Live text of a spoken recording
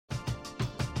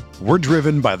We're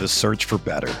driven by the search for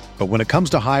better. But when it comes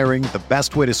to hiring, the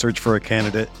best way to search for a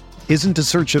candidate isn't to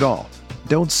search at all.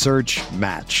 Don't search,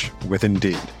 match with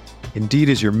Indeed. Indeed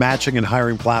is your matching and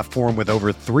hiring platform with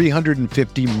over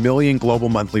 350 million global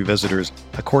monthly visitors,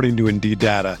 according to Indeed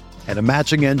data, and a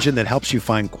matching engine that helps you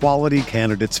find quality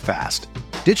candidates fast.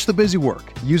 Ditch the busy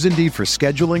work. Use Indeed for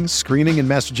scheduling, screening, and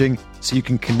messaging so you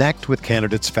can connect with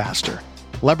candidates faster.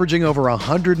 Leveraging over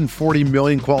 140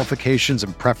 million qualifications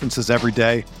and preferences every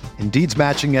day, Indeed's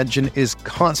matching engine is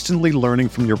constantly learning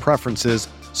from your preferences,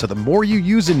 so the more you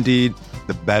use Indeed,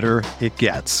 the better it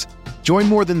gets. Join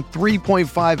more than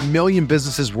 3.5 million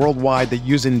businesses worldwide that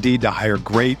use Indeed to hire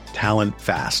great talent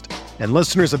fast. And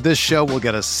listeners of this show will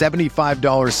get a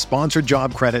 $75 sponsored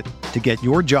job credit to get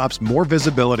your jobs more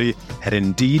visibility at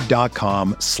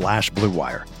Indeed.com/Blue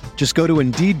Wire. Just go to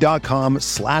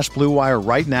Indeed.com/Blue Wire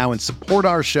right now and support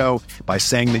our show by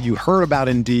saying that you heard about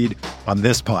Indeed on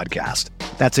this podcast.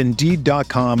 That's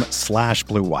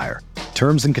Indeed.com/Blue Wire.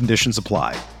 Terms and conditions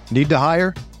apply. Need to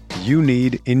hire? You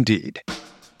need Indeed.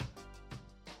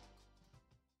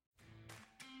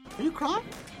 Are you crying?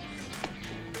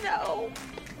 No.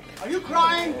 Are you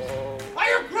crying? Are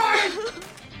you crying?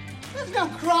 There's no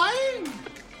crying.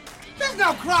 There's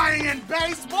no crying in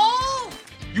baseball.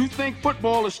 You think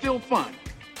football is still fun?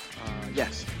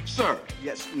 Yes. Sir?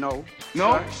 Yes. No.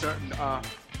 No? Sir.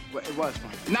 It was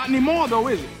fun. Not anymore, though,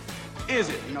 is it? Is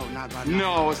it? No, not right No,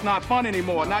 now. it's not fun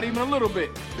anymore. Not even a little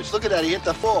bit. Bitch, look at that. He hit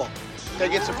the fall. Gotta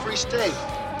get some free steak.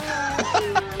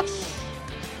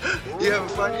 You having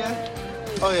fun yet?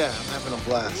 Oh, yeah. I'm having a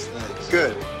blast. Thanks.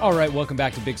 Good. All right, welcome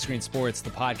back to Big Screen Sports, the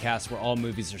podcast where all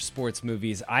movies are sports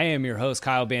movies. I am your host,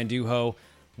 Kyle Banduho.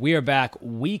 We are back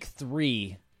week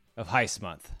 3 of Heist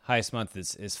Month. Heist Month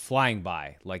is flying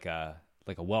by like a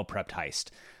well-prepped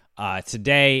heist.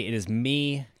 Today, it is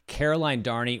me, Caroline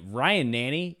Darney, Ryan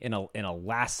Nanni in a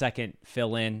last-second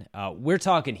fill-in. We're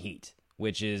talking Heat,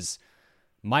 which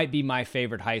might be my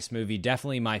favorite heist movie.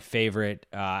 Definitely my favorite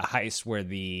heist where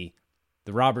the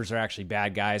robbers are actually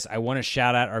bad guys. I want to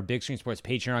shout out our Big Screen Sports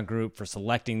Patreon group for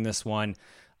selecting this one.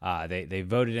 They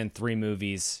voted in 3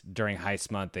 movies during Heist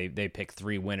Month. They picked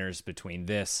 3 winners between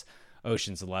this,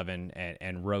 Ocean's 11,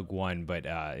 and Rogue One, but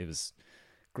it was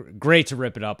great to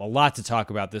rip it up. A lot to talk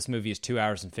about. This movie is 2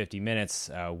 hours and 50 minutes.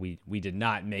 We did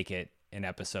not make it an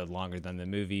episode longer than the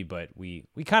movie, but we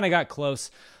kind of got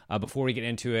close. Before we get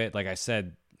into it, like I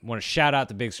said, want to shout out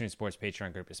the Big Screen Sports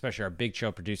Patreon group, especially our Big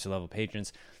Show producer level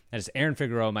patrons. That is Aaron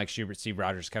Figueroa, Mike Schubert, Steve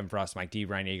Rogers, Kevin Frost, Mike D,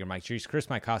 Ryan Yeager, Mike Treese, Chris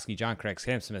Mikoski, John Craig,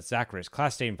 Sam Smith, Zach Rich,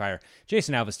 Class State Empire,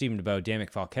 Jason Alva, Stephen DeBoe, Dan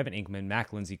McFall, Kevin Inkman,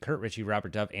 Mac Lindsay, Kurt Ritchie,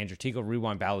 Robert Dove, Andrew Teagle,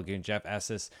 Rewan Balagoon, Jeff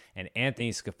Esses, and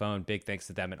Anthony Scafone. Big thanks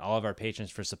to them and all of our patrons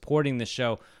for supporting the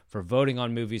show, for voting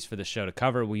on movies for the show to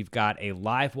cover. We've got a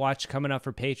live watch coming up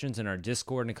for patrons in our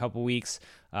Discord in a couple weeks.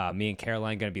 Me and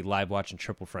Caroline going to be live watching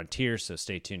Triple Frontier, so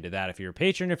stay tuned to that if you're a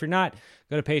patron. If you're not,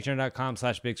 go to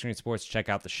patreon.com/Big Screen Sports to check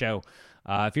out the show.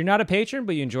 If you're not a patron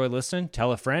but you enjoy listening,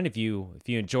 tell a friend. If you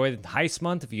enjoy Heist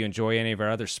Month, if you enjoy any of our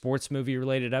other sports movie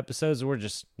related episodes, or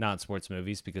just non-sports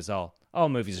movies, because all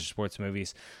movies are sports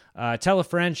movies, tell a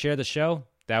friend, share the show.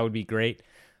 That would be great.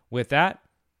 With that,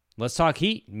 let's talk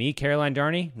Heat. Me, Caroline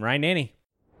Darney, Ryan Nanni.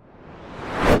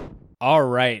 All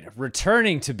right,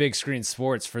 returning to Big Screen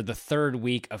Sports for the 3rd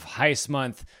week of Heist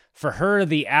Month. For her,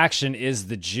 the action is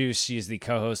the juice. She is the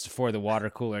co-host for The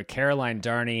Water Cooler, Caroline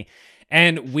Darney.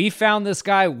 And we found this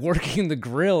guy working the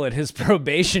grill at his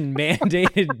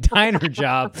probation-mandated diner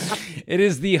job. It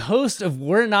is the host of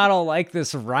We're Not All Like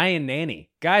This, Ryan Nanni.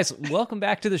 Guys, welcome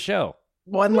back to the show.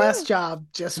 One last job.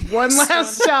 Just one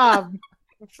last job.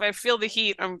 If I feel the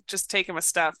heat, I'm just taking a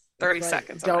step. 30 Right.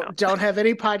 seconds. Don't have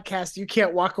any podcast you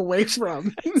can't walk away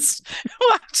from.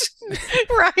 Watch.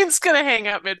 Ryan's gonna hang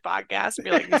up mid podcast and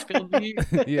be like, "He's feeling the heat."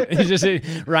 Yeah,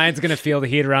 Ryan's gonna feel the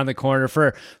heat around the corner.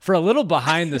 For a little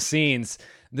behind the scenes,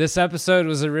 this episode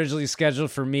was originally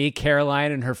scheduled for me,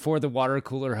 Caroline, and her For the Water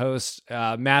Cooler host,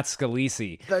 Matt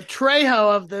Scalisi. The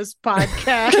Trejo of this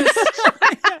podcast.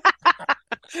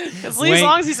 As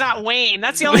long as he's not Wayne,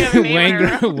 that's the only other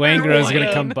name. Wayne Gro's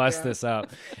gonna come bust this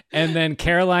up, and then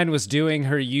Caroline was doing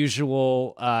her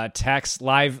usual live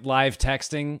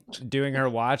texting, doing her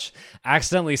watch.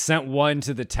 Accidentally sent one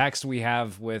to the text we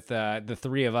have with the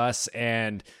 3 of us,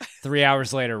 and 3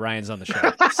 hours later, Ryan's on the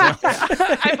show. So.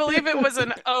 I believe it was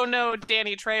an "Oh no,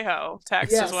 Danny Trejo"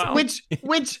 text as well.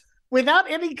 Which.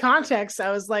 Without any context,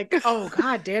 I was like, "Oh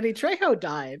God, Danny Trejo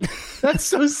died. That's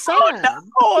so sad."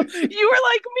 Oh no, you were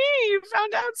like me. You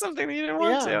found out something that you didn't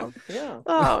want to. Yeah.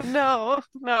 Oh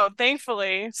no.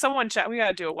 Thankfully, someone check. We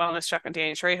gotta do a wellness check on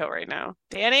Danny Trejo right now.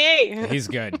 Danny, He's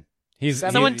good.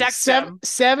 Someone text him.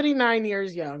 79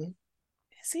 years young.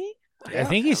 Is he? I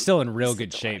think he's still in real He's a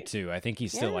good shape delight. too. I think he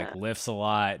still like Yeah. lifts a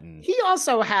lot, and He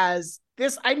also has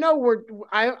this. I know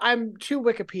I'm too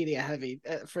Wikipedia heavy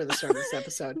for the start of this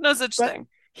episode. No such But thing.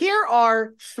 here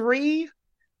are three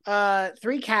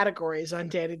categories on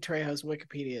Danny Trejo's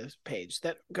Wikipedia page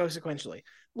that go sequentially: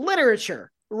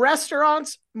 literature,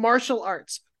 restaurants, martial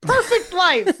arts. Perfect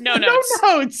life. No notes.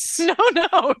 No notes. No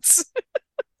notes.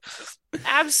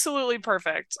 Absolutely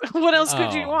perfect. What else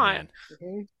could you Oh, want?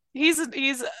 man. He's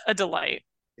a delight.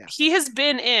 Yeah. He has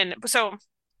been in, so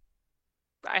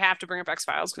I have to bring up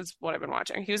X-Files because what I've been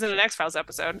watching. He was in an X-Files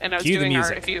episode, and I was Cue the doing our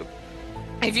music.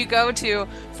 if you go to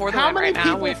For the How Win many right now,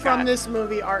 people we've from got this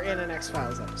movie are in an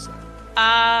X-Files episode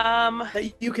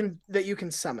that you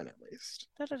can summon at least?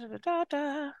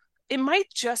 It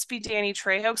might just be Danny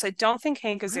Trejo because I don't think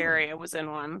Hank Azaria was in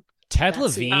one. Ted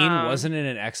That's it. Levine wasn't in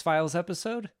an X-Files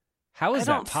episode. How is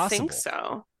I don't that possible? think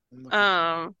so.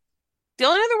 The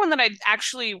only other one that I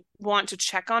actually want to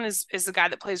check on is the guy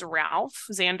that plays Ralph,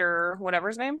 Xander, whatever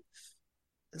his name.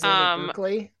 Xander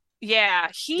Berkeley. Yeah,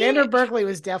 Xander Berkeley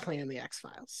was definitely in the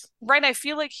X-Files. right. I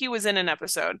feel like he was in an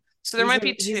episode, so there might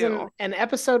be He's two. in an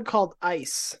episode called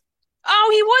Ice. Oh,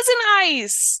 he was in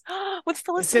Ice with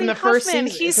Felicity in the first Huffman.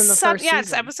 season. He's It's in the such, first yeah, it's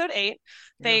season. episode 8.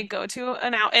 They go to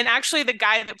an out, and actually, the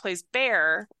guy that plays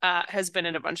Bear has been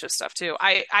in a bunch of stuff too.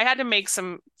 I had to make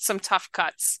some tough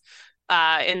cuts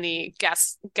in the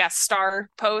guest star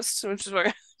post, which is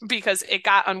where because it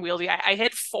got unwieldy. I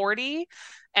hit 40,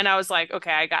 and I was like,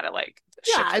 okay, I gotta like.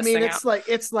 Yeah, ship I this mean thing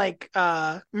it's like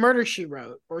Murder She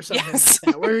Wrote or something Yes.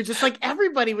 like that, where just like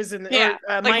everybody was in the Yeah,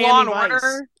 or, like Miami Law and Vice.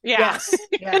 Order. Yeah. Yes,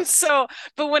 And yes. so,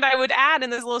 but what I would add in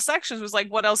those little sections was like,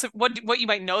 what else? What you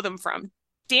might know them from?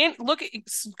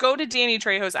 Go to Danny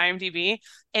Trejo's IMDb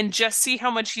and just see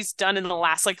how much he's done in the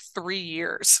last like 3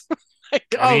 years.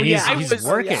 Like, I mean, yeah, he's was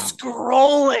working.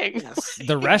 scrolling. Yes.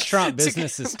 The restaurant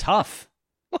business is tough.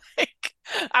 Like,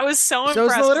 I was so So's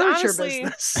impressed. the 'cause literature honestly,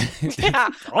 business. yeah,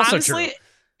 Also honestly,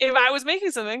 true. if I was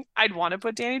making something, I'd want to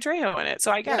put Danny Trejo in it.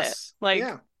 So I get it. Yes. Like,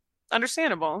 yeah,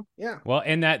 understandable. yeah. Well,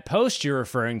 in that post you're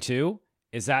referring to,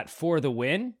 is that For the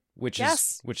Win, which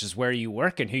Yes. is where you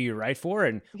work and who you write for,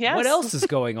 and Yes. what else is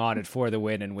going on at For the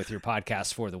Win and with your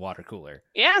podcast For the Water Cooler?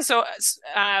 Yeah, so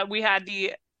we had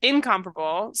the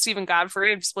incomparable Stephen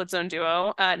Godfrey of Split Zone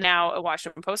Duo, now a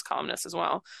Washington Post columnist as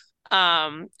well,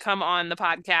 come on the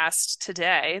podcast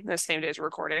today, the same day as we're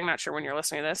recording. Not sure when you're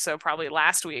listening to this, so probably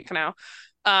last week now.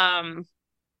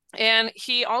 And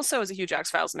he also is a huge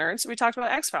X-Files nerd, so we talked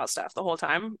about X-Files stuff the whole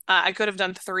time. I could have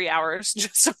done 3 hours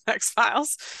just on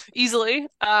X-Files easily,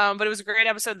 but it was a great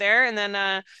episode there. And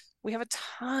then we have a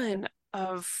ton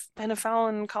of NFL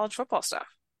and college football stuff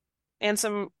and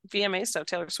some VMA stuff,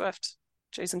 Taylor Swift.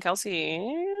 Jason Kelsey.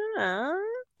 Not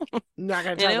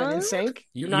gonna talk about NSYNC.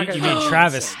 You, Not you gonna you talk mean about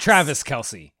Travis NSYNC. Travis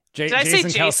Kelsey? Did I say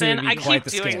Kelsey Jason? would be I quite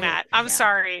keep the doing scandal. that. I'm Yeah.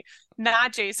 sorry.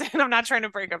 Not Jason. I'm not trying to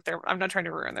break up I'm not trying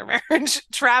to ruin their marriage.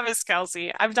 Travis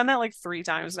Kelsey. I've done that like 3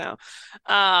 times now.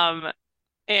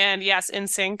 And yes,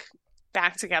 NSYNC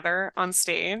back together on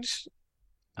stage.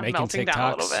 I'm Making melting down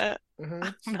a little TikToks. bit.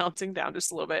 Mhm. Melting down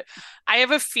just a little bit. I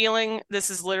have a feeling this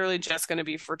is literally just going to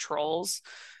be for trolls,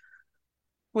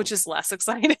 which is less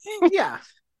exciting. Yeah.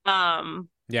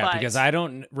 Yeah, But- because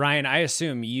Ryan, I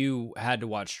assume you had to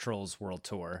watch Trolls World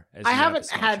Tour. As I you haven't a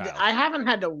small had child. I haven't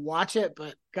had to watch it,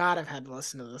 but God, I've had to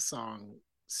listen to the song.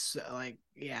 So like,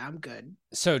 yeah, I'm good.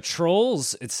 So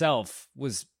Trolls itself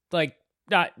was like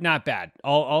not bad.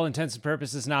 All intents and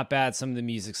purposes, not bad. Some of the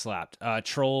music slapped.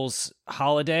 Trolls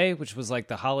Holiday, which was like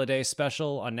the holiday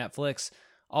special on Netflix,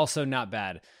 also not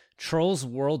bad. Trolls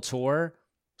World Tour,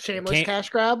 Shameless cash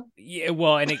grab. yeah,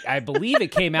 well, and I believe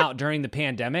it came out during the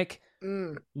pandemic.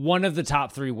 Mm. One of the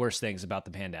top 3 worst things about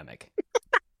the pandemic.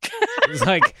 It was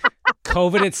like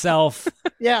COVID itself,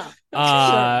 Yeah.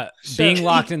 Sure. being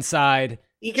locked inside.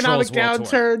 Economic Trolls World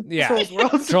Tour. downturn. Yeah. Trolls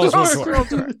World Trolls Tour. World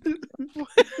Tour.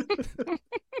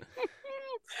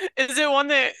 Is it one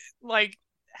that like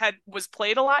was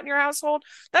played a lot in your household?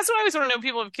 That's what I always want to know.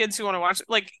 People have kids who want to watch.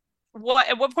 Like,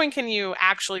 at what point can you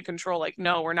actually control? Like,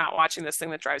 no, we're not watching this thing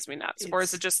that drives me nuts, or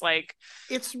is it just like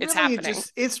It's really happening?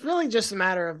 it's really just a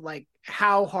matter of like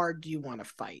how hard do you want to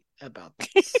fight about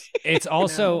this? It's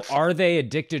also, are they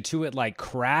addicted to it like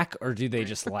crack, or do they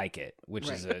just like it? Which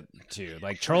is Right. too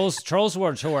like Trolls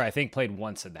World Tour. I think played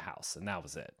once in the house, and that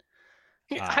was it.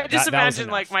 I just that was imagine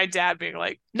like enough. my dad being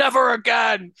like, "Never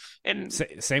again," and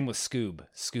Same with Scoob.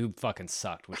 Scoob fucking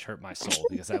sucked, which hurt my soul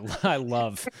because I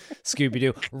love Scooby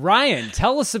Doo. Ryan,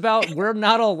 tell us about We're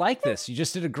Not All Like This. You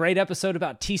just did a great episode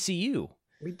about TCU.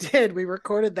 We did. We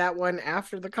recorded that one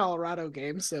after the Colorado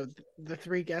game. So the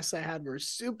three guests I had were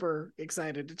super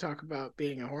excited to talk about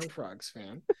being a Horned Frogs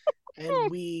fan. And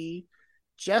we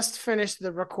just finished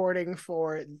the recording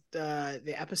for the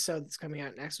episode that's coming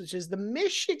out next, which is the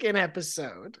Michigan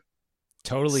episode.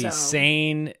 Totally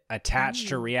sane, attached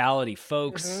to reality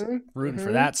folks, rooting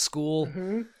for that school.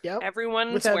 Yep.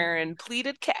 Everyone's wearing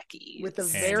pleated khakis. With a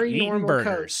very normal burgers.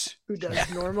 coach who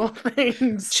does normal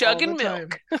things. Chugging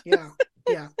milk. Yeah.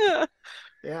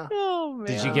 Yeah. Oh, man.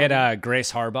 Did you get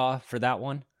Grace Harbaugh for that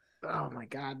one? Oh, my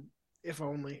God. If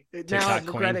only. TikTok now I'm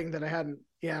queen. regretting that I hadn't.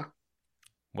 Yeah.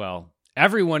 Well,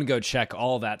 everyone go check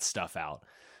all that stuff out.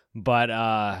 But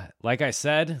like I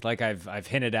said, like I've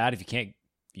hinted at, if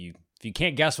you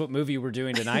can't guess what movie we're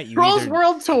doing tonight, you Trolls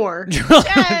World Tour.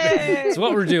 That's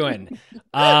what we're doing.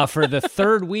 For the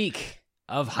third week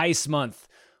of Heist Month,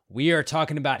 we are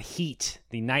talking about Heat,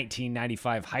 the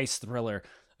 1995 heist thriller.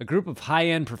 A group of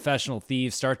high-end professional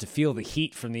thieves start to feel the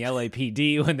heat from the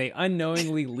LAPD when they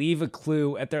unknowingly leave a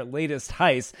clue at their latest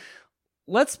heist.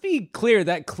 Let's be clear,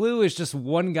 that clue is just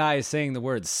one guy saying the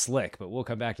word slick, but we'll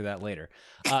come back to that later.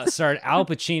 Starred Al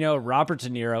Pacino, Robert De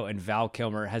Niro, and Val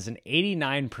Kilmer, has an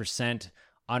 89%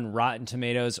 on Rotten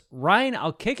Tomatoes. Ryan,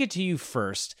 I'll kick it to you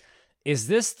first. Is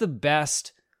this the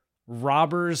best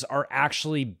robbers are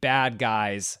actually bad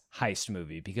guys heist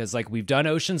movie? Because like we've done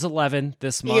Ocean's 11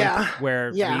 this month,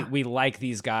 where we like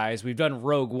these guys. We've done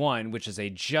Rogue One, which is a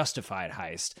justified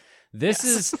heist. This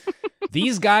is...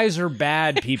 These guys are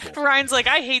bad people. Ryan's like,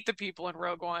 I hate the people in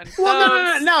Rogue One.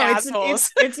 Well, no.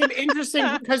 Assholes. It's an interesting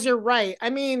because you're right. I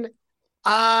mean,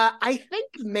 I think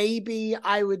maybe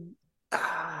I would.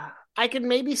 I could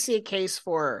maybe see a case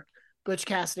for Butch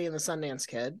Cassidy and the Sundance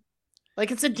Kid.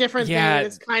 Like it's a different thing.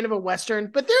 It's kind of a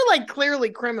Western, but they're like clearly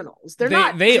criminals.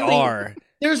 They are.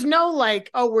 There's no like,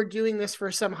 oh, we're doing this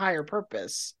for some higher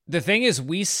purpose. The thing is,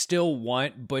 we still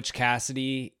want Butch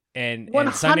Cassidy and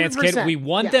Sundance Kid. We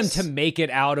want them to make it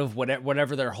out of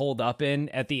whatever they're holed up in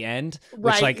at the end.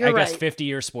 Which, I guess,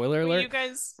 50-year spoiler alert.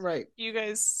 You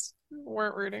guys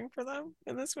weren't rooting for them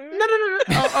in this movie?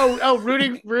 No.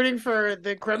 rooting for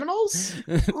the criminals?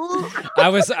 I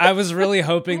was really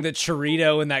hoping that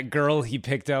Chirito and that girl he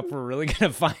picked up were really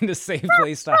going to find a safe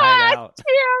place to hide out.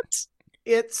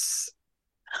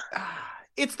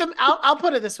 I'll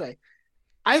put it this way.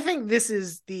 I think this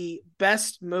is the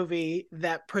best movie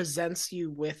that presents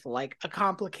you with like a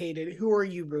complicated who are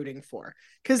you rooting for?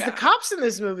 Because the cops in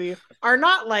this movie are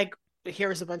not like,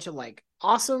 here's a bunch of like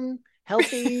awesome,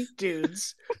 healthy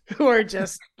dudes who are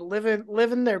just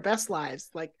living their best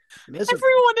lives. Like miserable.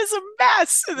 Everyone is a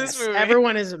mess in this movie.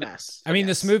 Everyone is a mess. I mean,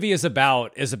 this movie is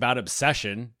about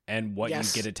obsession and what you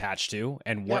get attached to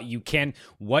and what you can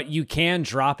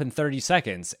drop in 30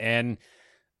 seconds. And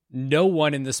no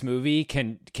one in this movie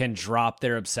can drop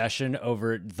their obsession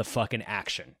over the fucking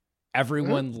action.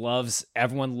 Everyone loves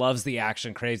the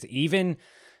action craze. Even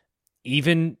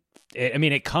I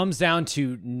mean, it comes down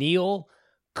to Neil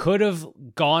could have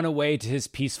gone away to his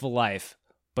peaceful life,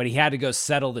 but he had to go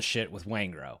settle the shit with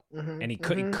Wangro, and he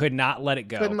could not let it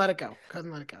go. Couldn't let it go.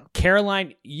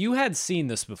 Caroline, you had seen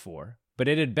this before, but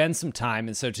it had been some time,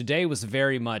 and so today was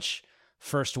very much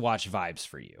first watch vibes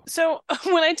for you. So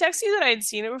when I texted you that I had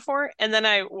seen it before and then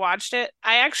I watched it,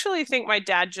 I actually think my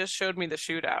dad just showed me the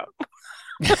shootout.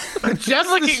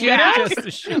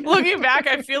 Looking back,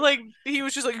 I feel like he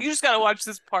was just like, you just got to watch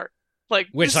this part. Like,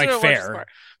 which like fair.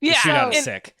 Yeah. Shootout is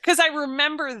sick. Because I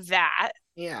remember that.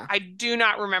 Yeah. I do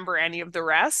not remember any of the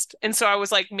rest. And so I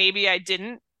was like, maybe I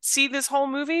didn't see this whole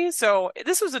movie. So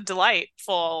this was a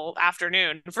delightful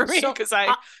afternoon for me because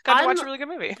I got to watch a really good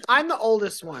movie. I'm the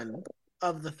oldest one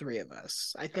of the three of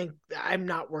us. I think I'm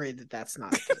not worried that that's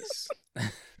not the case.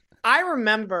 I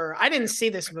remember, I didn't see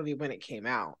this movie when it came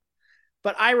out,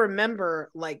 but I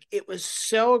remember like it was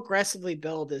so aggressively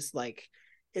billed as like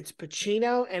it's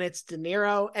Pacino and it's De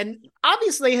Niro, and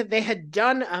obviously they had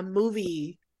done a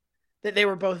movie that they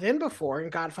were both in before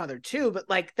in Godfather 2, but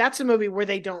like that's a movie where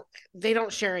they don't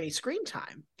share any screen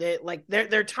time. They like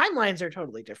their timelines are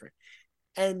totally different.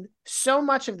 And so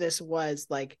much of this was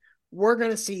like, we're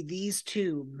going to see these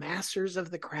two masters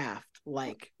of the craft,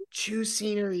 like choose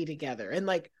scenery together. And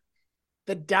like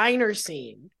the diner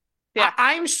scene. Yeah.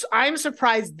 I'm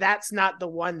surprised that's not the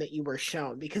one that you were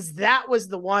shown, because that was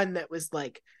the one that was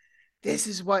like, this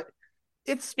is what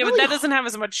it's. Yeah, really, but that doesn't have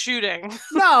as much shooting.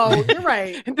 No, you're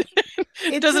right.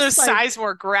 It doesn't have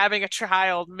Sizemore grabbing a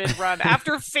child mid-run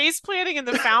after face planting in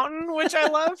the fountain, which I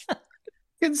love.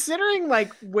 Considering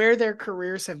like where their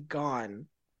careers have gone.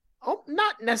 Oh,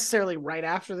 not necessarily right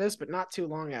after this, but not too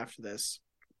long after this.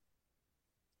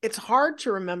 It's hard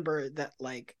to remember that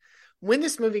like when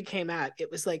this movie came out,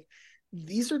 it was like,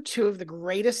 these are two of the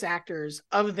greatest actors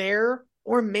of their,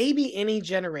 or maybe any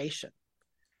generation.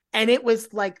 And it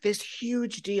was like this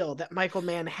huge deal that Michael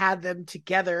Mann had them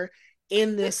together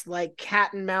in this like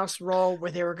cat and mouse role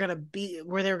where they were going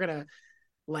to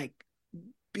like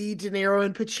be De Niro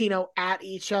and Pacino at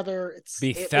each other.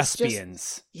 Be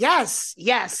thespians. Yes.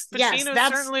 Pacino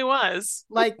certainly was.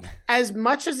 Like, as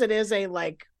much as it is a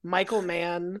like Michael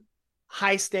Mann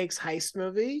high stakes heist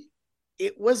movie,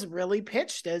 it was really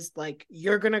pitched as like,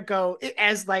 you're going to go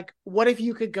as like, what if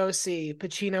you could go see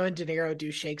Pacino and De Niro do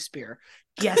Shakespeare?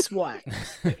 Guess what?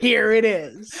 Here it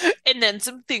is. And then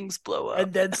some things blow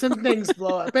up.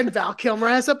 And Val Kilmer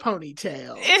has a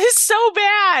ponytail. It is so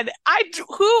bad.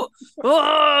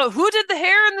 Who did the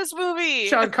hair in this movie?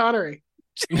 Sean Connery.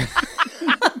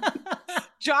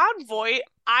 John Voight,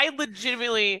 I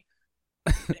legitimately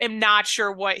am not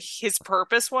sure what his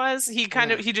purpose was. He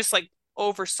he just like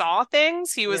oversaw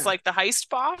things. He was like the heist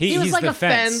boss. He was like the a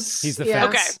fence. He's the Yes.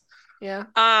 fence. Okay. Yeah.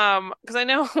 Because I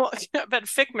know, I bet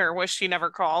Fichtner wished he never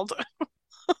called.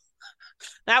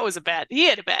 That was he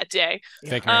had a bad day.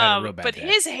 Fichtner had a real bad but day.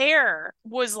 his hair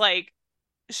was like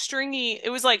stringy. It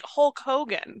was like Hulk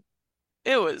Hogan.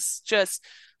 It was just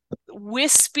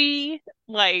wispy,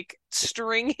 like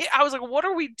stringy. I was like, what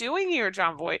are we doing here,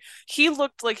 John Voight? He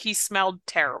looked like he smelled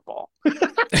terrible.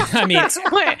 I mean,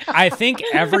 I think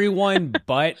everyone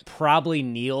but probably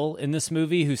Neil in this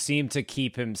movie, who seemed to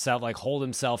keep himself, like hold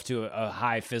himself to a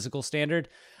high physical standard,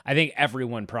 I think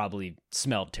everyone probably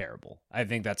smelled terrible. I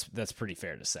think that's pretty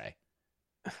fair to say.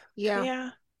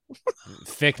 Yeah.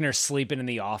 Fichtner sleeping in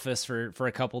the office for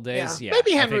a couple days. Yeah.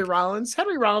 Maybe Henry Rollins.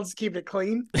 Henry Rollins keep it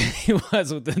clean. He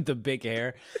was with the big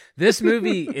hair. This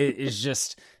movie is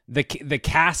just the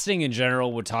casting in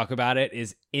general. Would talk about it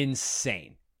is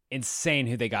insane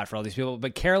who they got for all these people.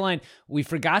 But Caroline, we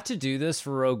forgot to do this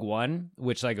for Rogue One,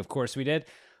 which like of course we did.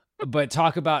 But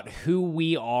talk about who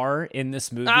we are in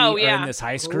this movie or in this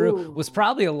heist crew was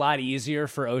probably a lot easier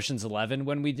for Ocean's 11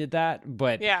 when we did that.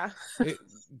 But yeah.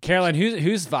 Caroline,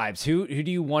 who's vibes? Who do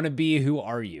you want to be? Who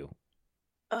are you?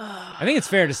 I think it's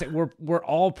fair to say we're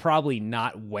all probably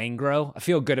not Wangro. I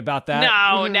feel good about that.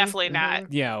 No, definitely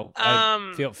not. You know,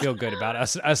 I feel good about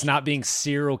us not being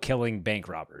serial killing bank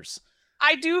robbers.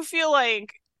 I do feel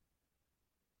like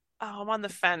I'm on the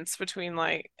fence between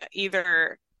like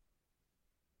either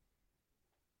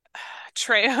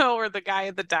Trejo or the guy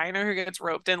at the diner who gets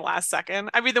roped in last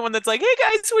second. I'd be the one that's like, hey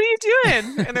guys, what are you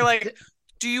doing? And they're like,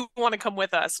 do you want to come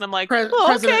with us? And I'm like,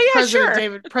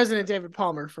 President David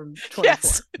Palmer from 24.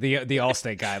 Yes. The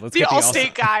Allstate guy. Let's the get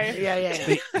Allstate guy.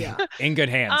 Yeah. In good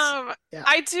hands.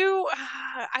 I do.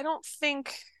 I don't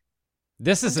think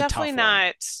this is I'm a definitely tough not.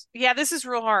 one. Yeah, this is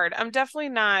real hard. I'm definitely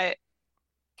not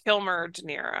Kilmer or De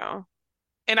Niro,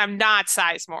 and I'm not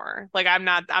Sizemore. Like I'm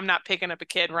not picking up a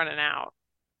kid running out.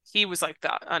 He was like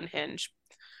the unhinged.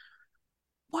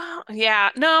 Well, yeah,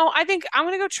 no, I think I'm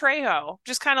gonna go Trejo.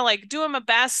 Just kind of like doing my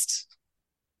best,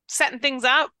 setting things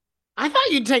up. I thought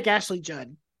you'd take Ashley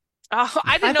Judd. Oh,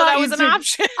 I didn't know that was an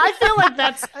option. I feel like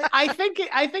that's. I think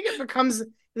it becomes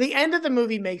the end of the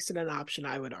movie makes it an option.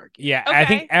 I would argue. Yeah, okay. I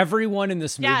think everyone in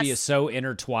this movie is so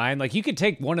intertwined. Like you could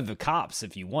take one of the cops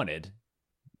if you wanted,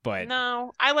 but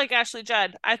no, I like Ashley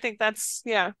Judd. I think that's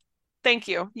Thank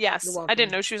you. Yes, I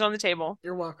didn't know she was on the table.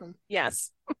 You're welcome. Yes.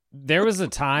 There was a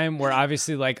time where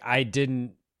obviously like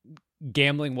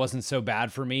gambling wasn't so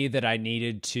bad for me that I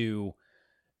needed to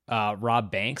rob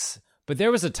banks. But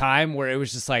there was a time where it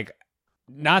was just like,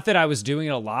 not that I was doing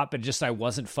it a lot, but just I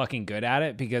wasn't fucking good at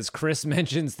it, because Chris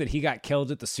mentions that he got killed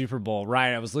at the Super Bowl.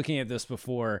 Ryan, I was looking at this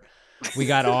before we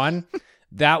got on.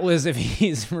 That was, if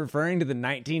he's referring to the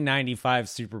 1995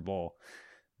 Super Bowl,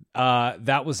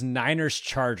 that was Niners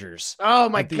Chargers. Oh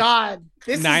my God.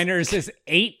 Niners is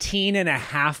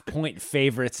 18.5 point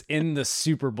favorites in the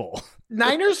Super Bowl.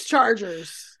 Niners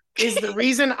Chargers is the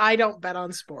reason I don't bet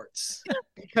on sports,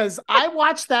 because I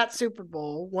watched that Super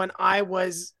Bowl when I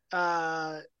was,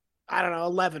 I don't know,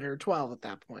 11 or 12 at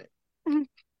that point.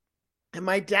 And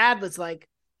my dad was like,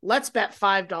 let's bet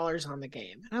 $5 on the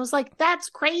game. And I was like, that's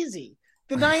crazy.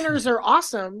 The Niners are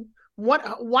awesome.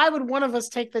 Why would one of us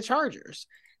take the Chargers?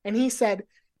 And he said,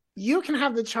 you can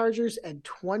have the Chargers at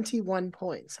 21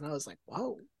 points. And I was like,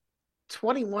 whoa,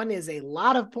 21 is a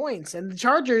lot of points. And the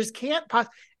Chargers can't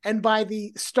and by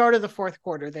the start of the fourth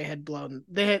quarter,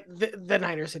 the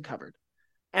Niners had covered.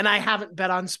 And I haven't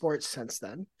bet on sports since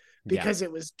then because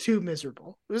it was too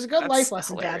miserable. It was a good life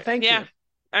lesson, hilarious. Dad. Thank you. Yeah,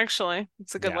 actually,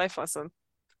 it's a good life lesson.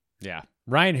 Yeah.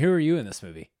 Ryan, who are you in this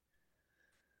movie?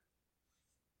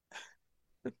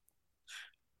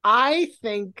 I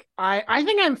think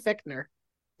I'm Fichtner.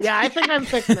 Yeah, I think I'm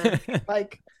Fichtner.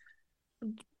 Like,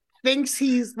 thinks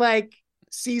he's like,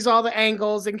 sees all the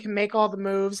angles and can make all the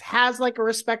moves, has like a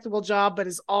respectable job, but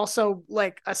is also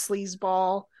like a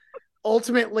sleazeball,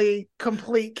 ultimately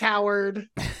complete coward.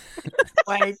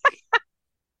 Like,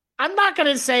 I'm not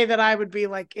going to say that I would be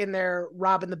like in there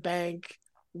robbing the bank,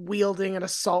 wielding an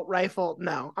assault rifle.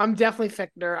 No, I'm definitely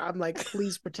Fichtner. I'm like,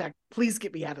 please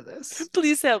get me out of this.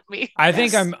 Please help me. I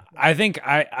think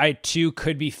I too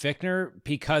could be Fichtner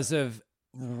because of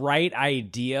right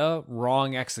idea,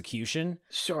 wrong execution.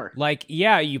 Sure. Like,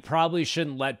 yeah, you probably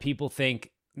shouldn't let people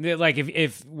think, like,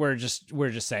 if we're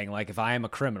just saying, like, if I am a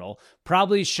criminal,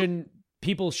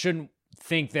 people shouldn't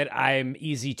think that I'm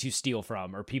easy to steal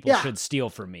from, or people should steal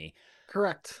from me.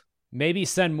 Correct. Maybe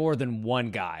send more than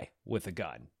one guy with a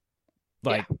gun.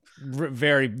 Like,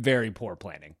 very, very poor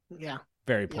planning. Yeah.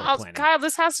 Very poor planning. Kyle,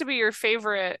 this has to be your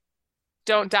favorite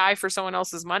 "don't die for someone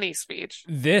else's money" speech.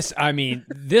 This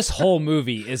whole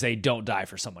movie is a don't die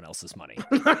for someone else's money.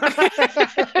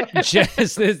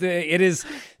 It is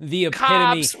the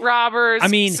epitome. Cops, robbers,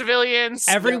 civilians.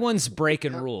 Everyone's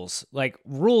breaking rules. Like,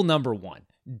 rule number 1,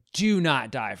 do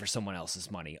not die for someone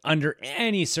else's money under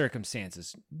any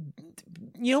circumstances.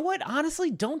 You know what? Honestly,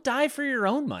 don't die for your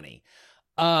own money.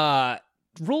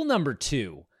 Rule number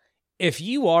 2, if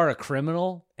you are a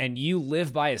criminal and you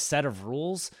live by a set of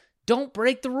rules, don't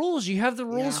break the rules. You have the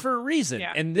rules for a reason.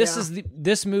 Yeah. And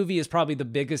this movie is probably the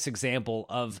biggest example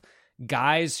of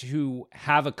guys who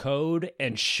have a code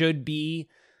and should be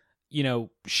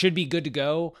good to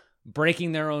go,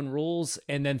 breaking their own rules,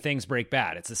 and then things break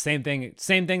bad. It's the same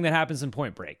thing that happens in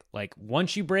Point Break. Like,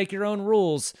 once you break your own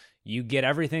rules, you get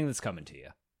everything that's coming to you.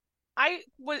 I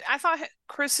thought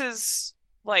Chris's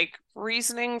like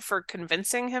reasoning for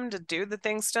convincing him to do the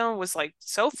thing still was like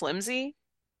so flimsy.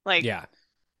 Like, yeah,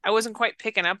 I wasn't quite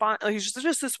picking up on. Like, it's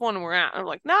just this one we're at. I'm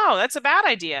like, no, that's a bad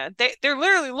idea. They're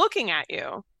literally looking at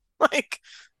you. Like,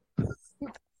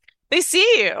 they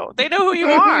see you. They know who you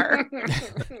are.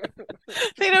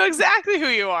 They know exactly who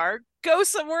you are. Go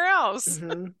somewhere else.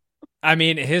 Mm-hmm. I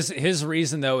mean, his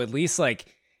reason though, at least, like,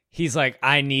 he's like,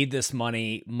 I need this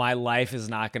money. My life is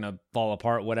not going to fall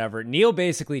apart, whatever. Neil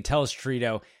basically tells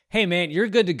Trito, hey, man, you're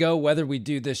good to go whether we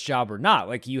do this job or not.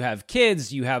 Like, you have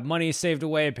kids, you have money saved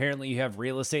away. Apparently, you have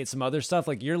real estate, some other stuff.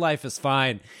 Like, your life is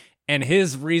fine. And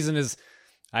his reason is,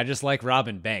 I just like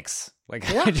robbing banks. Like,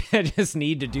 yeah. I just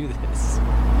need to do this.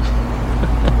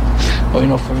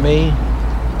 Well, for me,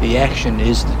 the action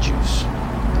is the juice.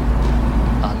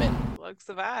 I'm in. Looks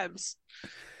the vibes.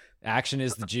 Action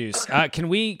is the juice. Can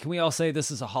we all say this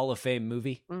is a Hall of Fame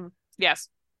movie? Yes.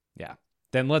 Yeah.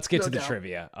 Then let's get to the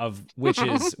trivia of which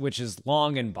is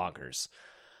long and bonkers.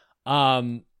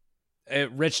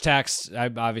 Rich text.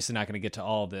 I'm obviously not going to get to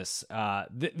all of this.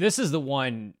 This is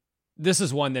one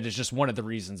that is just one of the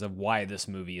reasons of why this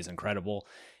movie is incredible.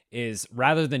 Is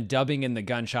rather than dubbing in the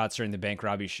gunshots during the bank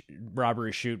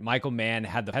robbery shoot, Michael Mann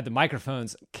had the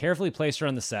microphones carefully placed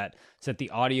around the set so that the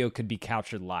audio could be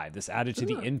captured live. This added to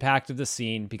the impact of the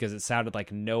scene because it sounded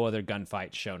like no other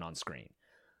gunfight shown on screen.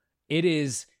 It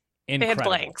is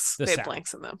incredible. They had blanks. They had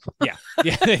blanks in them. Yeah.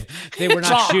 They were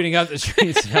not shooting up the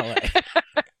streets in LA.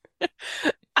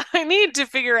 I need to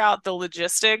figure out the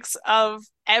logistics of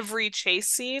every chase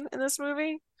scene in this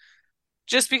movie.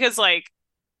 Just because, like,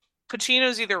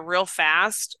 Pacino's either real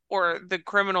fast or the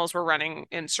criminals were running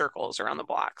in circles around the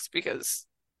blocks because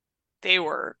they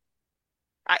were...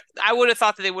 I would have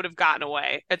thought that they would have gotten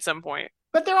away at some point.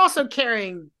 But they're also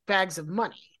carrying bags of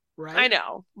money, right? I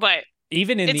know, but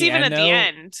even at the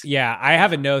end. Yeah, I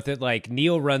have a note that, like,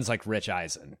 Neil runs like Rich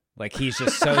Eisen. Like, he's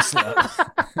just so slow.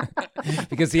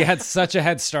 Because he had such a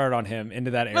head start on him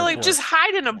into that airport. But, like, just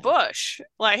hide in a bush.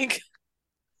 Like...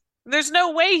 There's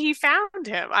no way he found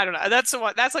him. I don't know. That's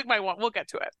like my one. We'll get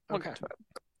to it. We'll get to it.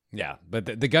 Yeah, but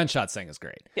the gunshots thing is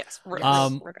great. Yes, we're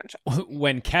gunshots.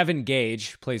 When Kevin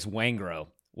Gage plays Wangro,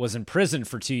 was in prison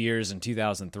for 2 years in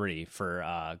 2003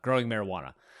 for growing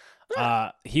marijuana.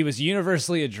 He was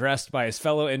universally addressed by his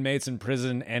fellow inmates in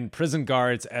prison and prison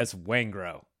guards as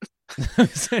Wangro.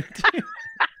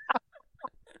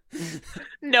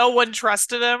 No one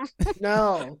trusted him.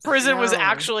 No. Prison was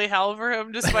actually hell for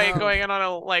him, despite going in on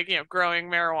a growing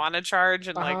marijuana charge,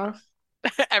 and like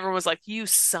everyone was like, "You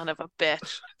son of a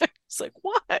bitch!" It's like,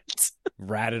 what?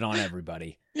 Ratted on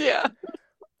everybody. Yeah.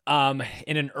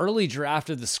 In an early draft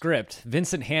of the script,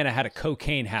 Vincent Hanna had a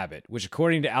cocaine habit, which,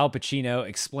 according to Al Pacino,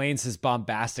 explains his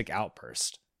bombastic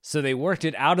outburst. So they worked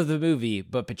it out of the movie,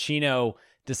 but Pacino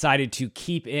decided to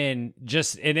keep in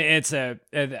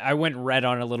I went and read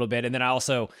on it a little bit. And then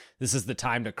this is the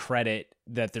time to credit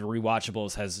that the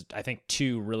Rewatchables has, I think,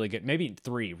 2 really good, maybe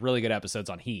 3 really good episodes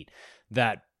on Heat,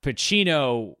 that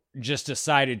Pacino just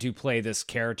decided to play this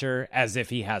character as if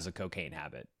he has a cocaine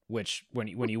habit, which when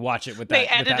you watch it with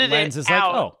that lens is like,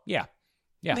 oh yeah.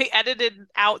 Yeah. They edited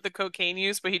out the cocaine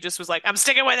use, but he just was like, I'm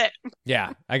sticking with it.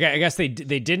 Yeah. I guess they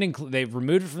didn't include, they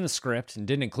removed it from the script and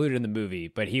didn't include it in the movie,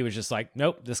 but he was just like,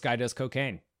 nope, this guy does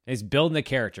cocaine. He's building the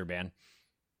character, man.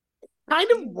 Kind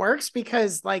of works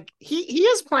because like he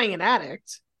is playing an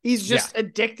addict. He's just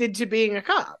addicted to being a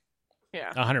cop.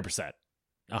 Yeah. 100%.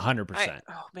 100%.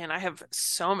 Oh man, I have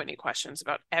so many questions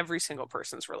about every single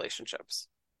person's relationships.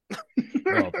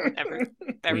 Well,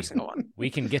 every single one.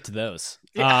 We can get to those.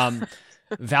 Yeah.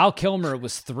 Val Kilmer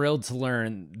was thrilled to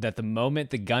learn that the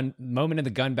moment in the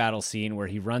gun battle scene where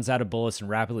he runs out of bullets and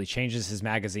rapidly changes his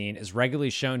magazine is regularly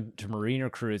shown to Marine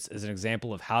recruits as an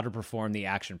example of how to perform the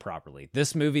action properly.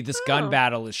 This gun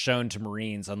battle is shown to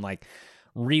Marines on like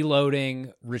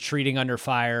reloading, retreating under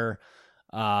fire.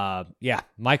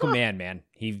 Michael Mann, man,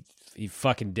 he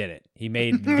fucking did it. He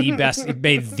made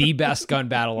the best gun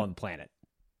battle on the planet.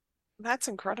 That's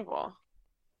incredible.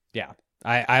 Yeah.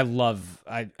 I love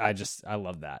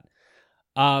that.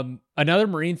 Another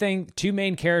Marine thing, 2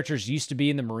 main characters used to be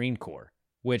in the Marine Corps,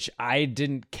 which I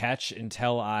didn't catch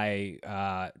until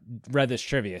I read this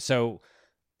trivia. So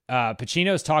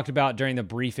Pacino's talked about during the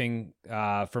briefing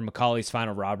for Macaulay's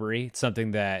Final Robbery,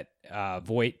 something that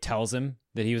Voight tells him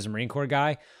that he was a Marine Corps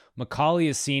guy. Macaulay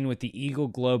is seen with the Eagle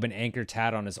Globe and anchor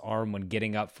tat on his arm when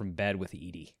getting up from bed with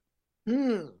Edie.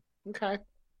 Okay.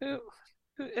 Who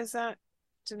is that?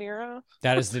 De Niro?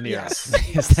 That is De Niro.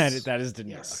 Yes. that is De Niro.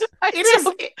 Yes.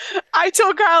 I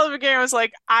told Kyle at the beginning, I was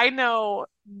like, I know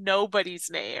nobody's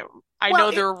name. I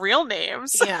know their real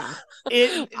names. Yeah.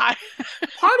 Part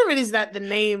of it is that the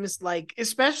names, like,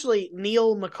 especially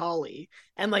Neil Macaulay,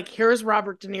 and like, here's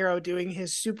Robert De Niro doing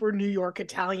his super New York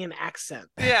Italian accent.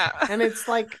 Yeah. And it's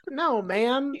like, no,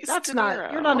 man,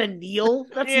 You're not a Neil.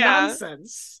 That's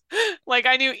nonsense. Like,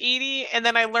 I knew Edie, and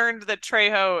then I learned that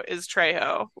Trejo is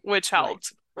Trejo, which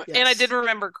helped. Right. Yes. And I did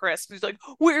remember Chris. He's like,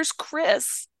 where's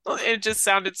Chris? It just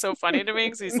sounded so funny to me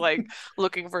because he's like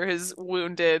looking for his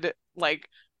wounded, like,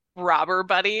 robber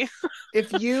buddy.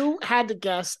 If you had to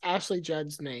guess Ashley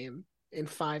Judd's name in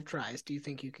 5 tries, do you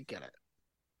think you could get it?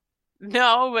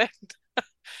 No, but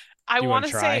I want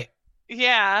to say,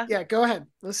 yeah. Yeah, go ahead.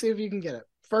 Let's see if you can get it.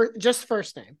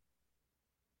 First name.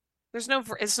 There's no,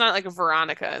 it's not like a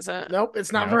Veronica, is it? Nope,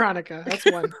 it's not Veronica. That's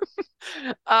one.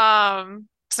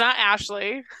 It's not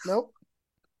Ashley. Nope.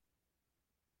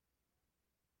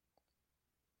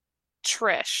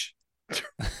 Trish.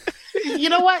 You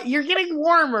know what? You're getting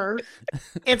warmer.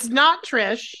 It's not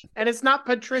Trish, and it's not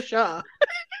Patricia.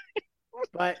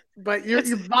 But your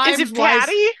vibes. Is it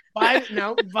Patty?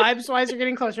 Vibes wise, you're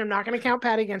getting closer. I'm not going to count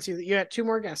Patty against you. You had 2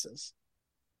 more guesses.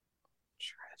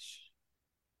 Trish.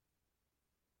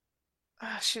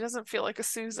 She doesn't feel like a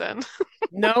Susan.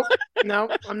 Nope.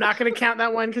 I'm not going to count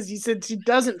that one because you said she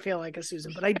doesn't feel like a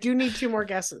Susan. But I do need 2 more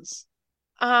guesses.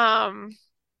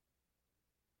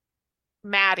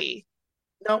 Maddie.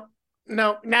 Nope.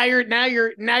 No. Now you're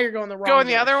going the wrong. Going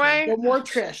the other way. Go more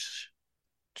Trish.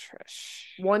 Trish.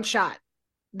 1 shot.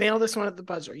 Nail this one at the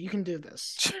buzzer. You can do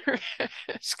this.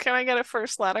 Trish. Can I get a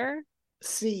first letter?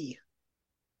 C.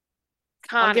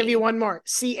 Connie. I'll give you 1 more.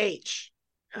 CH.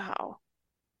 Oh.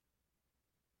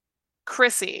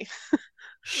 Chrissy.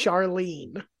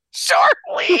 Charlene.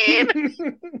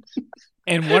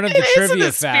 And one of the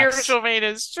trivia facts. Spiritual vein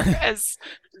as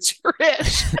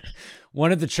Trish.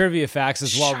 One of the trivia facts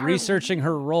is while researching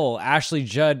her role, Ashley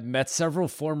Judd met several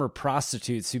former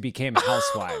prostitutes who became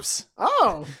housewives.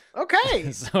 Oh,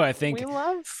 okay. So I think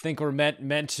we're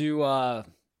meant to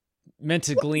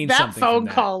glean that something phone from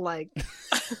that. call, like.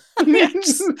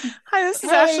 Yes. Hi, this is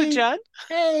Ashley Judd.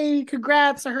 Hey,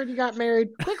 congrats! I heard you got married.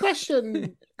 Quick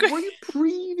question: were you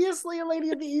previously a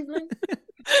lady of the evening?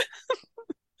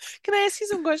 Can I ask you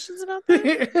some questions about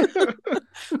that?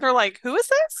 They're like, who is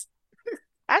this?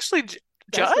 Ashley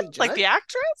Judd? Like the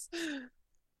actress?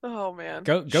 Oh man.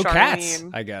 Go Cats,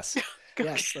 I guess.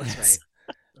 Yes, that's right.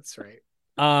 That's right.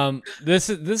 This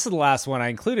is the last one I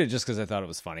included just because I thought it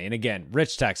was funny. And again,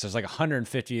 rich text. There's like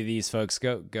 150 of these folks.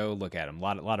 Go look at them.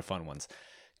 A lot of fun ones.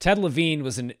 Ted Levine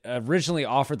was originally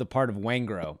offered the part of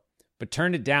Wangro, but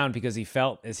turned it down because he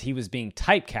felt as he was being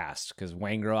typecast, because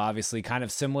Wangro obviously kind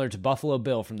of similar to Buffalo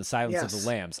Bill from The Silence of the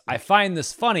Lambs. I find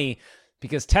this funny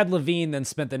because Ted Levine then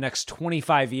spent the next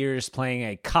 25 years playing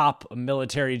a cop, a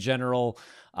military general,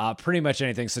 pretty much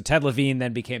anything. So Ted Levine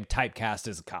then became typecast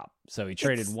as a cop. So he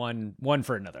traded one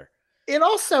for another. It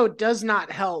also does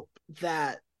not help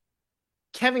that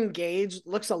Kevin Gage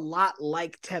looks a lot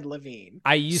like Ted Levine.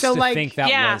 I used to think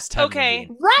that was Ted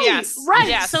Levine. Right,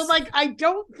 right. So like, I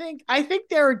think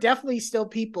there are definitely still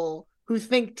people who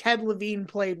think Ted Levine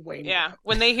played Waingro. Yeah,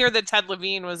 when they hear that Ted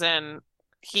Levine was in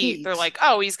Heat, they're like,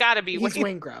 oh, he's got to be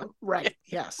Waingro. Right,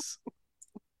 yes.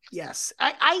 Yes.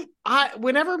 I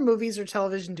whenever movies or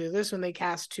television do this, when they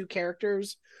cast two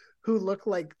characters who look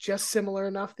like just similar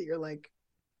enough that you're like,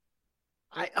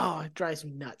 it drives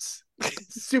me nuts.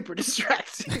 It's super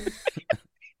distracting.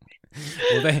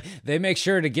 Well, they make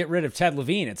sure to get rid of Ted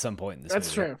Levine at some point in this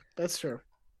movie. That's true.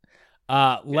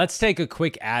 Let's take a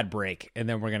quick ad break, and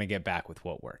then we're going to get back with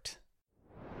what worked.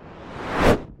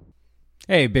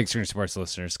 Hey, Big Screen Sports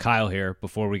listeners, Kyle here.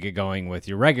 Before we get going with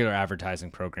your regular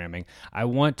advertising programming, I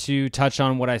want to touch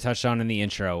on what I touched on in the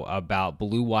intro about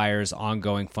Blue Wire's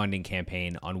ongoing funding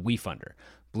campaign on WeFunder.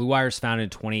 Blue Wire was founded in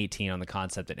 2018 on the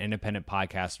concept that independent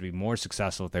podcasts would be more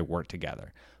successful if they worked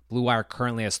together. Blue Wire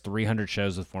currently has 300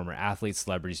 shows with former athletes,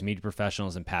 celebrities, media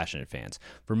professionals, and passionate fans.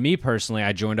 For me personally,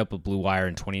 I joined up with Blue Wire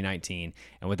in 2019,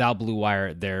 and without Blue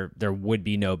Wire, there would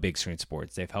be no Big Screen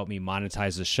Sports. They've helped me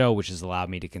monetize the show, which has allowed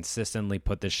me to consistently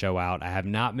put this show out. I have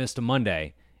not missed a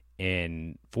Monday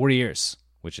in 40 years,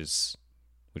 which is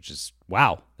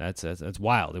wow. That's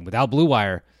wild. And without Blue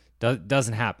Wire,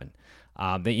 doesn't happen.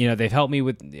 They've helped me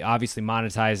with obviously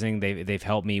monetizing. They've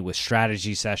helped me with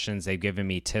strategy sessions. They've given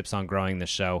me tips on growing the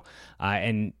show,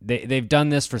 and they've done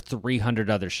this for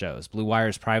 300 other shows. Blue Wire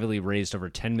has privately raised over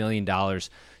 $10 million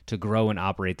to grow and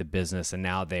operate the business, and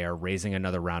now they are raising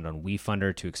another round on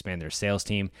WeFunder to expand their sales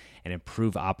team and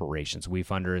improve operations.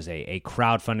 WeFunder is a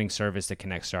crowdfunding service that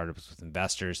connects startups with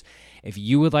investors. If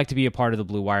you would like to be a part of the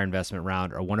Blue Wire investment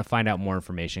round or want to find out more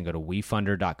information, go to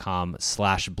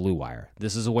wefunder.com/BlueWire.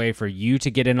 This is a way for you to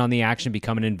get in on the action,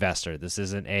 become an investor. This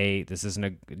isn't a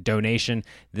donation.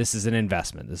 This is an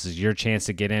investment. This is your chance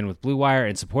to get in with Blue Wire,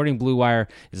 and supporting Blue Wire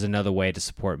is another way to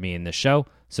support me in this show.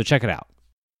 So check it out.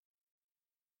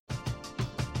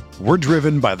 We're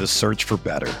driven by the search for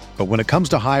better. But when it comes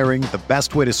to hiring, the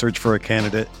best way to search for a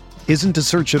candidate isn't to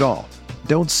search at all.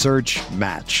 Don't search,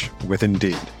 match with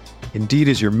Indeed. Indeed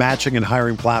is your matching and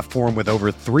hiring platform with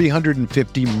over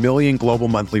 350 million global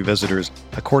monthly visitors,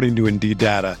 according to Indeed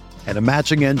data, and a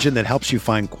matching engine that helps you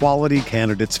find quality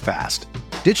candidates fast.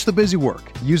 Ditch the busy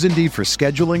work. Use Indeed for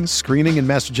scheduling, screening, and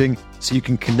messaging so you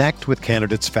can connect with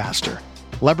candidates faster.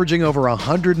 Leveraging over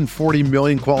 140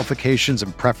 million qualifications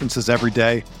and preferences every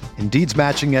day, Indeed's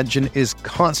matching engine is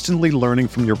constantly learning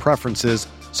from your preferences,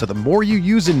 so the more you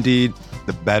use Indeed,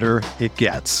 the better it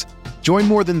gets. Join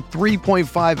more than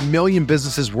 3.5 million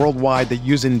businesses worldwide that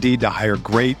use Indeed to hire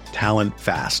great talent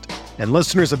fast. And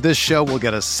listeners of this show will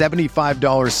get a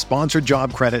 $75 sponsored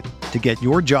job credit to get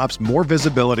your jobs more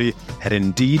visibility at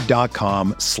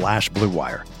Indeed.com/Blue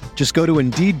Wire. Just go to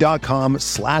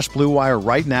Indeed.com/Blue Wire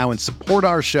right now and support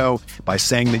our show by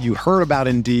saying that you heard about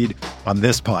Indeed on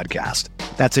this podcast.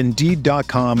 That's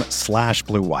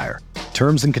Indeed.com/Blue Wire.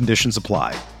 Terms and conditions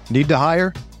apply. Need to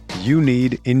hire? You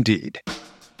need Indeed.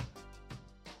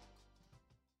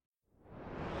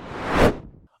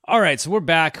 All right, so we're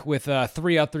back with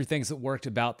three things that worked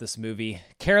about this movie.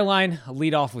 Caroline, I'll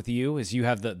lead off with you as you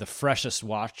have the freshest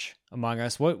watch among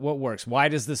us. What works? Why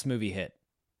does this movie hit?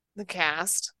 The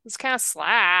cast. This cast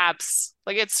slaps.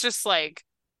 Like, it's just like,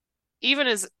 even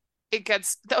as it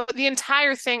gets, the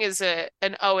entire thing is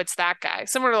it's that guy.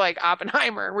 Similar to like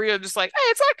Oppenheimer, where you're just like,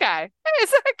 hey, it's that guy. Hey,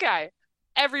 it's that guy.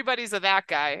 Everybody's a that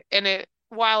guy. And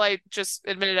while I just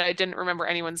admitted I didn't remember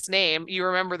anyone's name, you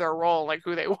remember their role, like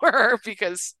who they were,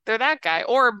 because they're that guy,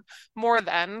 or more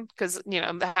than, because,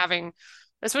 having,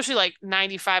 especially like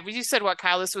 95. You said what,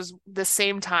 Kyle? This was the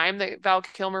same time that Val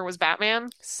Kilmer was Batman?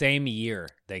 Same year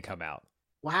they come out.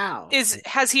 Wow.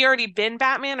 Has he already been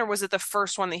Batman, or was it the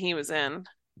first one that he was in?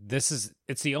 It's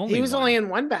the only He was one. only in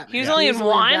one Batman. He was only in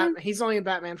one? He's only in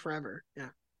Batman Forever. Yeah.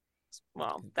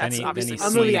 Well, that's obviously a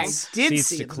movie I did sees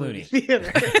see to in the Clooney. movie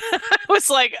theater. It was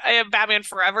like Batman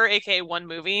Forever, aka one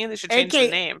movie. They should change the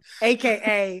name.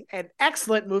 AKA an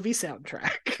excellent movie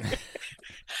soundtrack.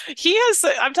 He has,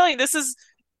 I'm telling you,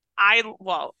 I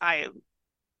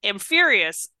am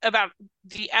furious about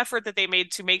the effort that they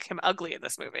made to make him ugly in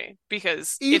this movie,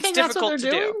 because it's difficult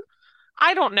to do.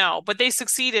 I don't know, but they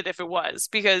succeeded if it was,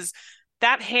 because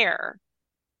that hair,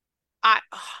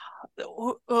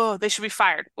 they should be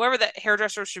fired. Whoever the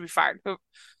hairdresser should be fired.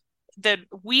 The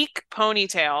weak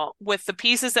ponytail with the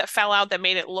pieces that fell out that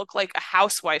made it look like a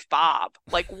housewife bob.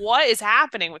 Like, what is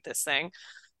happening with this thing?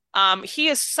 He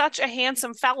is such a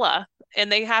handsome fella,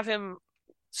 and they have him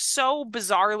so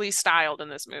bizarrely styled in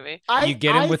this movie. You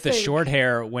get him with the short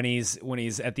hair when he's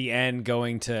at the end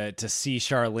going to see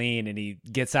Charlene, and he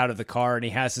gets out of the car and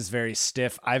he has this very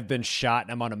stiff, I've been shot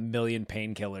and I'm on 1 million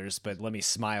painkillers, but let me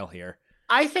smile here.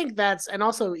 I think and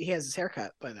also he has his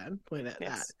haircut by then. Point at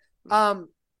Yes. that.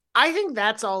 I think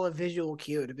that's all a visual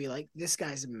cue to be like, this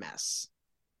guy's a mess.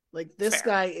 Like, this Fair.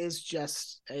 guy is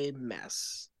just a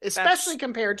mess, especially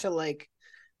compared to like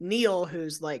Neil,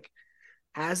 who's like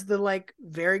has the like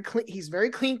very clean. He's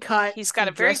very clean cut. He's got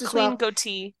a very clean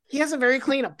goatee. He has a very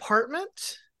clean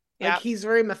apartment. Like, he's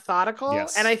very methodical.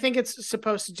 Yes. And I think it's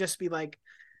supposed to just be like,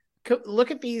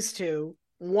 look at these two.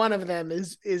 One of them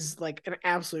is like an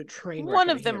absolute train wreck. One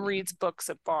of them human. reads books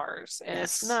at bars, and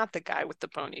Yes. it's not the guy with the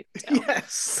ponytail.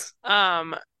 Yes.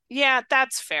 Yeah,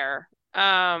 that's fair.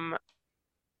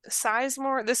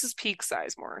 Sizemore, this is peak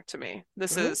Sizemore to me.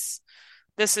 This is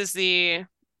the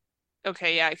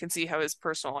okay, yeah, I can see how his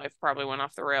personal life probably went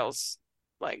off the rails.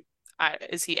 Like,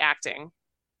 is he acting?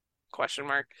 Question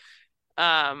mark.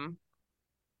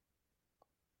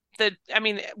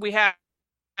 We had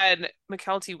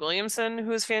McKelty Williamson,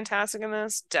 who is fantastic in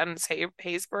this. Dennis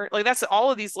Haysbert. Like, that's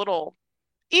all of these little.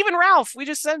 Even Ralph, we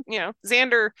just said,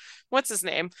 Xander, what's his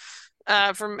name?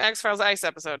 From X-Files Ice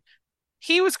episode.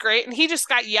 He was great, and he just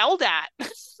got yelled at.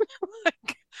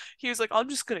 Like, he was like, I'm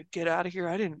just going to get out of here.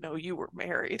 I didn't know you were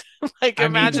married. Like,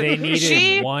 imagine. They needed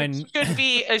she one. should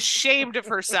be ashamed of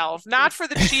herself, not for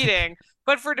the cheating,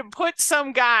 but to put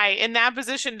some guy in that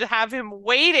position to have him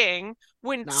waiting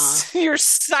when your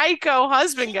psycho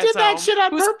husband gets home. She did that shit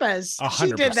on purpose. 100%.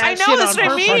 She did that I know, shit that's on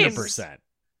what I mean. purpose. 100%.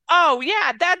 Oh,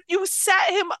 yeah, that you set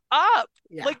him up.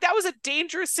 Yeah. Like, that was a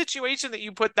dangerous situation that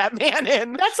you put that man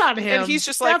in. That's on him. And he's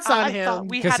just like, That's on I him. thought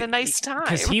we had a nice time.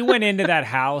 Because he went into that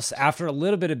house, after a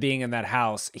little bit of being in that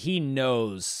house, he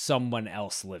knows someone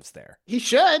else lives there. He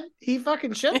should. He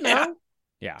fucking should know.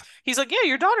 Yeah. He's like, yeah,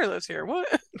 your daughter lives here. What?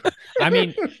 I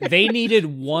mean, they needed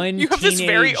one You have this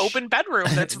very open bedroom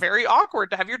that's very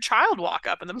awkward to have your child walk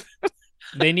up in the.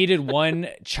 They needed one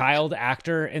child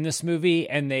actor in this movie,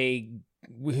 and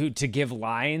to give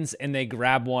lines, and they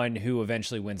grab one who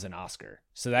eventually wins an Oscar.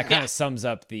 So that kind of sums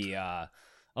up the.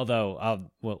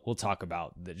 Although we'll talk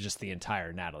about just the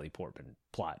entire Natalie Portman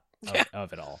plot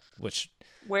of it all. Which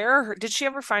where did she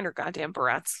ever find her goddamn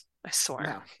barrettes? I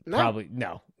swear. No. Probably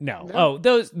no. Oh,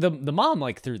 those the mom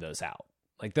like threw those out.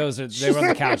 Like they were on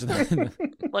the couch.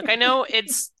 Look, I know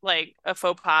it's like a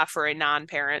faux pas for a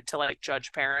non-parent to like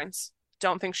judge parents.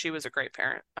 Don't think she was a great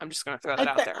parent. I'm just going to throw that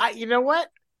out there. You know what?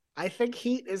 I think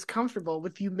Heat is comfortable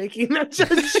with you making that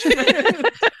judgment.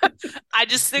 I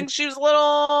just think she was a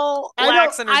little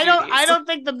lax in her duties. I don't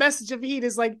think the message of Heat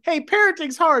is like, hey,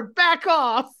 parenting's hard, back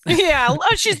off. Yeah,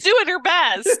 she's doing her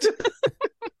best.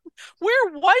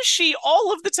 Where was she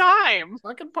all of the time?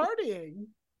 Fucking partying.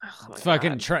 Oh,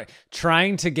 fucking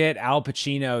trying to get Al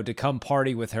Pacino to come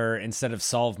party with her instead of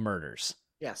solve murders.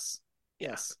 Yes.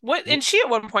 What? And she at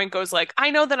one point goes like, "I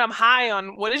know that I'm high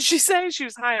on." What did she say? She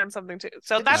was high on something too.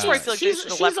 So that's where I feel like they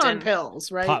should have left on in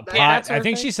pills, right? Pot. I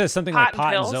think she says something like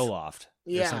pot and Zoloft,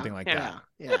 or something like that.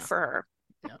 Yeah. Good for her.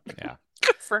 Yeah.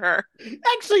 Good for her.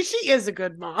 Actually, she is a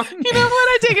good mom. You know what?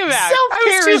 I take it back.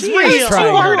 Self-care is way real.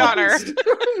 too hard on her.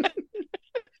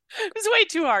 It was way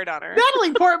too hard on her.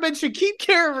 Natalie Portman should take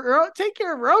care of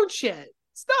her own shit.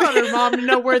 It's not on her mom to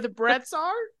know where the Bretts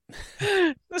are.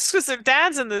 This because her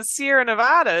dad's in the Sierra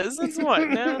Nevadas. That's what?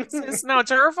 No,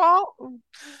 it's her fault.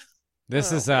 This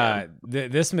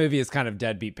this movie is kind of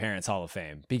Deadbeat Parents Hall of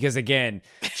Fame because again,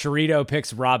 Chirito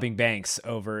picks robbing banks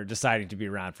over deciding to be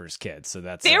around for his kids. So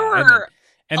that's there were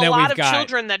and a then lot of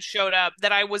children that showed up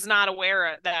that I was not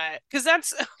aware of that, because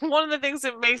that's one of the things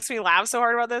that makes me laugh so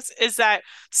hard about this is that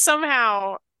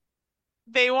somehow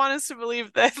they want us to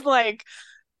believe that like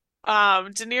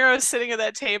De Niro is sitting at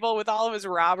that table with all of his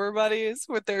robber buddies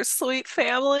with their sweet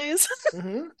families.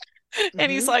 Mm-hmm.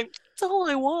 And he's like, that's all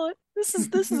I want. This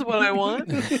is what I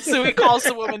want. So he calls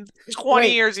the woman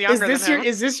 20 years younger than him.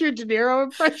 Is this your De Niro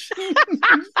impression?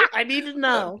 I need to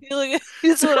know. This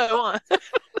is what I want.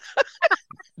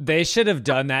 They should have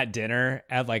done that dinner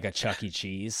at like a Chuck E.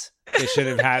 Cheese. They should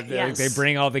have had Yes. they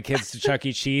bring all the kids to Chuck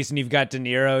E. Cheese, and you've got De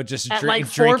Niro just At like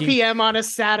 4 drinking. p.m. on a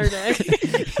Saturday.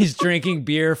 He's drinking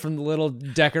beer from the little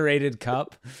decorated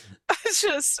cup.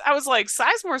 I was like,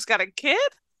 Sizemore's got a kid?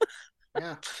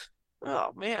 Yeah.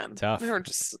 Oh man, Tough. There were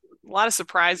just a lot of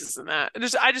surprises in that.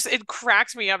 It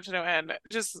cracked me up to no end.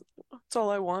 That's all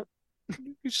I want.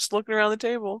 He's just looking around the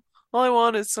table. All I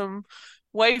want is some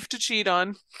wife to cheat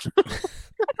on.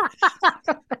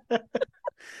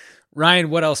 Ryan,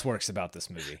 what else works about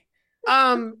this movie?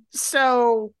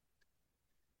 So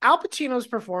Al Pacino's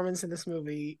performance in this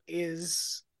movie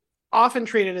is often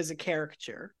treated as a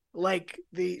caricature. Like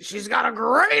she's got a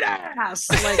great ass.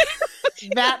 Like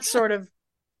that's sort of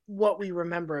what we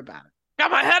remember about it.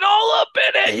 Got my head all up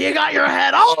in it. You got your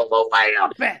head all the way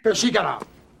up it. She got a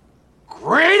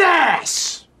great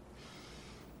ass.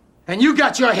 And you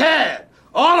got your head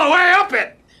all the way up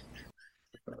it.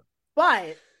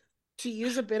 But to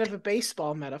use a bit of a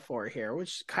baseball metaphor here,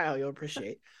 which Kyle, you'll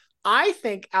appreciate, I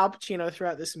think Al Pacino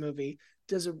throughout this movie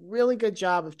does a really good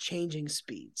job of changing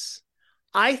speeds.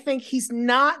 I think he's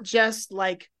not just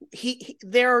like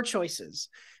there are choices,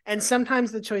 and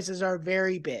sometimes the choices are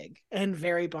very big and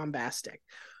very bombastic,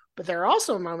 but there are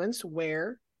also moments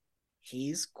where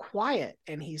he's quiet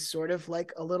and he's sort of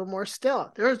like a little more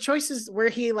still. There are choices where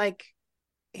he like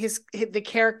the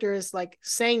character is like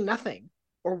saying nothing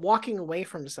or walking away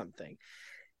from something,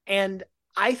 and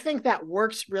I think that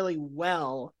works really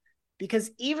well because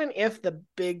even if the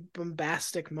big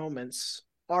bombastic moments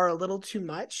are a little too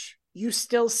much, you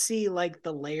still see like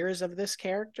the layers of this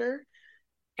character.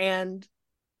 And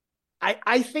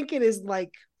I think it is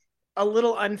like a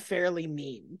little unfairly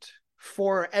memed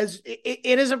for as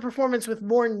it is a performance with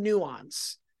more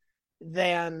nuance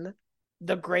than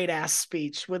the great ass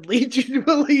speech would lead you to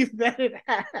believe that it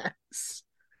has.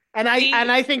 And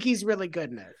I think he's really good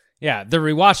in it. Yeah, the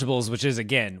Rewatchables, which is,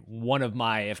 again, one of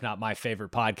my, if not my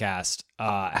favorite podcast,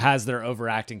 has their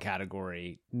overacting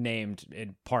category named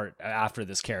in part after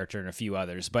this character and a few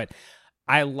others. But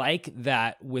I like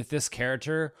that with this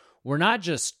character, we're not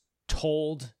just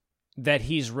told that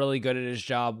he's really good at his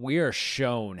job. We are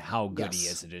shown how good he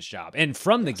is at his job. And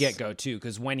from the get-go, too,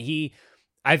 because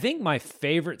I think my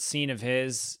favorite scene of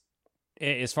his,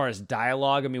 as far as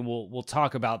dialogue, I mean, we'll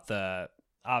talk about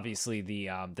obviously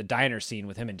the diner scene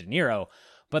with him and De Niro,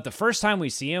 but the first time we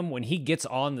see him, when he gets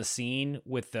on the scene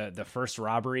with the first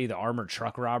robbery, the armored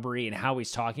truck robbery, and how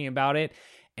he's talking about it,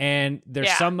 and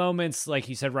there's some moments, like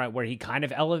you said, right, where he kind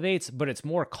of elevates, but it's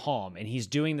more calm, and he's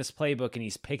doing this playbook, and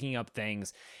he's picking up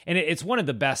things, and it's one of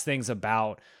the best things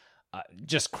about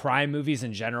just crime movies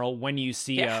in general, when you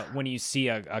see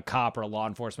a cop or a law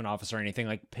enforcement officer or anything,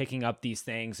 like picking up these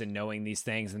things and knowing these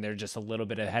things, and they're just a little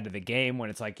bit ahead of the game, when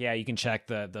it's like, yeah, you can check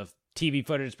the TV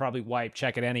footage is probably wiped,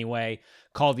 check it anyway,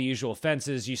 call the usual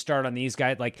fences, you start on these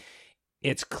guys. Like,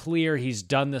 it's clear he's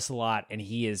done this a lot, and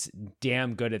he is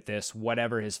damn good at this,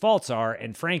 whatever his faults are.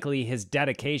 And frankly, his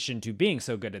dedication to being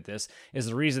so good at this is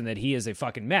the reason that he is a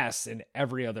fucking mess in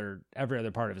every other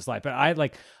part of his life. But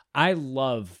I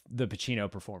love the Pacino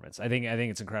performance. I think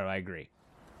it's incredible. I agree.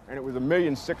 And it was $1.6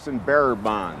 million in bearer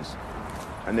bonds,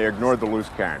 and they ignored the loose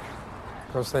cash.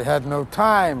 Because they had no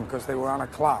time, because they were on a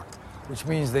clock, which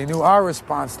means they knew our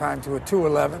response time to a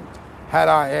 211, had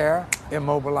our air,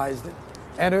 immobilized it,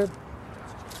 entered,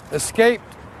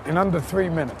 escaped in under 3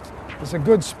 minutes. It's a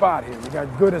good spot here. We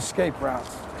got good escape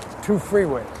routes, 2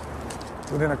 freeways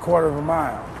within a quarter of a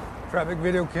mile. Traffic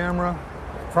video camera,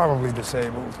 probably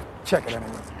disabled. Check it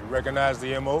anyway. You recognize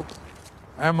the M.O.?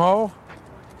 M.O.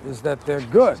 is that they're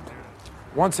good.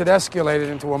 Once it escalated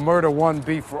into a murder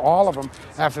 1B for all of them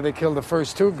after they killed the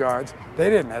first 2 guards, they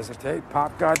didn't hesitate.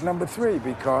 Pop guard number 3,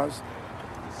 because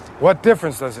what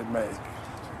difference does it make?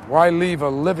 Why leave a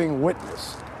living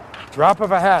witness? Drop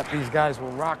of a hat, these guys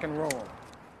will rock and roll.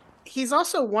 He's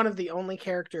also one of the only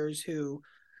characters who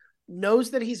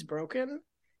knows that he's broken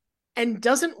and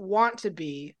doesn't want to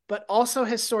be, but also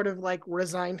has sort of like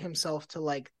resigned himself to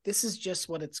like, this is just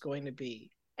what it's going to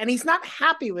be. And he's not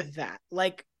happy with that.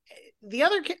 Like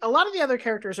a lot of the other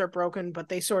characters are broken, but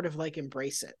they sort of like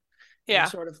embrace it. Yeah.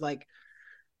 And sort of like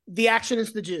the action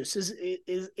is the juice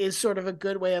is sort of a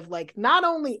good way of like, not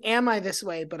only am I this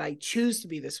way, but I choose to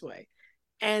be this way.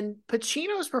 And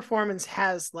Pacino's performance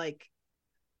has like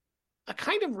a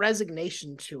kind of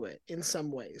resignation to it in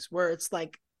some ways, where it's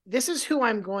like, this is who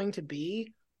I'm going to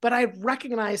be, but I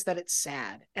recognize that it's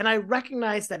sad and I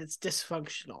recognize that it's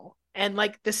dysfunctional. And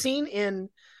like the scene in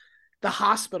the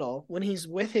hospital when he's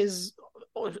with his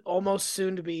almost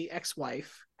soon to be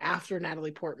ex-wife after Natalie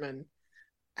Portman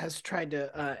has tried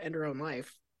to end her own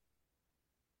life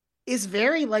is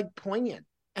very like poignant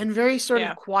and very sort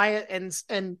of quiet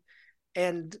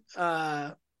and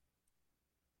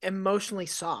emotionally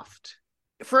soft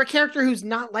for a character who's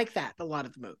not like that a lot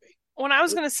of the movie. When I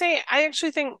was going to say, I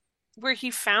actually think where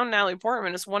he found Natalie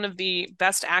Portman is one of the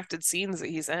best acted scenes that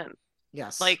he's in.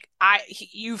 Yes. Like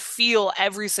you feel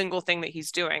every single thing that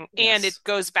he's doing. Yes. And it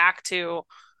goes back to,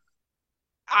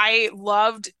 I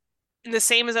loved the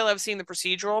same as I love seeing the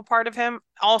procedural part of him.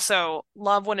 Also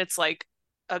love when it's like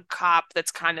a cop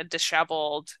that's kind of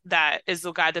disheveled that is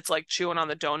the guy that's like chewing on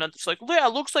the donut. It's like, yeah,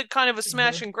 it looks like kind of a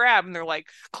smash and grab. And they're like,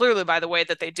 clearly by the way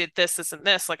that they did this, and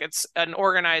this, like it's an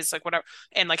organized, like whatever.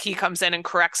 And like he comes in and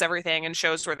corrects everything and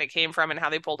shows where they came from and how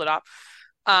they pulled it off.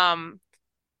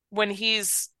 When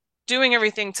he's doing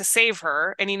everything to save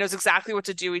her and he knows exactly what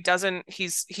to do,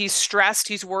 he's stressed,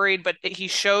 he's worried, but he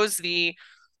shows the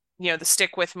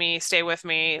stick with me, stay with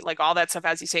me, like all that stuff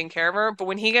as he's taking care of her. But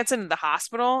when he gets into the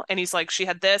hospital and he's like, she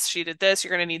had this, she did this, you're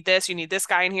going to need this, you need this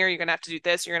guy in here, you're going to have to do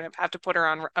this, you're going to have to put her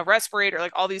on a respirator,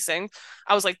 like all these things.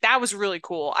 I was like, that was really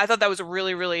cool. I thought that was a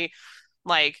really, really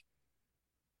like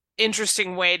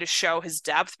interesting way to show his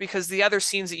depth, because the other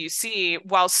scenes that you see,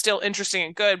 while still interesting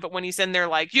and good, but when he's in there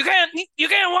like, you can't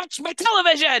watch my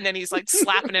television, and he's like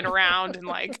slapping it around and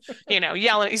like,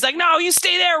 yelling, he's like, no, you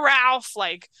stay there, Ralph,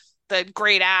 like the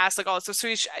great ass, like all this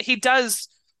stuff. So he does,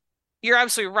 you're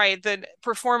absolutely right. The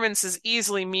performance is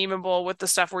easily memeable with the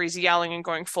stuff where he's yelling and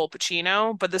going full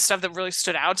Pacino. But the stuff that really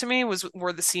stood out to me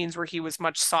were the scenes where he was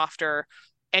much softer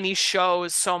and he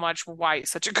shows so much why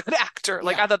he's such a good actor.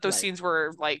 Like I thought those scenes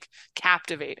were like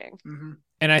captivating. Mm-hmm.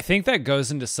 And I think that goes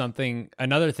into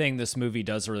another thing this movie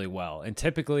does really well. And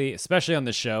typically, especially on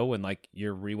the show, when like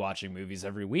you're rewatching movies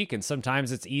every week, and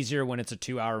sometimes it's easier when it's a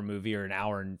 2-hour movie or an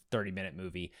hour and 30-minute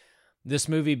movie. This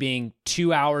movie being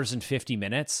 2 hours and 50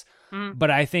 minutes. But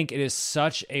I think it is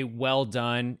such a well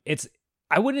done.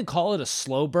 I wouldn't call it a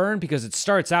slow burn because it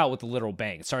starts out with a literal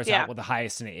bang. It starts out with the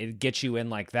heist and it gets you in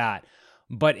like that.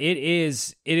 But it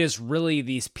is really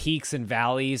these peaks and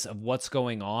valleys of what's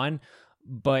going on.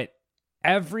 But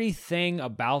everything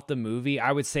about the movie,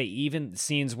 I would say, even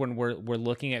scenes when we're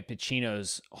looking at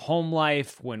Pacino's home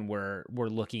life, when we're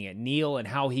looking at Neil and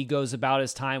how he goes about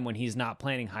his time when he's not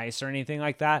planning heists or anything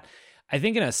like that. I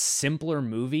think in a simpler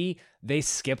movie, they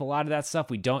skip a lot of that stuff.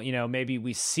 We don't, maybe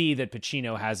we see that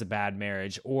Pacino has a bad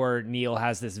marriage or Neil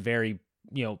has this very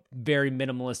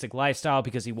minimalistic lifestyle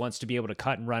because he wants to be able to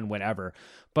cut and run whatever.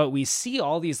 But we see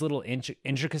all these little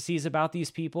intricacies about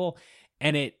these people,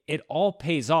 and it all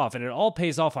pays off, and it all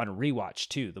pays off on rewatch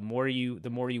too. The more you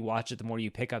watch it, the more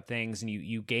you pick up things and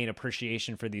you gain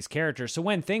appreciation for these characters. So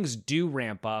when things do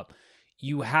ramp up,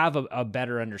 you have a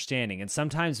better understanding. And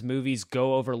sometimes movies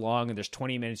go over long and there's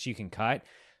 20 minutes you can cut.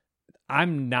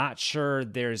 I'm not sure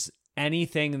there's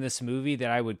anything in this movie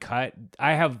that I would cut.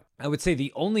 I would say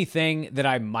the only thing that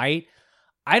I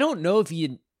don't know if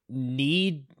you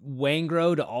need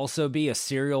Waingro to also be a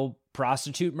serial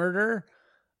prostitute murderer,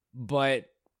 but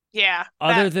yeah,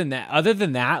 other than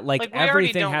that, like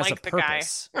everything has a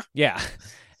purpose. Yeah.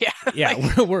 Yeah,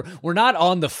 like, we're not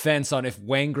on the fence on if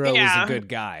Waingro is a good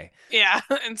guy. Yeah,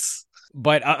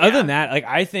 but other than that, like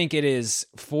I think it is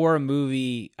for a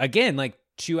movie again, like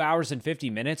 2 hours and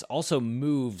 50 minutes. Also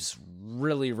moves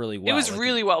really, really well. It was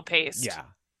really well paced.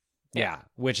 Yeah,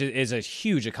 which is a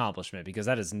huge accomplishment because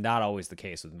that is not always the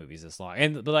case with movies this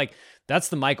long. But like that's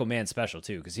the Michael Mann special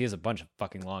too, because he has a bunch of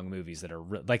fucking long movies that are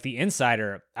like The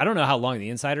Insider. I don't know how long The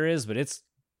Insider is, but it's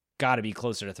got to be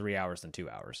closer to 3 hours than 2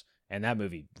 hours. And that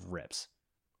movie rips.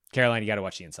 Caroline, you got to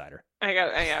watch The Insider.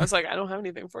 I was like, I don't have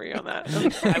anything for you on that.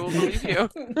 I will believe you.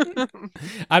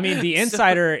 I mean, The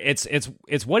Insider, it's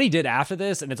what he did after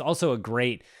this, and it's also a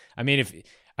great. I mean, if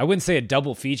I wouldn't say a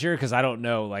double feature because I don't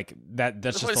know, like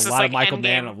that's just a lot of Michael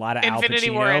Mann, a lot of Infinity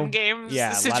Al Pacino. War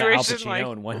Endgame situation, a lot of Al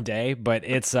Pacino in one day. But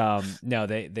it's no,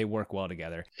 they work well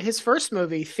together. His first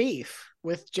movie, Thief,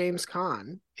 with James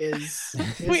Caan, is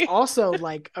also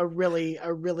like a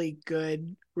really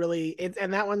good,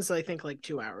 and that one's I think like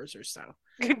 2 hours or so.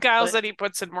 Kyle said he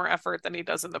puts in more effort than he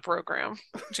does in the program.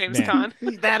 James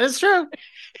Caan. That is true.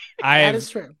 That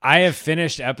is true. I have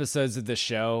finished episodes of the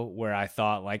show where I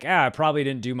thought like, I probably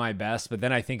didn't do my best, but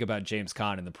then I think about James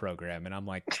Caan in the program, and I'm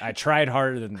like, I tried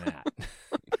harder than that,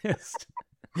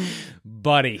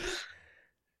 buddy.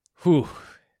 Whew.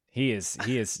 He's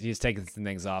taking some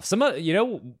things off.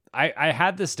 I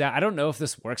had this down. I don't know if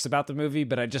this works about the movie,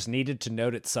 but I just needed to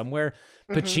note it somewhere.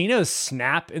 Pacino's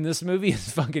snap in this movie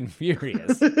is fucking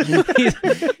furious.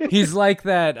 he's like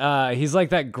that. He's like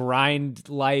that grind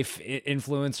life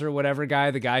influencer, whatever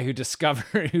guy. The guy who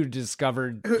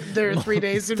discovered there are 3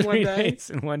 days in 1 day.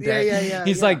 In one day. Yeah.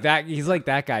 He's like that. He's like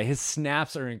that guy. His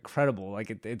snaps are incredible. Like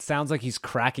it sounds like he's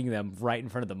cracking them right in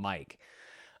front of the mic.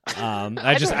 I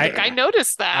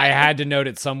noticed that. I had to note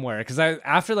it somewhere because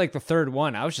after like the third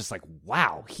one, I was just like,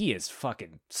 wow, he is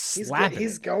fucking slapping.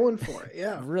 He's going for it.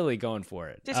 Yeah, really going for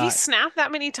it. Did he snap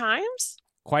that many times?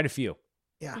 Quite a few.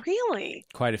 Yeah, really.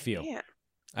 Quite a few. Yeah.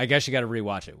 I guess you got to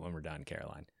rewatch it when we're done,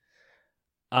 Caroline.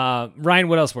 Ryan,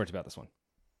 what else worked about this one?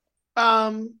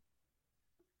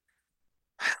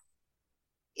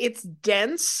 it's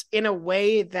dense in a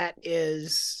way that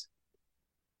is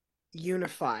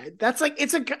unified. That's like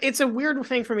it's a weird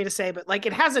thing for me to say, but like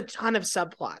it has a ton of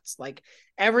subplots. Like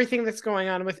everything that's going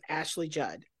on with Ashley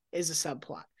Judd is a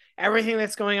subplot. Everything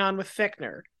that's going on with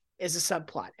Fichtner is a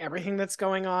subplot. Everything that's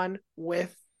going on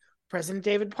with President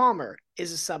David Palmer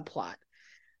is a subplot.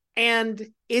 And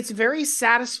it's very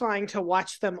satisfying to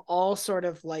watch them all sort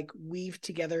of like weave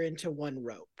together into one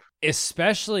rope.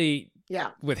 Especially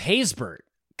with Haysbert.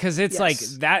 Because it's like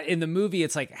that in the movie,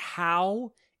 it's like,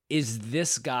 how is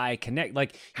this guy connect?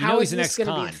 Like, you know, he's an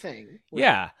ex-con.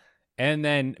 Yeah. And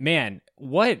then, man,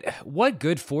 what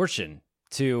good fortune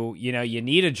to, you know, you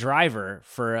need a driver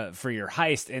for your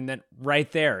heist. And then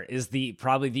right there is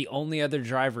probably the only other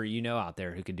driver, you know, out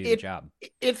there who could do the job.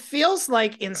 It feels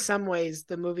like in some ways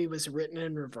the movie was written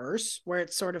in reverse, where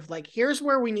it's sort of like, here's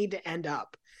where we need to end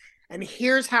up. And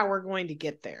here's how we're going to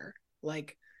get there.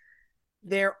 Like,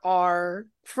 there are,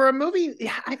 for a movie,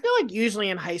 I feel like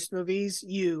usually in heist movies,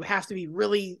 you have to be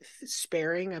really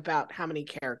sparing about how many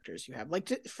characters you have.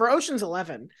 Like for Ocean's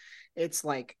 11, it's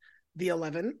like the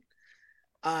 11,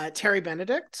 Terry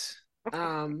Benedict,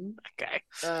 okay,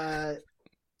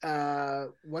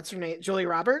 what's her name, Julie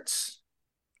Roberts,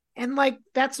 and like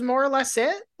that's more or less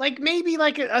it. Like maybe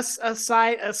like a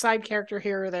side character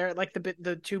here or there, like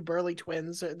the two burly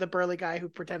twins, the burly guy who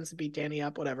pretends to beat Danny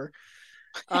up, whatever.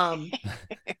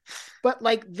 But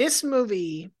like this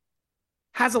movie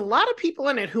has a lot of people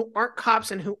in it who aren't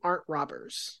cops and who aren't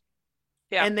robbers.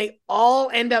 Yeah. And they all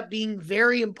end up being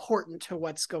very important to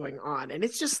what's going on. And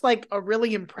it's just like a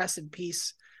really impressive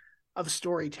piece of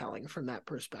storytelling from that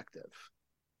perspective.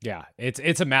 Yeah, it's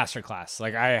a masterclass.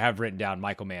 Like I have written down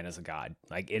Michael Mann as a god.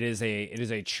 Like it is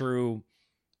a true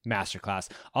masterclass.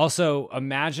 Also,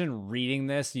 imagine reading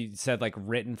this. You said like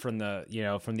written from the, you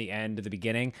know, from the end to the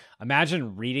beginning.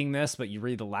 Imagine reading this, but you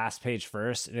read the last page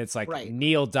first, and it's like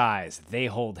Neil dies. They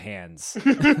hold hands.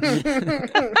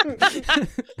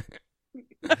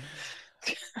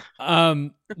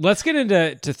 Let's get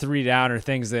into three down, or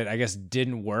things that I guess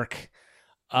didn't work.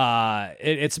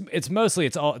 It's mostly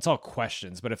it's all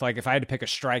questions. But if I had to pick a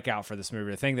strikeout for this movie,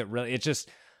 the thing that really it's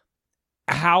just,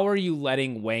 how are you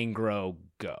letting Waingro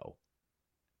go?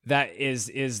 That is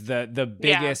the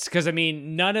biggest, because I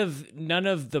mean none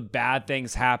of the bad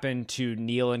things happen to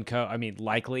Neil and co. I mean,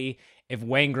 likely if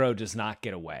Waingro does not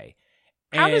get away.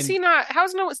 How does he not?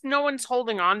 How's no one's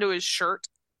holding on to his shirt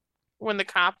when the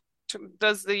cop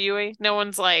does the Yui? No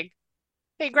one's like,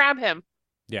 hey, grab him.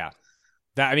 Yeah,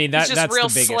 that's just real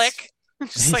the biggest. Slick.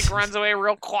 Just like runs away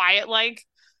real quiet. Like,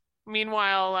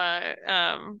 meanwhile,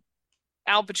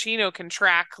 Al Pacino can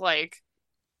track like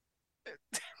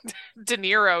De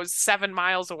Niro's 7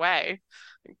 miles away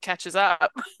and catches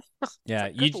up. Yeah,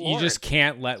 you just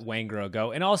can't let Waingro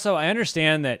go. And also, I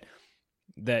understand that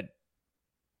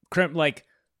like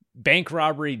bank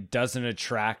robbery doesn't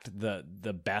attract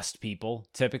the best people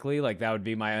typically. Like that would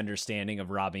be my understanding of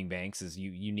robbing banks, is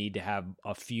you need to have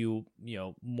a few, you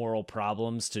know, moral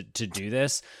problems to do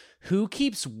this. Who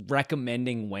keeps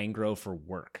recommending Waingro for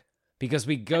work? Because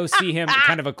we go see him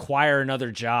kind of acquire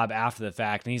another job after the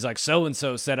fact, and he's like, so and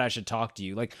so said I should talk to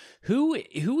you. Like who's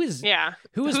who's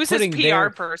putting his PR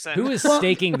person? Who is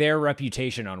staking their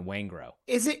reputation on Waingro?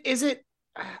 Is it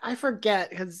I forget,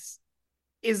 because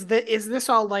is this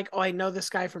all like, oh, I know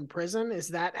this guy from prison? Is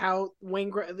that how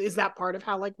Waingro, is that part of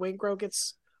how like Waingro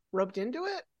gets roped into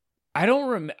it? I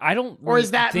don't or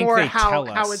is that think more they how tell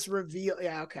us. It's revealed?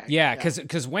 Yeah, okay. Yeah,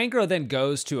 because Waingro then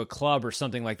goes to a club or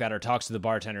something like that, or talks to the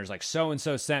bartenders, like so and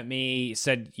so sent me,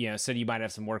 said you might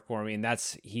have some work for me, and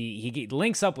that's he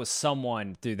links up with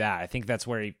someone through that. I think that's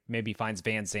where he maybe finds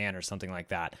Van Zandt or something like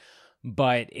that.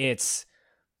 But it's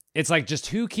like, just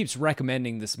who keeps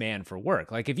recommending this man for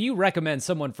work? Like if you recommend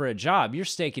someone for a job, you're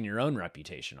staking your own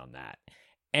reputation on that.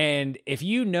 And if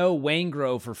you know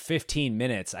Waingro for 15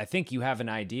 minutes, I think you have an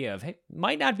idea of, hey,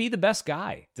 might not be the best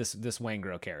guy, this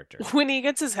Waingro character. When he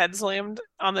gets his head slammed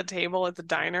on the table at the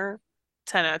diner,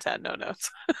 10 out of 10, no notes.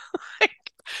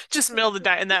 Just middle of the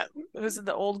diner. And that was it,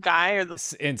 the old guy or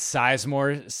the. And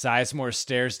Sizemore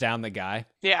stares down the guy.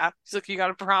 Yeah, he's like, you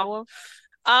got a problem?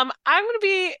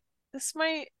 This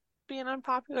might be an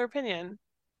unpopular opinion.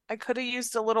 I could have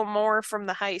used a little more from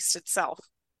the heist itself.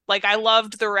 Like I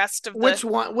loved the rest of Which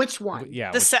one?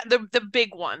 Yeah, the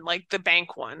big one, like the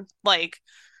bank one. Like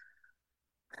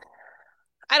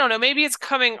I don't know, maybe it's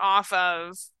coming off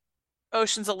of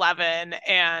Ocean's 11,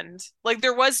 and like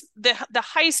there was the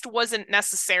heist wasn't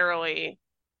necessarily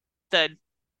the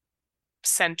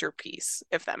centerpiece,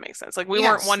 if that makes sense. Like we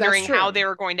weren't wondering how they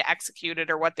were going to execute it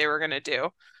or what they were going to do.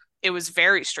 It was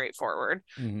very straightforward.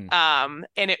 Mm-hmm.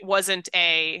 And it wasn't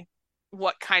a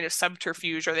what kind of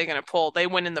subterfuge are they going to pull? They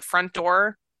went in the front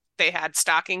door. They had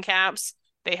stocking caps.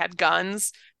 They had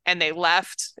guns. And they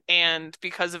left, and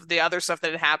because of the other stuff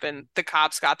that had happened, the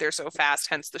cops got there so fast,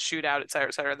 hence the shootout, et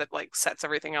cetera, that like sets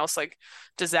everything else like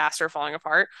disaster falling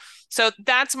apart. So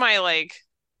that's my like,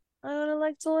 I would have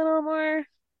liked a little more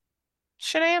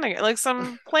shenanigans, like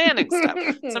some planning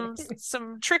stuff,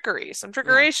 some trickery, some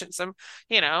trickeration, some,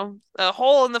 you know, a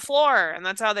hole in the floor, and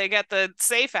that's how they get the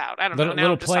safe out. I don't know. Now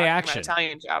Little I'm just play talking action, about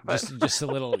Italian job, but just a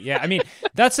little. Yeah, I mean,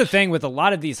 that's the thing with a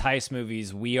lot of these heist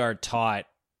movies. We are taught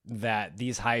that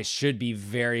these heists should be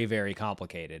very, very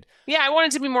complicated. Yeah, I want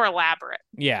it to be more elaborate.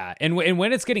 Yeah, and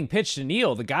when it's getting pitched to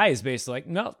Neil, the guy is basically like,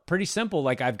 no, pretty simple.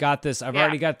 Like, I've got this. I've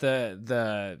already got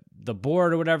the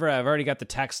board or whatever. I've already got the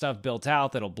tech stuff built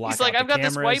out that'll block. He's like, out I've got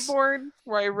cameras. this whiteboard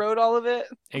where I wrote all of it.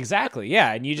 Exactly.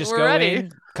 Yeah, and you just We're go ready.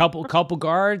 in, couple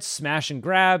guards, smash and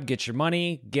grab, get your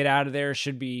money, get out of there.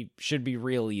 Should be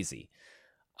real easy.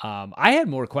 I had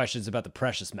more questions about the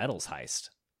precious metals heist.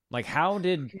 Like, how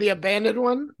did the abandoned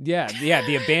one? Yeah, the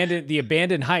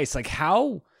abandoned heist. Like,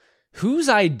 whose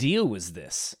idea was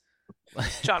this?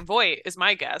 John Voight is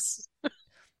my guess.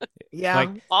 Yeah, like,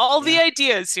 all the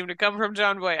ideas seem to come from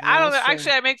John Voight. Yeah, I don't know. that's fair.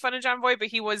 Actually, I make fun of John Voight, but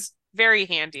he was very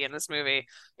handy in this movie.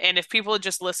 And if people had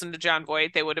just listened to John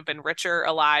Voight, they would have been richer,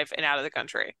 alive, and out of the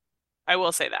country. I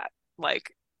will say that.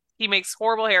 Like, he makes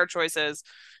horrible hair choices,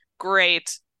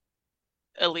 great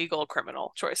illegal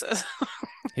criminal choices.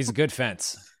 He's a good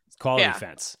fence. Quality Yeah.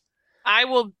 fence. I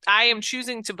am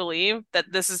choosing to believe that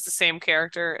this is the same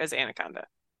character as Anaconda.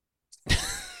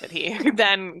 That he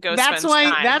then goes. That's spends why.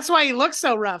 time. That's why he looks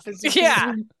so rough. Is he's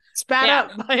Yeah. spat Yeah.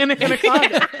 up by an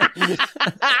anaconda.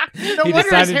 No He wonder his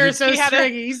decided hair to- is so He had a-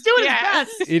 stringy. He's doing Yeah.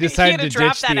 his best. He decided had to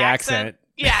drop ditch that the accent.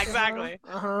 Yeah, exactly.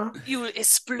 Uh-huh. You will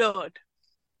explode.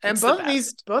 And It's the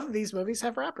both of these movies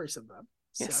have rappers in them.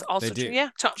 So. Yes, also They do. true. Yeah.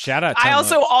 Shout out. I Tom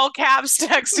also Look. all caps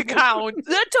texted Kyle. Is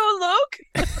that Tom Loke?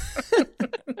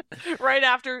 Right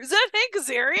after, is that Hank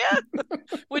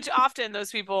Azaria? Which often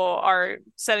those people are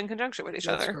set in conjunction with each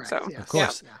That's other. correct, So yes. Of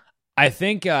course. Yeah. I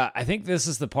think this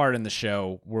is the part in the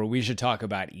show where we should talk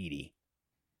about Edie.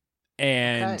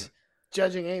 And Okay.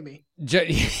 Judging Amy.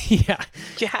 yeah.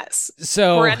 yes.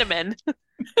 So Brenneman.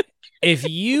 if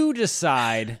you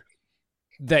decide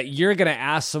that you're gonna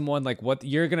ask someone like what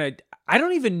you're gonna, I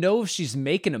don't even know if she's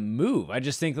making a move. I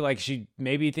just think that like she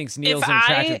maybe thinks Neil's an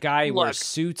attractive guy. He wears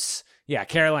suits. Yeah,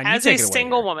 Caroline, you As take a it away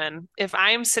single here. woman, if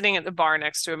I am sitting at the bar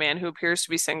next to a man who appears to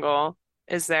be single,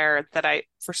 is there that I,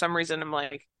 for some reason, I'm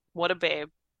like, what a babe,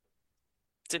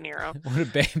 De Niro. What a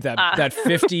babe, that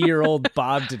 50-year-old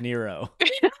Bob De Niro.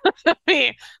 let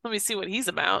me see what he's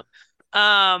about.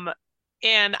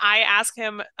 And I ask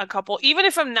him a couple, even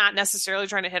if I'm not necessarily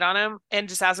trying to hit on him, and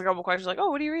just ask a couple questions like,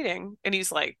 oh, what are you reading? And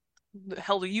he's like, the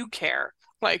hell do you care?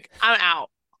 Like, I'm out.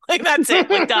 Like, that's it.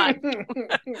 We're done.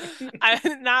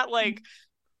 I'm not like,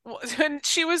 and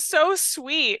she was so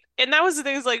sweet. And that was the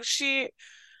thing, is like, she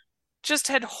just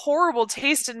had horrible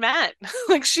taste in men.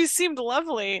 Like, she seemed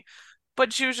lovely,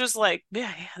 but she was just like,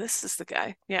 yeah, this is the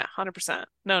guy. Yeah, 100%.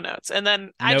 No notes. And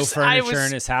then No furniture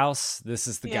in his house. This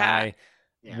is the guy.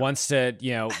 Yeah. Wants to,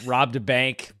 robbed a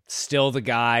bank. Still the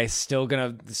guy. Still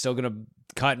gonna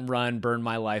cut and run, burn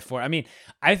my life for. I mean,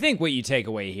 I think what you take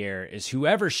away here is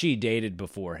whoever she dated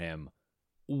before him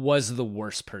was the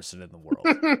worst person in the world.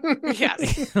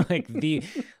 Yes.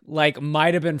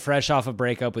 Might have been fresh off a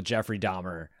breakup with Jeffrey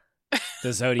Dahmer,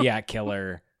 the Zodiac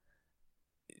killer.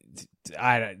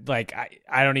 I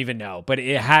don't even know, but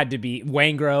it had to be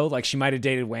Waingro. Like, she might have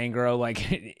dated Waingro.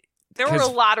 Like, there were a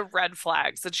lot of red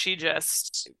flags that she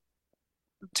just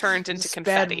turned into Sped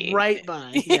confetti. right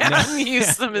by. Yeah, and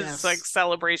used them as Yes. like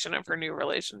celebration of her new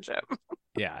relationship.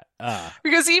 yeah.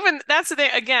 Because even that's the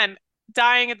thing, again,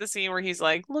 dying at the scene where he's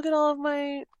like, look at all of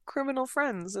my criminal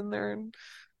friends and their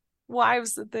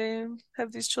wives that they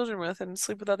have these children with and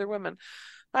sleep with other women.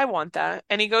 I want that.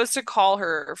 And he goes to call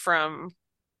her from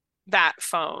that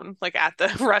phone, like at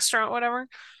the restaurant, whatever.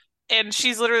 And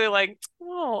she's literally like,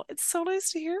 oh, it's so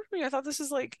nice to hear from you. I thought this is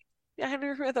like, I thought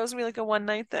it was gonna be like a one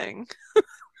night thing.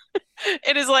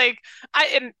 It is like,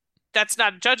 and that's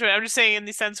not judgment. I'm just saying in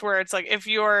the sense where it's like, if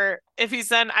he's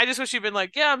then, I just wish you'd been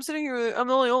like, yeah, I'm sitting here, I'm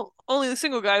the only the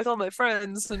single guy with all my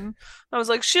friends. And I was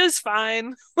like, she's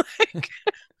fine. Like,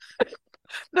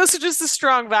 those are just the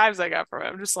strong vibes I got from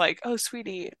him. Just like, oh,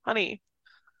 sweetie, honey,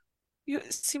 you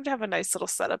seem to have a nice little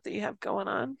setup that you have going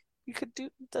on. You could do,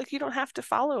 like, you don't have to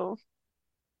follow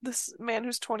this man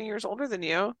who's 20 years older than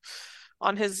you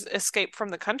on his escape from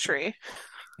the country.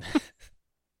 You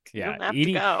Yeah. don't have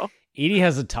to go. Edie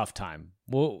has a tough time.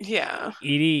 Well, Yeah.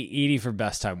 Edie for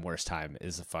best time, worst time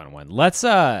is a fun one. Let's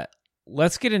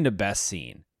let's get into best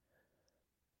scene.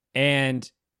 And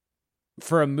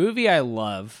for a movie I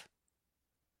love,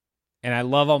 and I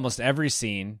love almost every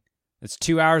scene, it's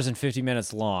 2 hours and 50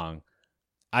 minutes long.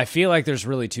 I feel like there's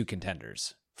really two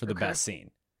contenders for the best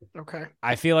scene. Okay.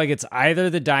 I feel like it's either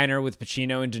the diner with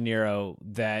Pacino and De Niro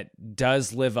that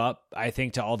does live up, I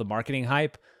think, to all the marketing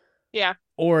hype. Yeah.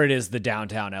 Or it is the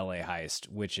downtown LA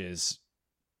heist, which is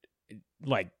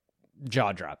like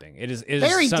jaw-dropping. It is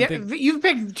very something. You've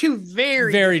picked two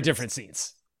very different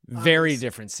scenes. Very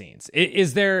different scenes.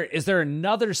 Is there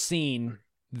another scene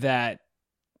that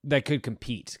could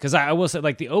compete? Because I will say,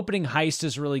 like, the opening heist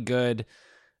is really good.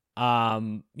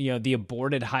 The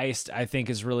aborted heist I think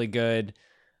is really good.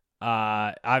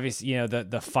 Obviously,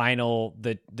 the final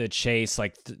the chase,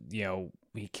 like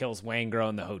he kills Wangro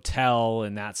in the hotel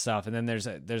and that stuff. And then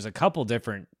there's a couple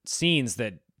different scenes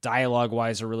that dialogue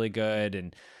wise are really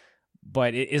good.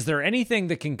 But is there anything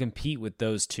that can compete with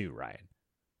those two, Ryan?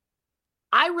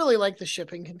 I really like the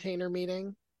shipping container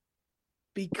meeting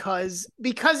because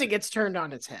it gets turned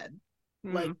on its head.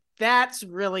 Mm-hmm. Like, that's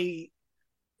really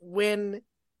when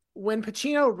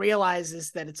Pacino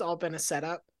realizes that it's all been a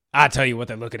setup. I'll tell you what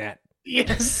they're looking at.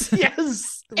 Yes.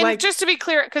 And just to be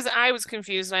clear, because I was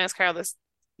confused and I asked Kyle this,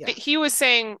 he was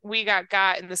saying we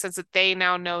got in the sense that they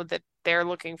now know that they're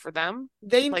looking for them.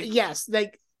 He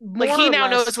now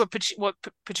knows what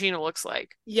Pacino looks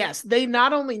like. Yes, they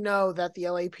not only know that the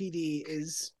LAPD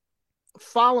is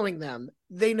following them,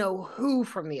 they know who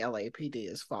from the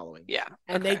LAPD is following. Yeah,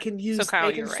 and they can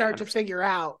start to figure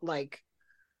out like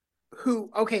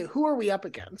who are we up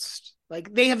against?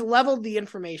 Like, they have leveled the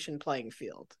information playing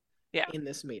field. In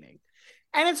this meeting,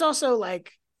 and it's also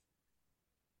like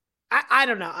I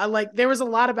don't know. There was a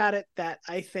lot about it that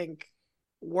I think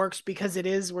works because it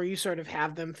is where you sort of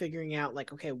have them figuring out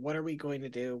like, okay, what are we going to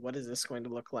do? What is this going to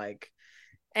look like?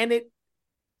 And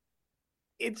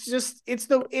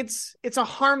it's a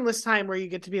harmless time where you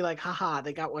get to be like, haha,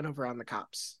 they got one over on the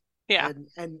cops. Yeah.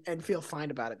 And feel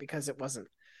fine about it because it wasn't,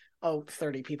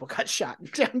 30 people got shot in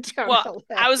downtown Well,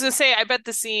 LA. I was going to say, I bet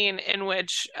the scene in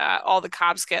which all the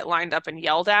cops get lined up and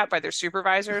yelled at by their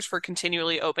supervisors for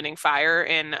continually opening fire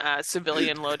in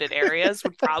civilian-loaded areas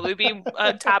would probably be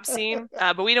a top scene,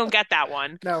 but we don't get that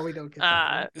one. No, we don't get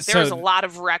that one. There's a lot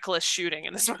of reckless shooting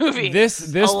in this movie.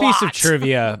 This piece of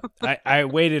trivia, I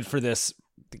waited for this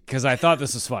because I thought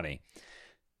this was funny.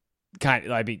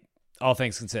 All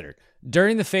things considered.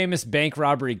 During the famous bank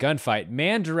robbery gunfight,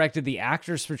 Mann directed the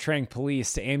actors portraying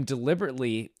police to aim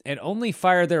deliberately and only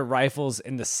fire their rifles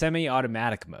in the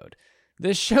semi-automatic mode.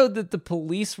 This showed that the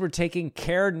police were taking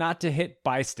care not to hit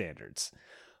bystanders.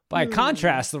 By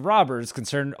contrast, the robbers,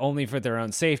 concerned only for their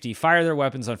own safety, fire their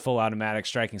weapons on full automatic,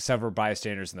 striking several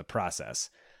bystanders in the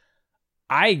process.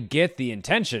 I get the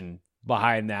intention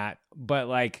behind that, but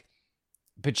like,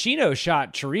 Pacino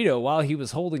shot Chirito while he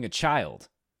was holding a child.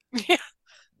 Yeah.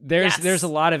 There's a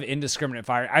lot of indiscriminate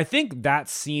fire. I think that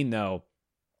scene though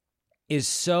is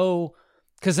so,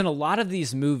 because in a lot of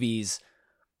these movies,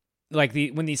 like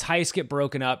when these heists get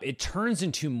broken up, it turns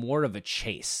into more of a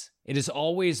chase. It is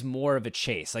always more of a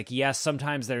chase. Like, yes,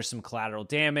 sometimes there's some collateral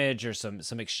damage or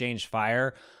some exchanged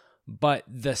fire, but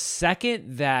the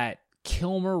second that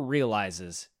Kilmer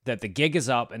realizes that the gig is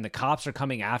up and the cops are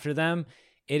coming after them,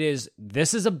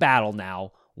 this is a battle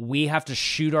now. We have to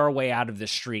shoot our way out of the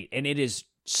street. And it is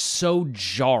so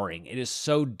jarring. It is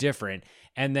so different.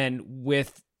 And then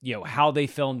with, how they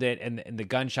filmed it and the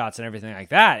gunshots and everything like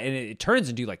that, and it turns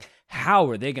into like, how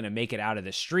are they going to make it out of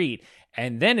the street?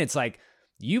 And then it's like,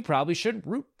 you probably shouldn't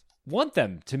want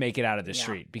them to make it out of the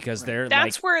street because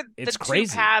that's where it's the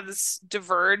crazy. Two paths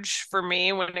diverge for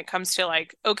me when it comes to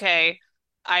like, okay,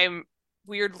 I'm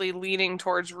weirdly leaning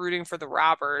towards rooting for the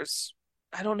robbers.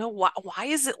 I don't know why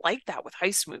is it like that with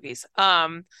heist movies?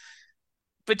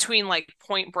 Between like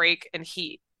Point Break and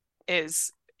Heat,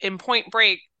 is in Point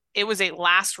Break, it was a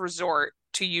last resort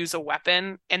to use a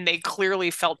weapon and they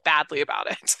clearly felt badly about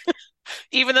it.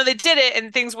 Even though they did it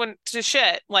and things went to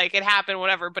shit, like it happened,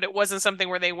 whatever, but it wasn't something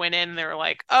where they went in and they were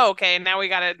like, oh, okay, now we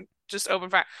gotta just open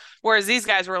fire. Whereas these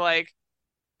guys were like,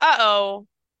 uh-oh,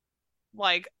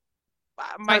 like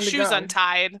my shoe's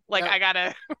untied, like I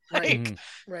gotta like,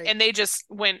 right. And they just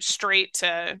went straight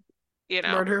to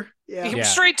murder.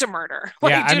 Straight to murder.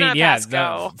 Like,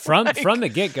 go. From the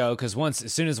get-go, because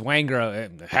as soon as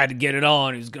Wangro had to get it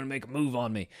on, he was gonna make a move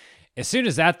on me. As soon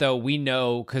as that, though, we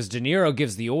know, because De Niro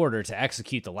gives the order to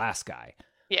execute the last guy.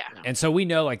 Yeah. And so we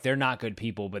know, like, they're not good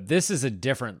people, but it's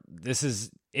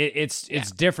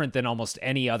different than almost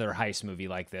any other heist movie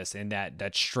like this, in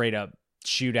that straight up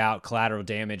shootout, collateral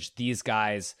damage. These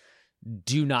guys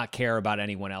do not care about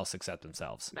anyone else except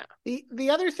themselves. No. The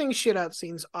other thing shootout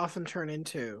scenes often turn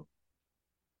into,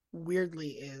 weirdly,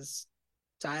 is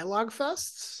dialogue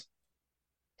fests,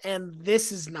 and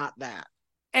this is not that.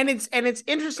 And it's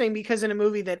interesting because in a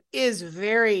movie that is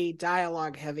very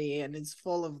dialogue heavy and is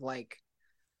full of like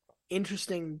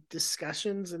interesting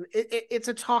discussions, and it's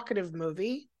a talkative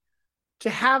movie, to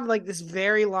have like this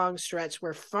very long stretch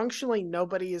where functionally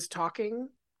nobody is talking,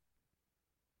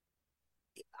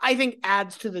 I think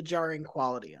adds to the jarring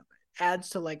quality of it. Adds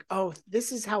to like, oh,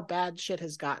 this is how bad shit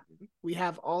has gotten. We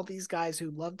have all these guys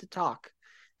who love to talk,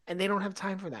 and they don't have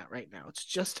time for that right now. It's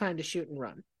just time to shoot and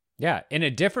run. Yeah, in a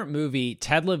different movie,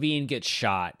 Ted Levine gets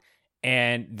shot,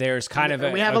 and there's kind of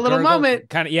we have a little moment,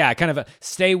 kind of a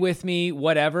stay with me,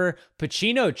 whatever.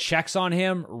 Pacino checks on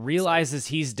him, realizes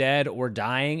he's dead or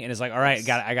dying, and is like, all right,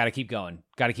 I got to keep going,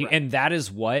 right. And that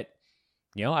is what,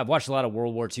 I've watched a lot of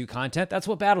World War II content. That's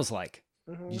what battle's like.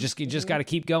 Mm-hmm. You just got to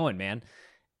keep going, man.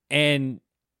 And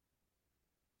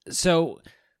so,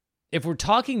 if we're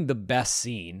talking the best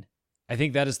scene, I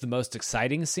think that is the most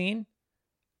exciting scene.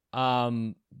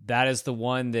 That is the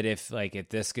one that if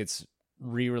this gets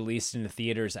re-released in the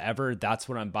theaters ever, that's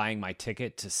what I'm buying my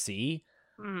ticket to see.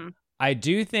 Mm. I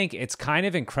do think it's kind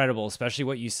of incredible, especially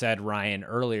what you said, Ryan,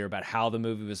 earlier about how the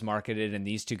movie was marketed and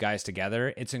these two guys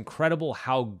together. It's incredible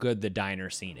how good the diner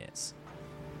scene is.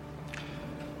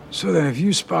 So then if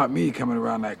you spot me coming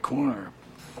around that corner,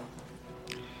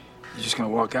 you're just gonna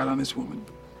walk out on this woman?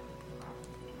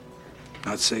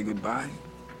 Not say goodbye?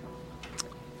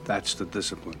 That's the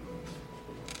discipline.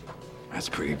 That's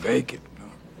pretty vacant.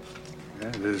 Yeah,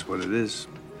 it is what it is.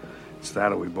 It's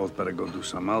that or we both better go do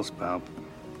something else, pal.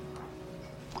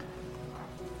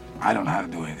 I don't know how to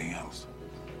do anything else.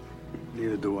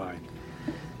 Neither do I.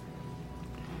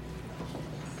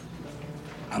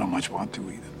 I don't much want to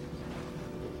either.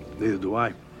 Neither do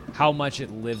I. How much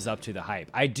it lives up to the hype.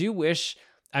 I do wish,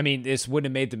 this wouldn't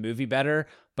have made the movie better,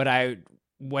 but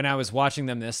when I was watching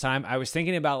them this time, I was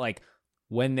thinking about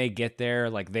when they get there,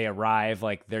 they arrive,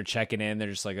 they're checking in,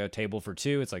 they're just a table for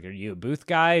two. It's like, are you a booth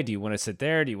guy? Do you want to sit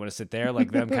there? Do you want to sit there?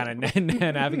 Them kind of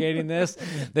navigating this.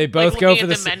 They both go for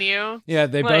the menu. Yeah,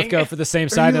 they both go for the same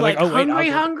side. They're oh wait,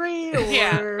 hungry? Or...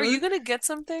 Yeah. Are you gonna get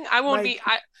something? I won't be.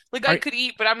 I could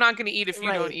eat, but I'm not gonna eat if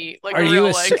you don't eat. Are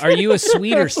you a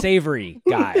sweet or savory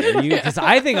guy? Because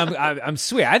I think I'm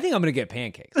sweet. I think I'm gonna get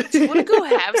pancakes. Do you want to go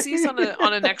halvesies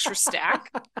on an extra stack?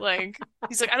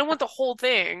 He's like, I don't want the whole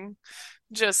thing.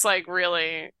 Just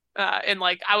really, and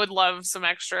I would love some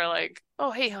extra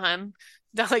oh hey hun,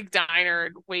 diner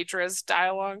waitress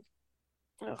dialogue.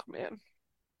 Oh man,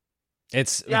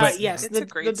 it's a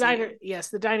great diner. Scene. Yes,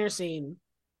 the diner scene.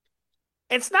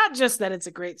 It's not just that it's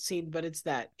a great scene, but it's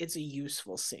that it's a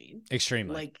useful scene.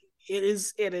 Extremely. It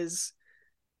is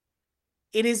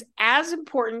as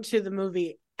important to the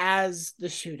movie as the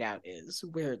shootout is,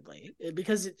 weirdly,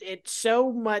 because it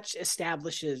so much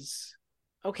establishes,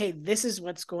 okay, this is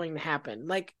what's going to happen.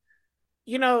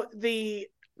 The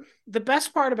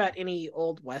best part about any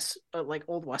old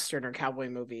Western or cowboy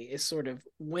movie is sort of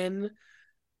when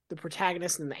the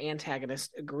protagonist and the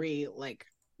antagonist agree,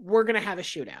 we're going to have a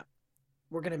shootout.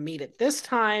 We're going to meet at this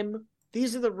time.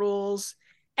 These are the rules.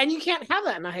 And you can't have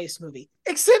that in a heist movie.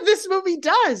 Except this movie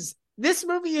does. This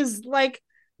movie is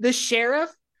the sheriff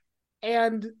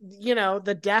and,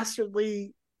 the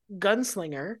dastardly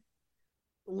gunslinger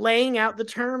laying out the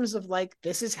terms of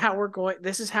this is how we're going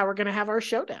to have our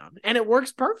showdown, and it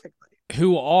works perfectly.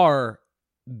 Who are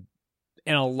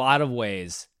in a lot of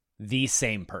ways the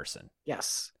same person.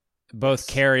 Yes. Both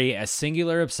carry a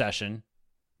singular obsession,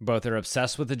 both are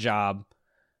obsessed with the job,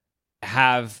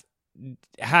 have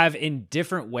in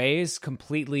different ways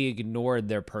completely ignored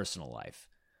their personal life.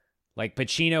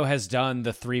 Pacino has done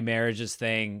the 3 marriages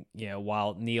thing,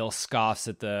 while Neil scoffs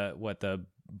at the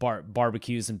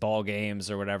barbecues and ball games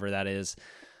or whatever that is.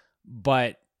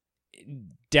 But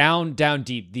down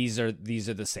deep, these are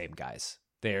the same guys.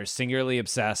 They are singularly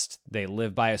obsessed. They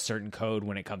live by a certain code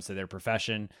when it comes to their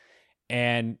profession.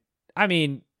 And I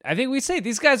think we'd say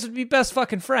these guys would be best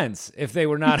fucking friends if they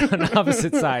were not on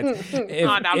opposite sides.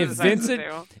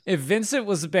 If Vincent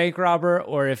was a bank robber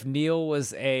or if Neil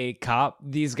was a cop,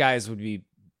 these guys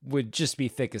would just be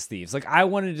thick as thieves. I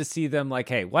wanted to see them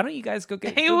hey, why don't you guys go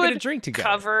get a drink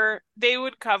together? They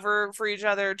would cover for each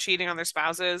other cheating on their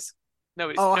spouses.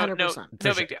 Nobody's 100%.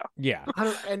 No big deal. Yeah.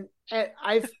 And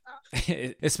I've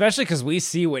especially because we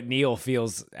see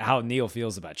how Neil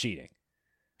feels about cheating.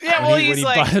 Yeah, well,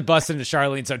 when he busts into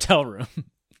Charlene's hotel room.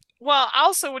 Well,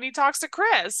 also when he talks to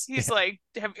Chris, he's like,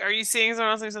 "Are you seeing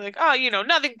someone else?" He's like, "Oh,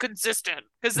 nothing consistent,"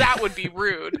 because that would be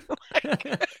rude.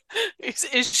 Like,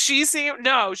 is she seeing him?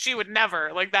 No, she would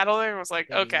never. Like that whole thing was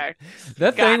like, okay.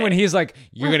 That thing when he's like,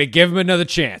 "You're gonna give him another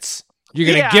chance.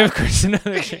 You're gonna give Chris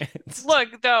another chance."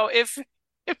 Look, though, if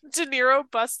De Niro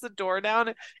busts the door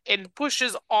down and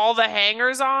pushes all the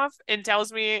hangers off and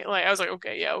tells me, like, I was like,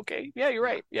 okay, you're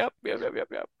right. Yep.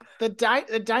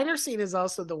 The diner scene is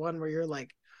also the one where you're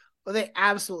like, well, they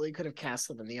absolutely could have cast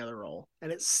them in the other role,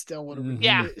 and it still would have been,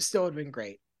 it still would have been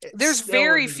great. There's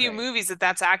very few movies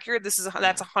that's accurate. That's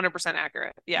 100%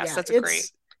 accurate. Yes, that's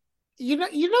great. You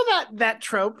know that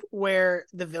trope where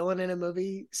the villain in a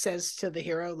movie says to the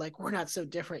hero, like, "We're not so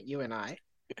different, you and I."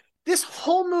 This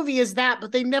whole movie is that,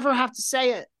 but they never have to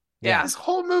say it. Yeah, this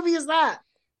whole movie is that.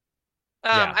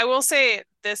 I will say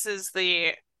this is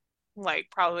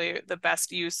probably the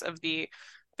best use of the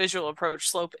visual approach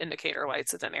slope indicator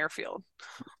lights at an airfield.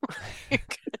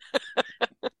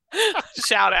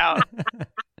 Shout out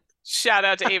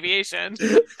to aviation.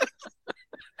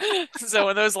 So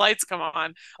when those lights come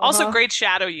on, also great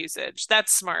shadow usage.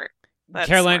 That's smart.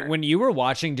 Caroline, when you were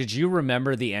watching, did you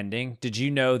remember the ending? Did you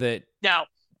know that? No.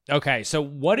 Okay, so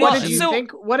what did you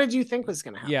think? What did you think was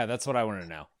going to happen? Yeah, that's what I want to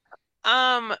know.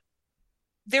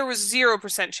 There was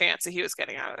 0% chance that he was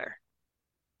getting out of there.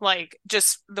 Like,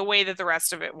 just the way that the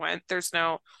rest of it went, there's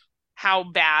no how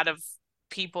bad of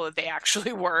people that they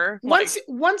actually were.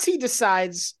 Once he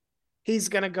decides he's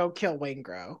gonna go kill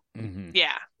Waingro,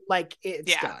 yeah, like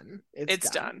it's done. It's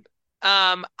done.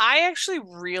 I actually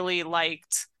really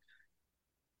liked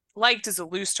is a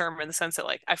loose term in the sense that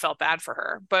like I felt bad for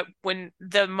her, but when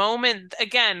the moment,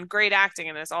 again, great acting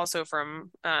in this, also from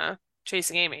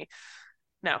Chasing Amy.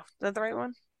 No, is that the right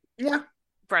one? Yeah,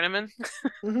 Brenneman.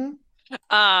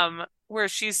 Where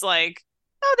she's like,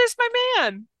 "Oh, there's my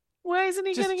man. Why isn't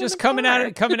he getting just coming out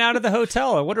of the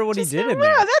hotel? I wonder what he did in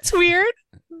there. That's weird.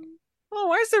 Oh,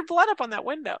 why is there blood up on that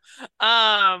window?"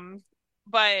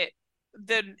 But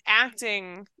the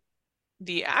acting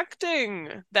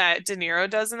that De Niro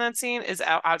does in that scene is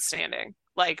outstanding.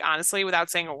 Like, honestly,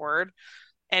 without saying a word.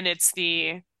 And it's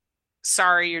the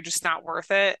sorry, you're just not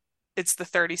worth it. It's the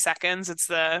 30 seconds. It's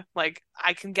the, like,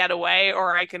 I can get away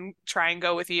or I can try and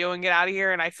go with you and get out of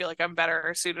here. And I feel like I'm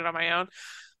better suited on my own.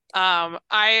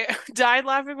 I died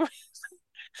laughing when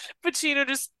Pacino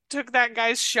just took that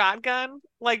guy's shotgun.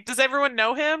 Like, does everyone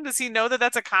know him? Does he know that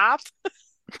that's a cop?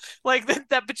 Like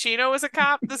that Pacino is a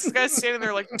cop. This guy's standing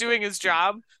there like doing his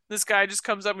job. This guy just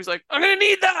comes up and he's like, "I'm gonna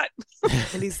need that."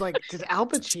 And he's like, "Did Al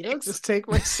Pacino just take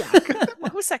my shotgun?"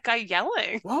 What was that guy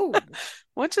yelling? Whoa.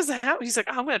 What just happened? He's like,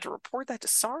 "Oh, I'm gonna have to report that to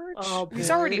Sarge." Oh,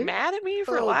 he's already mad at me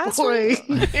for last boy.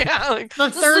 week. Yeah, like, the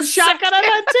third shotgun I've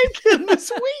had taken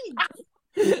this week.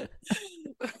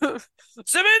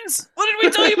 Simmons, what did we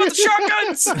tell you about the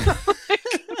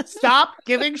shotguns? Stop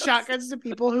giving shotguns to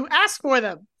people who ask for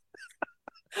them.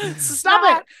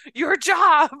 Stop it! Your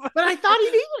job. But I thought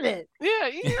he needed it. Yeah,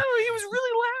 he was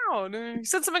really loud. He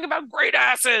said something about great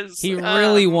asses. He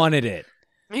really wanted it.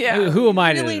 Yeah. Who am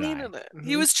I to really deny? Needed it.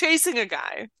 He was chasing a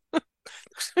guy.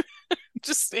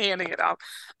 Just handing it off.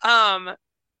 I'm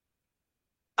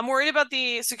worried about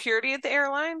the security at the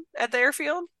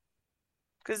airfield.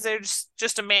 Because there's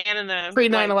just a man in a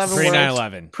pre-9/11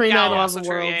 pre-9/11 pre-9/11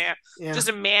 world. Yeah. Just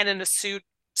a man in a suit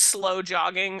slow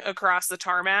jogging across the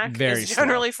tarmac Very is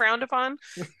generally frowned upon,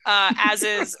 as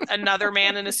is another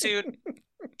man in a suit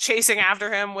chasing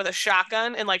after him with a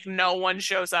shotgun, and like no one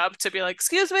shows up to be like,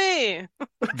 "Excuse me."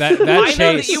 That I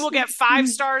know that you will get 5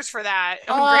 stars for that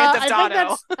on Grand Theft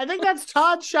Auto. I think that's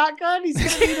Todd's shotgun. He's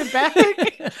gonna need it back.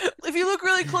 If you look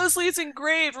really closely, it's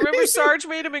engraved. Remember, Sarge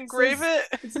made him engrave it.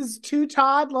 It says "To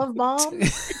Todd, love mom."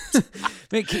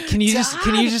 Can you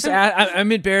just ask,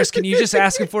 I'm embarrassed. Can you just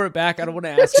ask him for it back? I don't want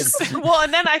to ask him. Well,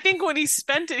 and then I think when he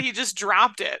spent it, he just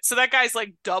dropped it. So that guy's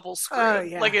like double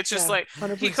screwed. Like it's just like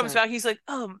 100%. He comes back. He's like,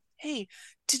 hey,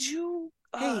 did you?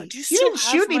 You didn't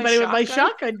shoot anybody with my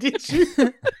shotgun, did you?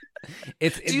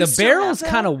 The barrel's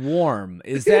kind of warm.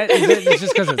 Is that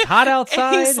just because it's hot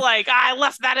outside? And he's like, I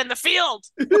left that in the field.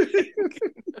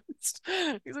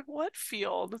 He's like, what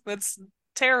field? That's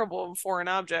terrible foreign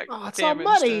object. Oh, it's all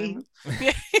muddy.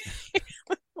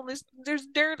 Well, there's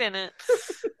dirt in it.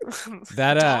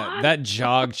 That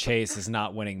jog chase is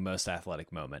not winning most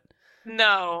athletic moment.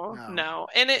 No.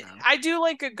 And I do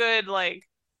like a good, like,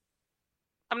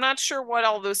 I'm not sure what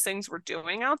all those things were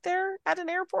doing out there at an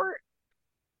airport.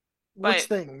 Which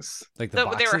things? Like they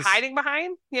were hiding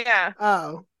behind? Yeah.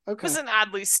 Oh, okay. It was an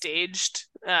oddly staged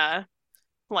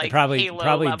like it probably Halo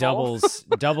level.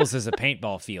 doubles as a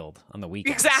paintball field on the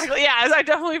weekends. Exactly. Yeah, I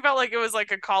definitely felt like it was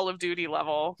like a Call of Duty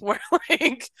level where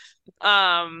like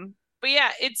but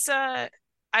yeah, it's I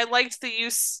liked the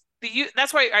use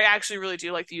that's why I actually really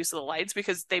do like the use of the lights,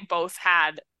 because they both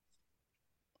had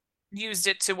used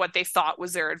it to what they thought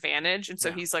was their advantage. And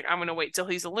so he's like, I'm gonna wait till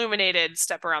he's illuminated,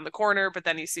 step around the corner, but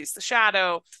then he sees the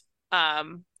shadow.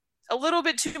 A little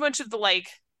bit too much of the like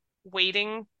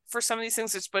waiting for some of these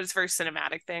things, but it's a very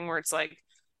cinematic thing where it's like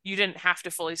you didn't have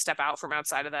to fully step out from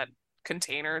outside of that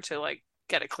container to like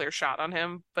get a clear shot on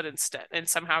him, but instead, and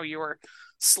somehow you were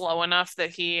slow enough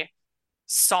that he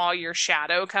saw your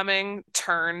shadow coming,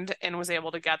 turned, and was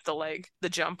able to get the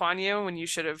jump on you when you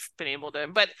should have been able to.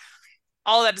 But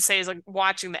all that to say is, like,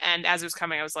 watching the end as it was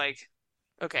coming, I was like,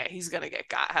 okay, he's gonna get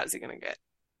got. How's he gonna get?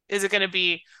 Is it gonna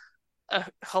be a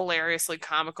hilariously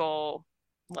comical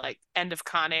like end of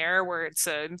Con Air where it's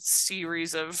a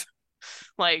series of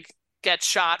like gets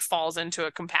shot, falls into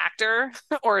a compactor,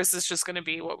 or is this just going to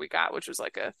be what we got, which was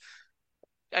like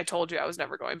I told you I was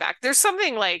never going back. There's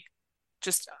something like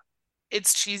just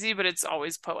it's cheesy, but it's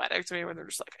always poetic to me when they're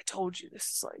just like, I told you this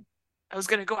is like I was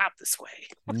going to go out this way.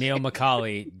 Neil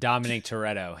McCauley, Dominic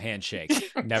Toretto, handshake,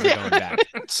 never going back.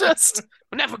 Just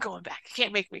I'm never going back. You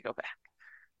can't make me go back.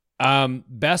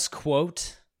 Best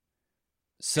quote.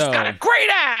 So he's got a great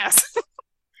ass.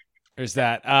 There's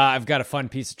that. I've got a fun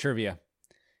piece of trivia.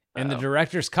 In the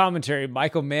director's commentary,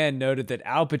 Michael Mann noted that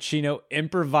Al Pacino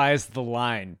improvised the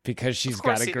line because she's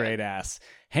got a great ass.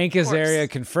 Hank Azaria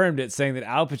confirmed it, saying that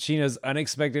Al Pacino's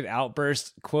unexpected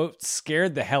outburst, quote,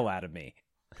 scared the hell out of me.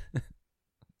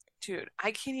 Dude,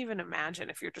 I can't even imagine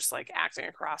if you're just like acting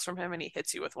across from him and he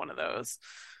hits you with one of those.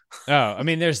 Oh, I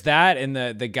mean, there's that, and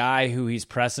the guy who he's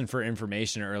pressing for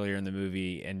information earlier in the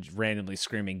movie and randomly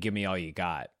screaming, "Give me all you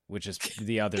got," which is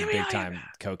the other big time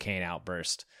cocaine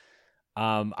outburst.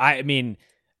 I mean,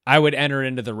 I would enter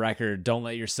into the record, don't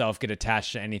let yourself get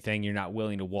attached to anything you're not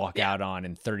willing to walk out on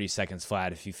in 30 seconds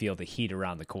flat if you feel the heat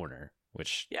around the corner,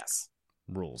 which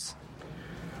rules.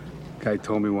 Guy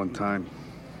told me one time,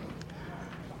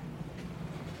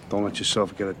 don't let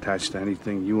yourself get attached to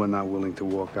anything you are not willing to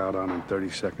walk out on in 30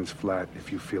 seconds flat if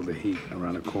you feel the heat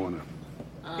around the corner.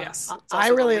 Yes. It's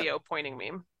also the Leo pointing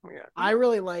meme. Yeah. I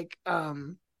really like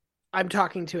I'm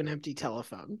talking to an empty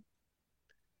telephone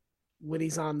when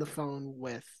he's on the phone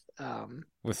with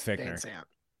Fichtner.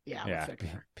 Yeah, with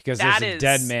Fichtner. Because there's a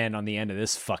dead man on the end of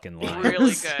this fucking line.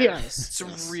 Really good.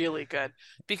 It's really good.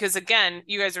 Because again,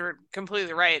 you guys are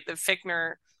completely right. That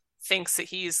Fichtner thinks that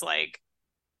he's like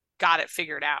got it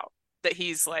figured out, that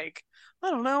he's like, I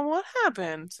don't know what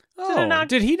happened.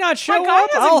 Did he not show up?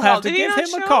 I'll have to give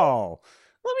him a call.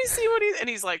 Let me see what and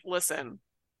he's like, listen,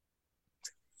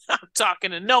 I'm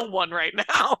talking to no one right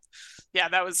now. Yeah,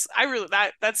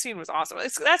 that scene was awesome.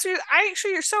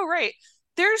 You're so right.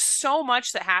 There's so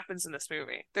much that happens in this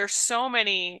movie. There's so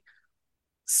many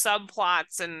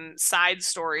subplots and side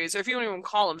stories, or if you don't even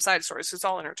call them side stories, it's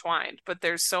all intertwined, but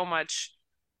there's so much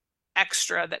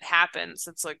extra that happens.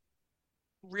 It's like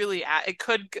really it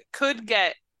could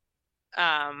get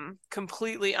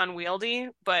completely unwieldy,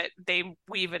 but they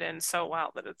weave it in so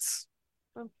well that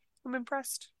I'm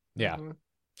impressed. Yeah.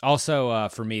 Also,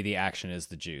 for me, the action is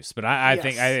the juice, but I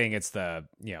think it's the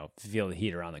feel the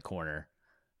heat around the corner.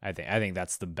 I think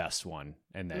that's the best one,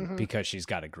 and then because she's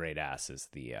got a great ass is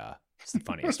it's the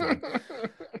funniest one.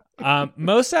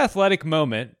 Most athletic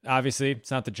moment, obviously,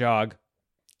 it's not the jog,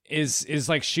 is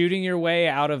like shooting your way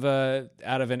out of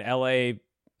an LA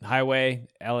highway,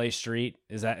 LA street.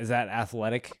 Is that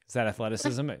athletic? Is that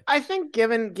athleticism? I think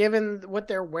given what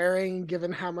they're wearing,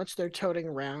 given how much they're toting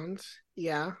around,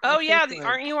 yeah. Oh yeah,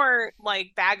 aren't you our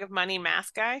like bag of money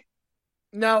math guy?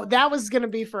 No, that was going to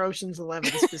be for Ocean's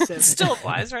 11 specifically. Still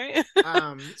applies, right?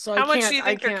 So how much do you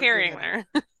think they're carrying there?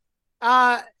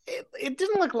 It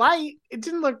didn't look light. It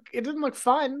didn't look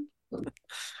fun.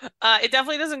 It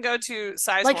definitely doesn't go to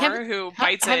Sizemore, who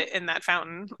bites it in that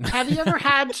fountain. Have you ever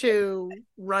had to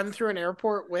run through an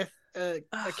airport with a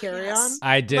carry-on? Yes.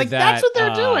 I did that. That's what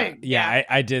they're doing. Yeah,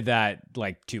 I did that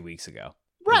like 2 weeks ago.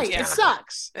 Right. It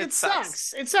sucks. It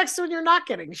sucks. It sucks when you're not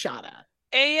getting shot at.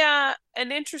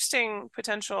 An interesting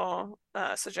potential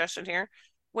suggestion here.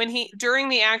 During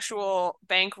the actual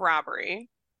bank robbery,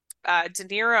 De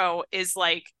Niro is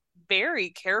like very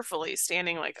carefully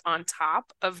standing like on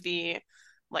top of the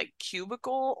like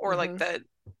cubicle or like the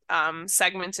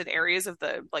segmented areas of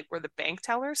the like where the bank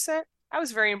tellers sit. I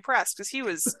was very impressed because he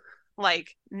was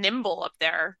like nimble up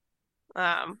there.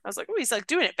 I was like, oh, he's like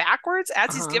doing it backwards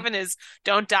as he's giving his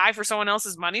 "don't die for someone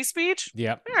else's money" speech.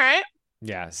 Yep. All right.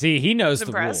 Yeah. See, he knows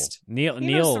the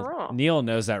rule. Neil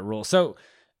knows that rule. So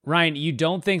Ryan, you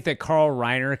don't think that Carl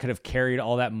Reiner could have carried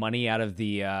all that money out of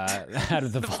the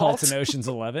vault in Ocean's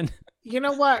 11? You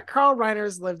know what? Carl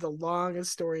Reiner's lived a long and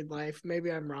storied life.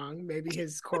 Maybe I'm wrong. Maybe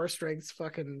his core strength's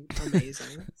fucking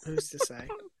amazing. Who's to say?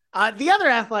 The other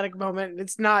athletic moment,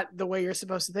 it's not the way you're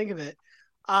supposed to think of it,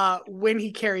 when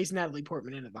he carries Natalie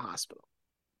Portman into the hospital.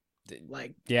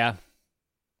 Like, yeah.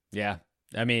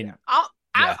 I mean,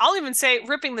 I'll even say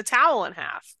ripping the towel in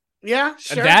half. Yeah,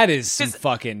 sure. That is some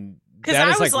fucking. That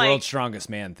is like world's strongest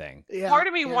man thing. Yeah, part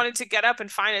of me wanted to get up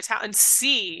and find a towel and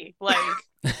see, like,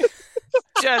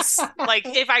 just like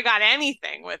if I got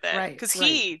anything with it, because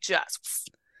he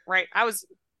just I was.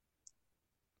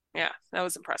 Yeah, that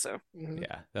was impressive. Mm-hmm.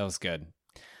 Yeah, that was good.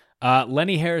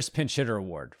 Lenny Harris Pinch Hitter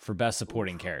Award for Best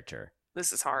Supporting Character.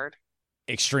 This is hard.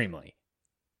 Extremely.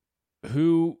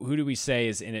 Who do we say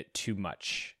is in it too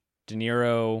much? De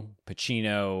Niro,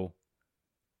 Pacino,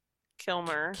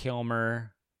 Kilmer,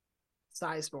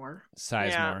 Sizemore.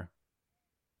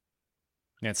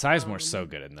 Yeah, Sizemore's so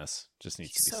good in this. Just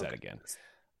needs to be said again.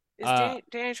 Is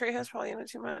Danny Trejo's probably in it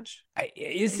too much?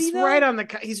 He's right on the.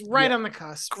 He's right on the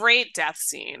cusp. Great death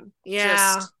scene.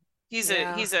 Yeah, he's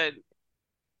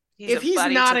if he's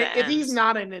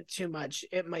not in it too much,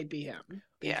 it might be him.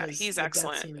 Yeah, he's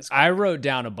excellent. I wrote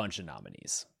down a bunch of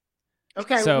nominees.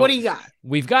 Okay, so what do you got?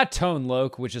 We've got Tone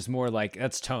Loc, which is more like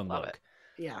that's Tone Loc.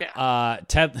 Yeah.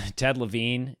 Ted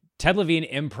Levine. Ted Levine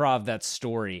improv that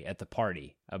story at the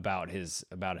party about his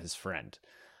friend.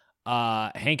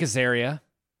 Hank Azaria.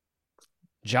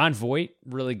 John Voight,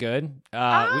 really good.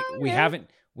 We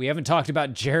haven't talked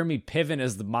about Jeremy Piven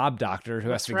as the mob doctor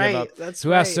who has to give up,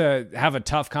 has to have a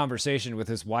tough conversation with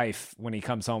his wife when he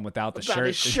comes home without the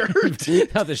shirt,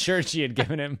 without the shirt she had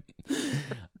given him.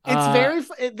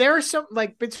 It's there are some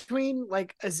like between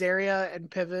like Azaria and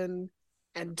Piven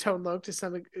and Tone Loc to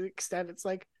some extent. It's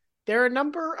like there are a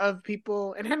number of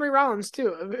people, and Henry Rollins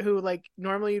too, who like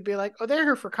normally you'd be like, oh, they're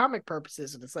here for comic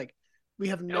purposes, and it's like, we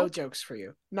have no jokes for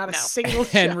you. Not a single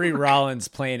Henry joke. Rollins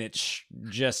playing it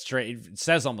just straight. It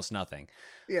says almost nothing.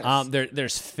 Yes.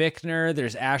 There's Fichtner.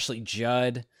 There's Ashley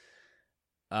Judd.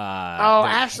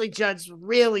 Ashley Judd's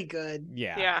really good.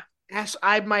 Yeah.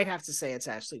 I might have to say it's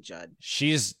Ashley Judd.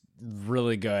 She's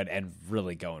really good and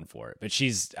really going for it. But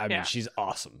she's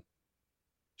awesome.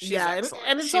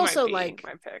 And it's also like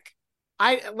my pick.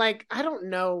 I don't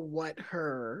know what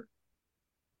her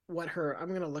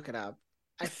I'm gonna look it up.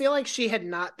 I feel like she had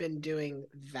not been doing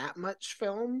that much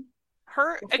film.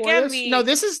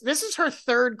 This is her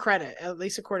third credit, at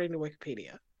least according to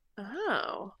Wikipedia.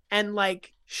 Oh. And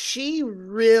like she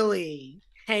really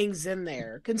hangs in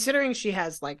there, considering she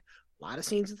has like a lot of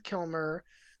scenes with Kilmer,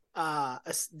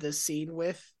 the scene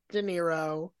with De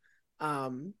Niro,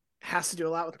 has to do a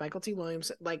lot with Michael T.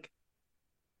 Williams. Like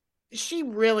she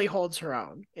really holds her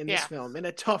own in this film in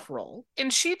a tough role.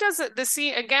 And she does it the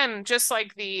scene again, just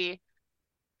like the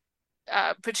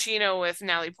Pacino with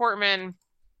Natalie Portman,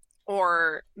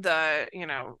 or the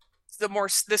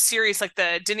series like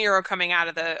the De Niro coming out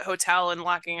of the hotel and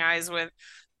locking eyes with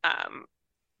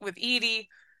Edie,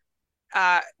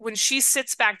 when she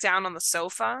sits back down on the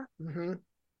sofa. Mm-hmm.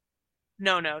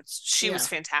 She was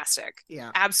fantastic.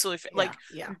 Yeah, absolutely.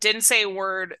 Didn't say a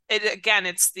word.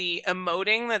 It's the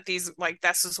emoting that these like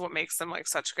this is what makes them like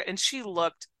such good. And she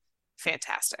looked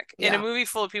fantastic in a movie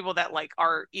full of people that like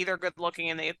are either good looking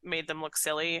and they made them look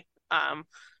silly,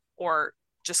 or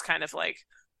just kind of like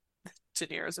De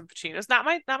Niro's and Pacino's. Not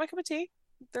my cup of tea.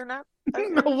 They're not.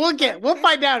 We'll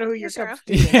find out who your cup of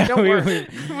tea is. Don't worry.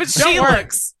 But she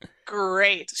looks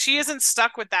great. She isn't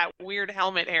stuck with that weird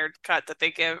helmet haircut that they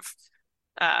give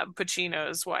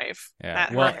Pacino's wife.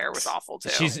 Her hair was awful too.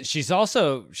 She's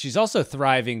also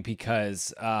thriving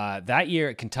because that year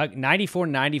at Kentucky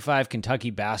 94-95 Kentucky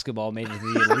basketball made it to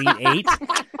the Elite Eight.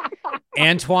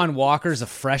 Antoine Walker's a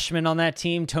freshman on that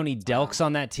team. Tony Delk's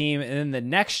on that team, and then the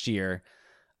next year,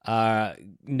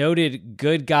 noted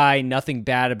good guy, nothing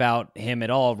bad about him at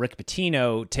all, Rick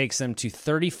Pitino takes them to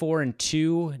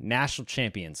 34-2 national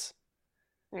champions.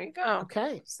 There you go.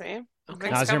 Okay, same.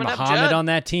 Nazir Muhammad on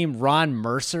that team, Ron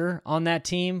Mercer on that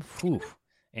team,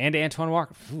 and Antoine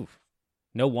Walker.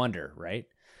 No wonder, right?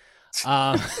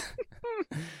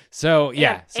 So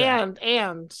yeah,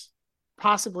 and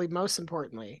possibly most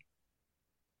importantly,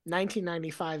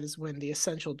 1995 is when The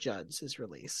Essential Judds is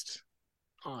released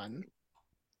on,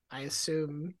 I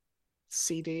assume,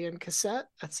 CD and cassette.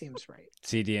 That seems right.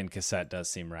 CD and cassette does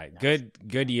seem right.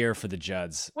 Good year for the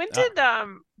Judds. When did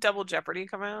Double Jeopardy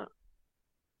come out?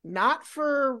 Not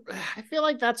for, I feel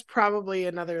like that's probably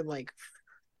another like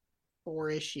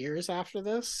 4-ish years after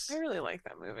this. I really like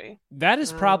that movie. That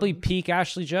is probably peak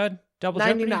Ashley Judd. Double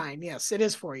Jeopardy? 99. Yes, it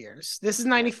is 4 years. This is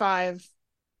 95.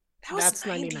 That's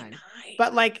 99.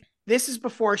 But like, this is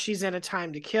before she's in A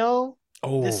Time to Kill.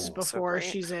 Oh, this is before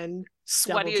she's in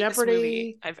Double Sweatiest Jeopardy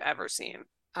movie I've ever seen.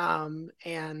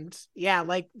 And yeah,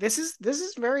 like this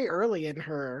is very early in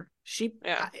her. She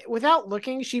without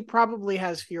looking, she probably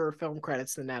has fewer film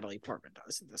credits than Natalie Portman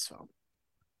does in this film.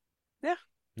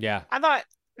 Yeah. I thought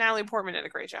Natalie Portman did a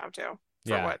great job too.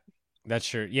 That's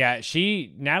true. Yeah,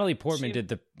 Natalie Portman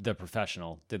did the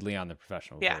Professional, did Leon the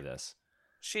Professional before this.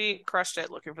 She crushed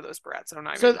it looking for those Barrettes.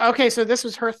 So this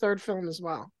was her third film as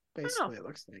well. Basically, it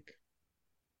looks like.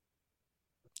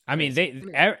 I mean,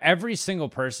 every single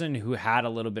person who had a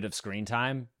little bit of screen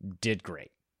time did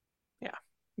great. Yeah.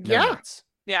 No notes.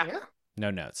 Yeah. No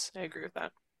notes. I agree with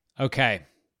that. Okay.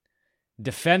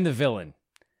 Defend the villain.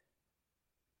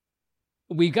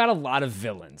 We got a lot of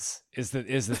villains is the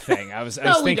thing. I was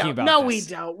thinking about this. No, we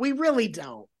don't. We really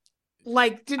don't.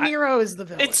 Like De Niro is the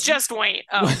villain. It's just Wayne.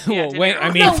 Oh, yeah, well, Wayne,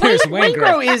 I mean, there's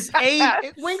Waingro is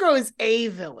a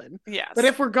villain. Yes. But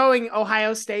if we're going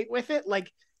Ohio State with it,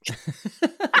 like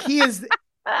he is De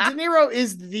Niro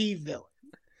is the villain.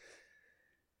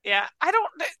 Yeah, I don't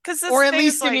because or at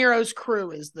least De Niro's crew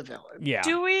is the villain. Yeah.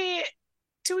 Do we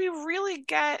really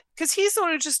get because he's the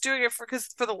one who's just doing it for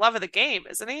the love of the game,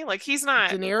 isn't he? Like he's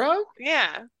not De Niro.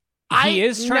 Yeah. He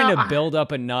is trying to build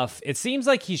up enough. It seems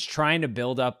like he's trying to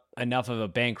build up enough of a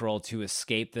bankroll to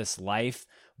escape this life.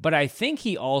 But I think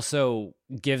he also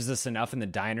gives us enough in the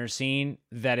diner scene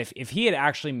that if he had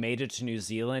actually made it to New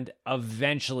Zealand,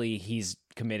 eventually he's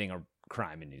committing a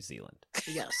crime in New Zealand.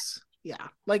 Yes. Yeah.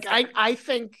 Like I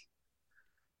think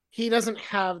he doesn't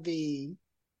have the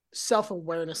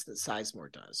self-awareness that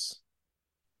Sizemore does.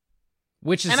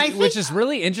 Which is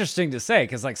really interesting to say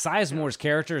because like Sizemore's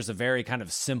character is a very kind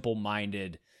of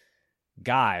simple-minded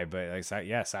guy, but like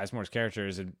Sizemore's character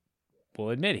is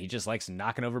we'll admit he just likes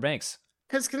knocking over banks.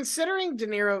 Because considering De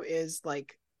Niro is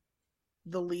like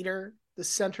the leader, the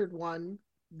centered one,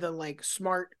 the like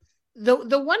smart, the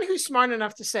one who's smart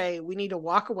enough to say we need to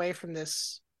walk away from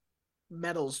this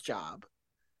metals job.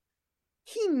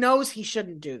 He knows he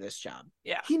shouldn't do this job.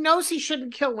 Yeah, he knows he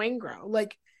shouldn't kill Waingro.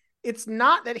 Like it's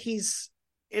not that he's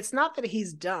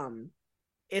dumb.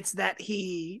 It's that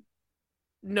he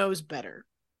knows better.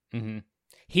 Mm-hmm.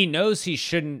 He knows he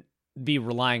shouldn't be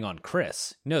relying on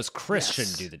Chris. He knows Chris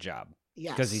shouldn't do the job.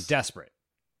 Yes. Because he's desperate.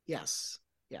 Yes.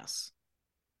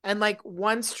 And like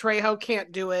once Trejo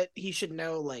can't do it, he should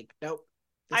know like, nope.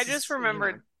 I just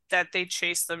remembered that they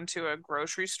chased them to a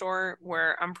grocery store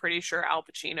where I'm pretty sure Al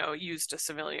Pacino used a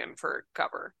civilian for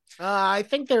cover. I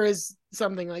think there is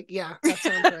something like, that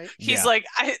sounds right. He's like,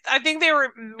 I think they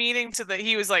were meeting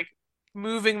he was like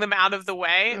moving them out of the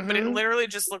way, but it literally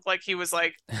just looked like he was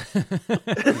like,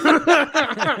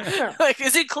 like,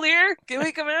 is it clear? Can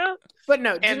we come out? But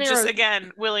no, and just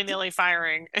again, willy-nilly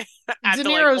firing at the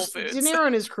Whole Foods. De Niro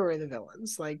and his crew are the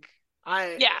villains. Like,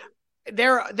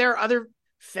 there are other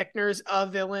Fichtner's a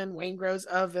villain, Waingro's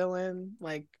a villain,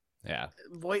 like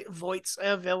Voight's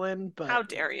a villain, but how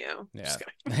dare you? Yeah.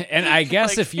 And I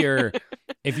guess if you're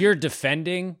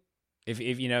defending, if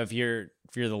you're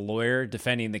the lawyer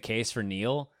defending the case for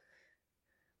Neil,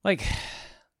 like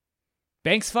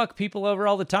banks fuck people over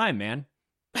all the time, man.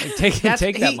 Like, take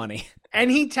that money. And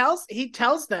he tells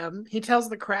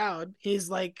the crowd, he's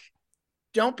like,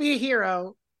 don't be a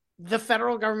hero. The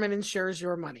federal government insures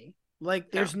your money.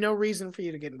 Like, there's no reason for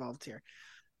you to get involved here.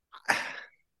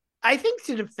 I think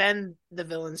to defend the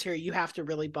villains here, you have to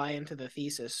really buy into the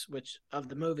thesis of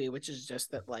the movie, which is just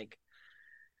that, like,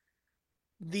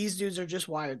 these dudes are just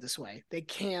wired this way.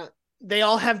 They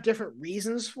all have different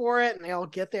reasons for it, and they all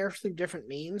get there through different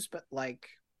means, but, like,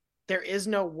 there is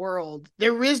no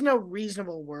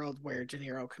reasonable world where De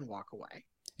Niro can walk away.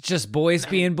 It's just boys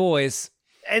being boys.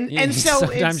 And so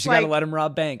sometimes you gotta let them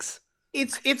rob banks.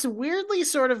 It's weirdly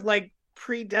sort of like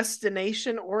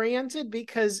predestination oriented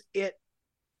because it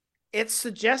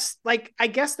suggests, like, I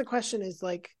guess the question is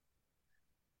like,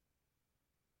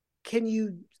 can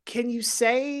you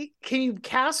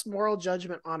cast moral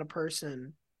judgment on a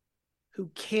person who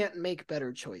can't make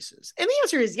better choices? And the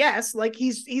answer is yes. Like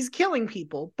he's killing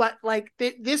people, but like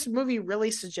this movie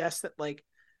really suggests that like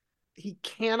he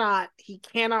cannot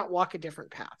walk a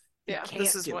different path. Yeah,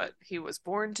 this is what he was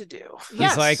born to do.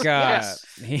 He's like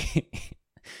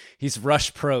he's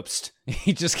Rush Probst.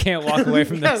 He just can't walk away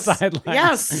from the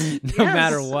sidelines. No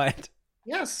matter what.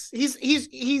 Yes,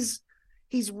 he's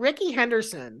Ricky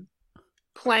Henderson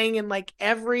playing in like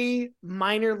every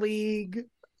minor league,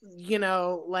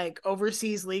 like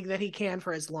overseas league that he can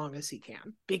for as long as he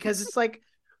can, because it's like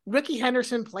Ricky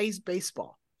Henderson plays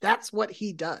baseball. That's what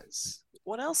he does.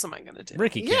 what else am I gonna do?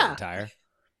 Ricky can't retire.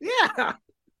 Yeah.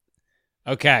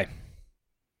 Okay.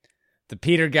 The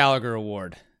Peter Gallagher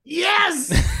Award.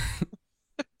 Yes.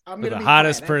 I'm For gonna the be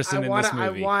hottest glad. person in this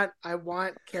movie. I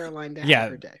want Caroline to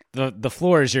have her day. The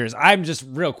floor is yours. I'm just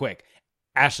real quick.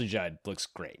 Ashley Judd looks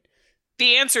great.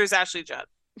 The answer is Ashley Judd.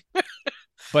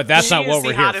 But that's not what we're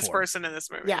here for. The hottest person in this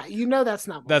movie. Yeah, you know that's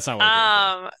not. That's not what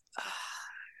we're here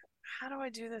how do I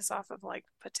do this off of like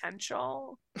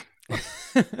potential?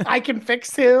 I can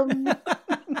fix him.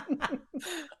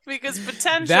 Because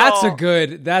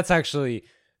potential. That's actually.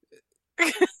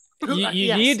 You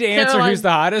Yes, need to answer Caroline, who's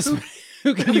the hottest.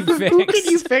 Who can you fix? Who can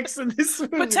you fix in this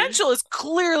movie? Potential is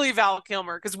clearly Val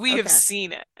Kilmer because we have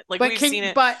seen it. Like we've seen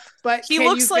it. But he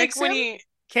looks like when he.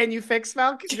 Can you fix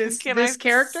Val? This I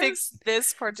character? Fix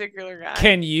this particular guy.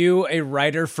 Can you, a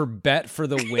writer for Bet for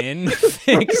the Win,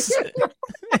 fix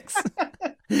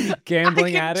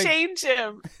gambling addict? I can change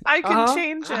him. I can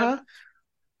change him.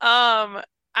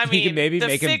 I mean, you can maybe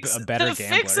make him a better the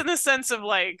gambler. fix in the sense of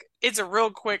like it's a real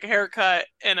quick haircut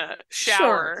and a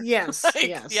shower. Sure. Yes, like,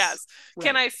 yes. Right.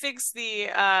 Can I fix the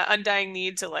undying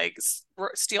need to like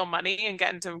steal money and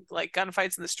get into like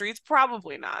gunfights in the streets?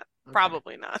 Probably not. Okay.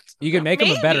 Probably not. You can make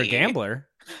him a better gambler.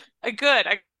 I could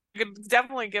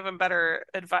definitely give him better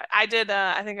advice. I did.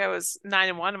 I think I was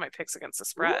 9-1 in my picks against the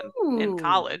spread in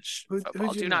college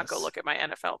football. Do not go look at my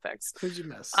NFL picks. Who'd you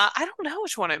miss? I don't know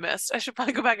which one I missed. I should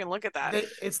probably go back and look at that.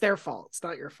 It's their fault. It's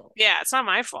not your fault. Yeah, it's not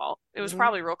my fault. It was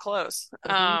probably real close.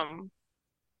 It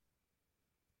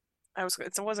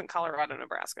wasn't Colorado,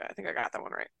 Nebraska. I think I got that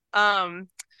one right.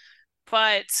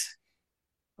 But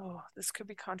this could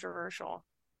be controversial.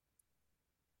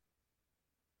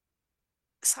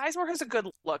 Sizemore has a good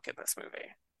look in this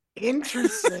movie.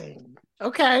 Interesting.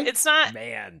 Okay. It's not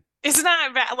bad.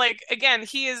 Like, again,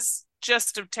 he is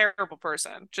just a terrible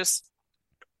person, just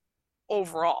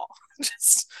overall.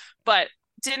 But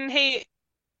didn't hate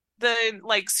the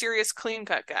like serious clean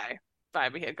cut guy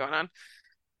vibe he had going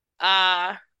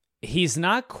on. He's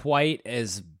not quite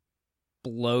as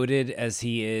bloated as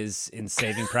he is in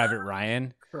Saving Private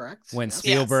Ryan. Correct. When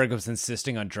Spielberg was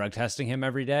insisting on drug testing him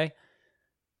every day.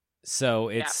 So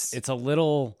it's a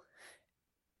little,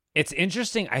 it's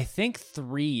interesting. I think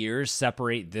 3 years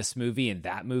separate this movie and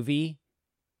that movie,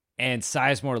 and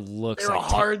Sizemore looks They're like a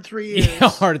hard 3 years. Yeah,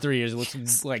 hard 3 years.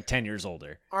 Looks like 10 years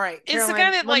older. All right, it's the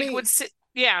guy that like would sit.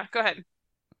 Yeah, go ahead.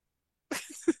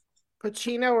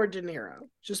 Pacino or De Niro?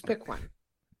 Just pick one.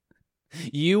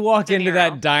 You walk into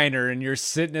that diner and you're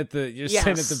sitting at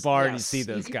the bar and you see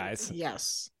those guys.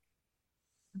 Yes.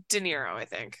 De Niro, I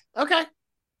think. Okay.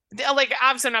 Like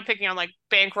obviously I'm not picking on like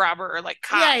bank robber or like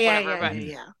cop, whatever. But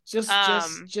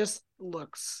just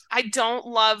looks. I don't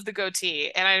love the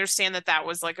goatee, and I understand that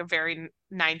was like a very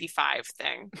 95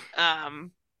 thing. I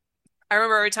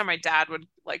remember every time my dad would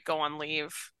like go on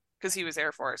leave because he was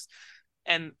Air Force,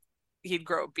 and he'd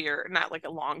grow a beard, not like a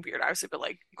long beard, obviously, but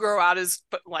like grow out his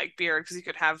like beard because he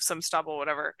could have some stubble,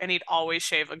 whatever, and he'd always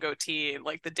shave a goatee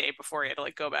like the day before he had to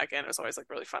like go back in. It was always like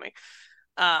really funny.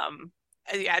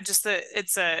 Yeah, just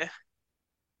it's a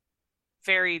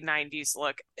very 90s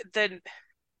look. Then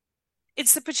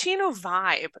it's the Pacino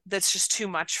vibe that's just too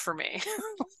much for me.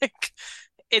 Like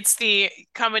it's the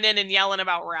coming in and yelling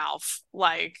about Ralph,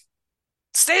 like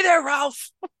stay there,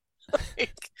 Ralph.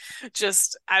 Like,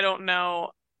 just I don't know.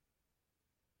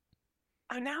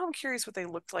 Now I'm curious what they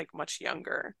looked like much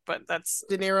younger, but that's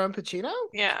De Niro and Pacino.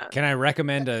 Yeah. Can I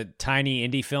recommend a tiny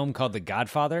indie film called The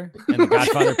Godfather and The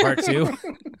Godfather Part 2?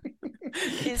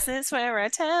 Is this where I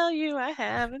tell you I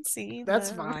haven't seen That's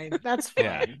them? Fine. That's fine.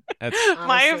 Yeah, that's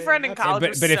my friend in college.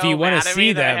 But was if so you want mad to at me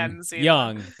see that I them hadn't seen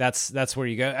young, them. that's where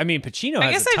you go. I mean, Pacino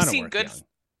I has guess a ton I've of seen work good. young.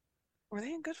 Were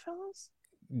they in Goodfellas?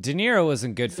 De Niro was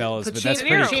in Goodfellas, but that's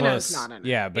pretty Pacino's close. not in it.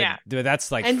 Yeah, but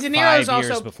that's like and De 5 Niro's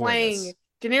years also before playing. this.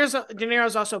 De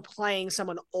Niro's also playing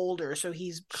someone older, so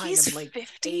he's kind of like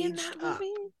 50 in that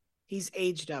movie. He's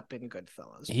aged up in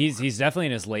Goodfellas. He's definitely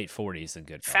in his late 40s in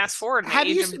Goodfellas. Fast forward, Have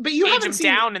you? But you haven't seen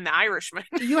down in The Irishman.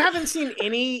 You haven't seen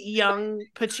any young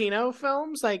Pacino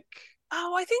films like.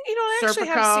 Oh, I think I actually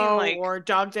Serpico have seen like or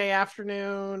Dog Day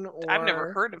Afternoon. Or I've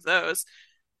never heard of those.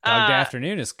 Dog Day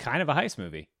Afternoon is kind of a heist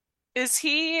movie. Is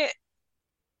he?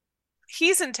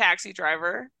 He's in Taxi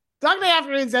Driver. Dog Day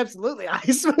Afternoon is absolutely a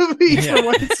heist movie. Yeah. For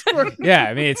what it's worth. Yeah,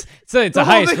 I mean it's a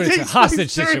heist, but it's a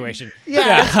hostage situation.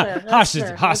 Yeah,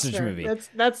 hostage movie.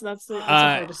 That's a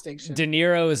fair distinction. De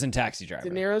Niro is in Taxi Driver.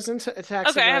 De Niro's in Taxi Driver.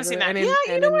 Okay, I haven't seen that.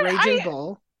 And in Raging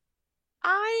Bull.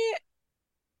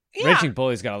 Raging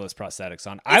Bull, he's got all those prosthetics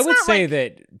on. I would say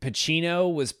that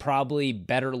Pacino was probably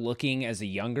better looking as a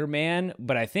younger man,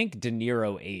 but I think De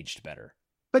Niro aged better.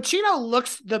 Pacino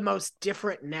looks the most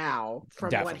different now from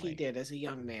what Definitely. he did as a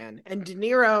young man. And De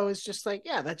Niro is just like,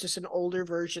 yeah, that's just an older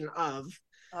version of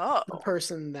the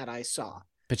person that I saw.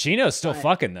 Pacino's still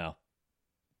fucking though.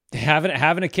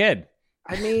 Having a kid.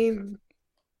 I mean,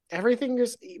 everything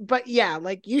is, but yeah,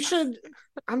 like you should.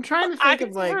 I'm trying to think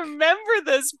of like. I remember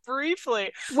this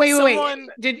briefly. Wait.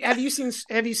 Have you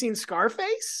seen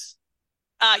Scarface?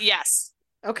 Yes.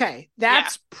 Okay,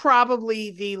 that's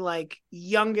probably the like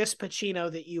youngest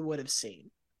Pacino that you would have seen,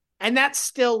 and that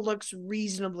still looks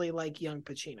reasonably like young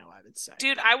Pacino, I would say.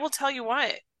 Dude, I will tell you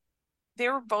what, they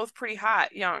were both pretty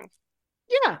hot, young.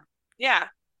 Yeah.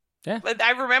 But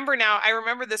I remember now. I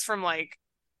remember this from like,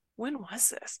 when was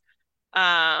this?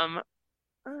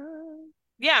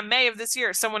 May of this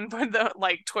year. Someone put the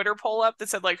like Twitter poll up that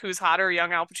said like who's hotter,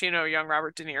 young Al Pacino or young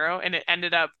Robert De Niro, and it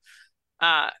ended up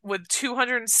with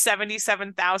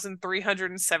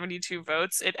 277,372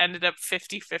 votes. It ended up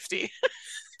 50-50.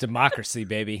 Democracy,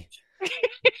 baby.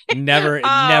 Never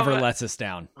lets us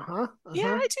down.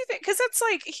 Yeah, I do think because that's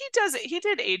like he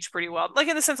did age pretty well. Like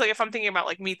in the sense like if I'm thinking about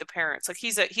like Meet the Parents, like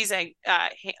he's a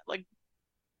like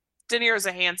De Niro's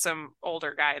a handsome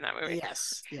older guy in that movie.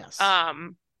 Yes. But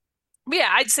yeah,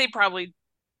 I'd say probably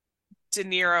De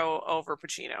Niro over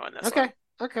Pacino in this one.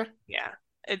 Okay. Yeah.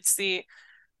 It's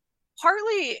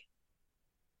partly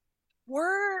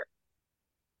were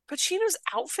Pacino's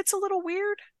outfits a little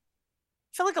weird.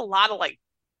 I feel like a lot of like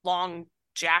long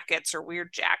jackets or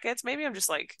weird jackets. Maybe I'm just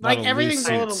like everything's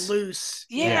a little loose.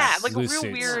 Yeah, like loose a real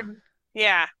suits. Weird.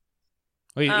 Yeah.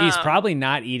 Well, he's probably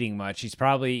not eating much. He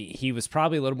was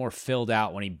probably a little more filled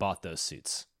out when he bought those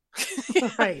suits.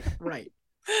 Right.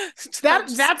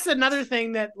 That's another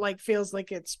thing that like feels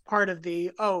like it's part of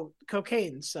the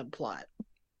cocaine subplot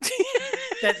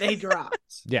that they dropped.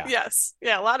 Yeah. Yes.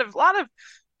 Yeah. A lot of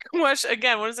question.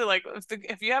 Again, what is it like?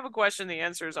 If you have a question, the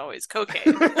answer is always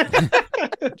cocaine.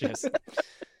 Just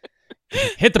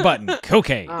hit the button.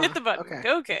 Cocaine. Hit the button. Okay.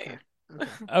 Cocaine.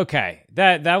 Okay.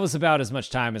 That was about as much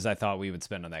time as I thought we would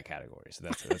spend on that category. So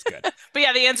that's good. But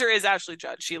yeah, the answer is Ashley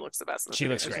Judd. She looks the best. She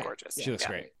looks She's great. gorgeous. She looks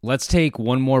great. Let's take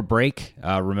one more break.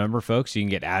 Remember, folks, you can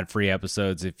get ad-free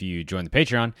episodes if you join the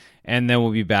Patreon, and then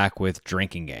we'll be back with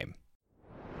Drinking Game.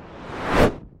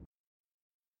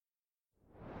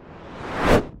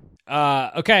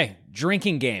 Okay,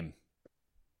 Drinking Game.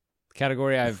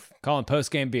 Category I've calling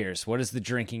post-game beers. What is the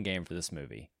drinking game for this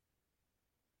movie?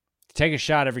 Take a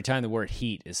shot every time the word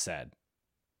heat is said.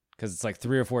 Because it's like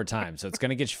 3 or 4 times. So it's going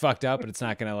to get you fucked up, but it's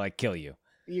not going to like kill you.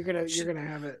 You're gonna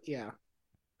have it, yeah.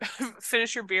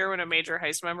 Finish your beer when a major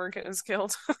heist member is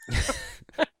killed.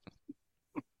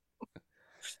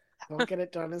 Don't get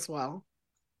it done as well.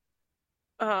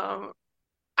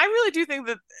 I really do think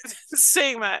that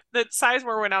saying that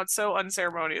Sizemore went out so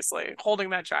unceremoniously, holding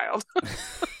that child.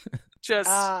 Just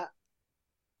I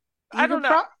don't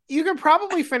know. You could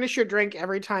probably finish your drink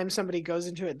every time somebody goes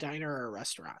into a diner or a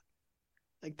restaurant.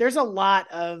 Like there's a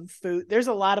lot of food. There's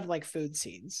a lot of like food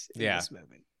scenes in this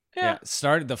movie. Yeah.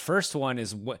 The first one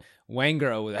is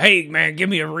Wangro with, "Hey man, give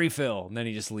me a refill," and then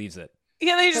he just leaves it.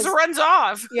 Yeah, then he just runs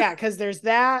off. Yeah, because there's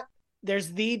that.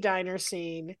 There's the diner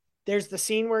scene. There's the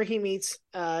scene where he meets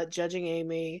Judging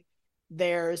Amy.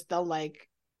 There's the like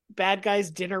bad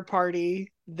guys dinner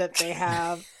party that they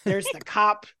have. There's the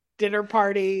cop dinner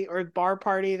party or bar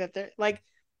party that they're like.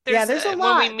 There's a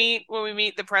lot. When we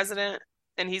meet the president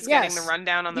and he's getting the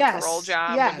rundown on the parole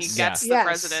job, and he gets the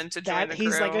president to join the crew.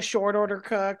 He's like a short order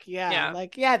cook. Yeah.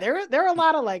 There are a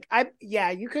lot of like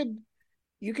you could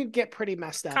get pretty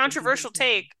messed up. Controversial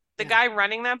take. The guy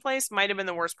running that place might have been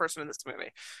the worst person in this movie.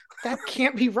 That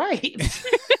can't be right.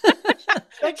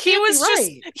 He was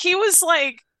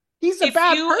like, he's a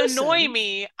bad person. If you annoy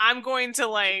me, I'm going to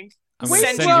like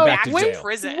send you back to jail.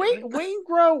 Prison.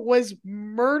 Waingro was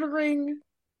murdering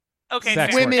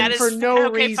women for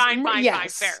no reason. Fine.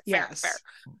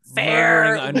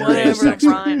 Fair. Whatever, Sex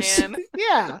Brian.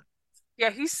 Yeah,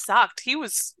 he sucked.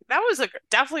 That was like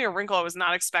definitely a wrinkle I was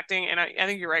not expecting, and I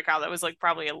think you're right, Kyle. That was like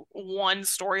probably one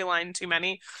storyline too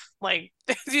many. Like,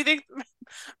 do you think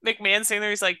McMahon's saying there?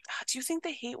 He's like, do you think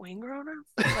they hate Waingro now?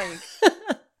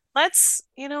 Like,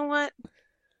 you know what?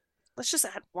 Let's just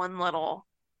add one little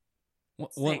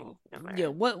thing.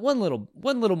 One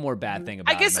little more bad thing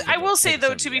about. I guess I will say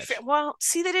though, to be fair, well,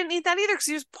 see, they didn't need that either because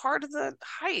he was part of the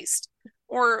heist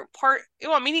or part.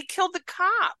 Well, I mean, he killed the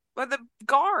cop or the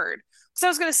guard. So I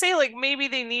was going to say, like, maybe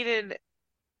they needed.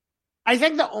 I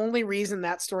think the only reason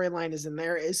that storyline is in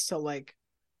there is to like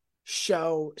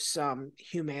show some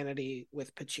humanity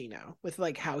with Pacino, with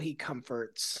like how he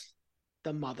comforts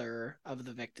the mother of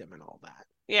the victim and all that.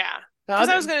 Yeah. Because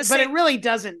I was going to say, but it really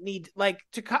doesn't need, like,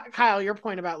 to Kyle, your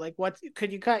point about like what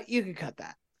could you cut? You could cut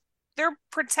that. They're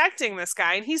protecting this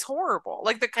guy, and he's horrible.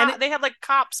 Like they had like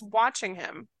cops watching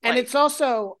him, and like, it's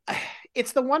also,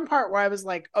 it's the one part where I was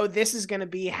like, oh, this is going to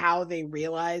be how they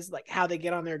realize, like, how they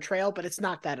get on their trail, but it's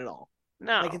not that at all.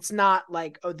 No, like it's not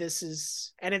like, oh, this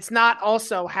is, and it's not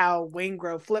also how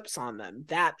Waingro flips on them.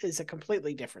 That is a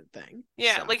completely different thing.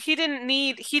 Yeah, so. like he didn't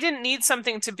need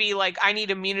something to be like, I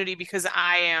need immunity because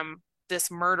I am this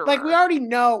murderer. Like we already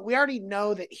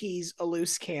know that he's a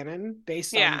loose cannon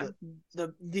based on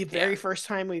the very first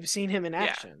time we've seen him in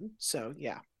action. Yeah. So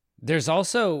yeah. There's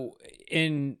also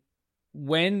when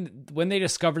they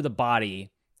discover the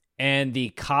body and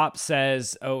the cop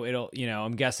says, oh,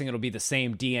 I'm guessing it'll be the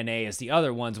same DNA as the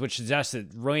other ones, which suggests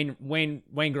that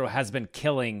Waingro has been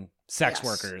killing sex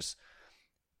workers.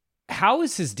 How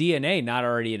is his DNA not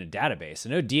already in a database? I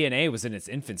know DNA was in its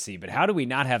infancy, but how do we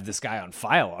not have this guy on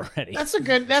file already? That's a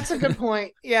good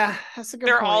point. Yeah, that's a good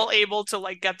point. They're all able to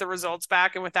like get the results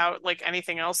back, and without like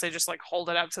anything else, they just like hold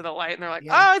it up to the light and they're like,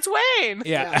 oh, it's Wayne.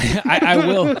 Yeah.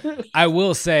 I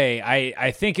will say,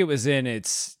 I think it was in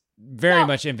its very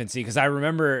much infancy, because I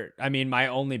remember, my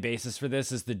only basis for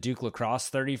this is the Duke Lacrosse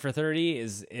 30 for 30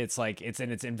 it's like, it's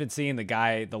in its infancy, and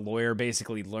the lawyer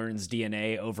basically learns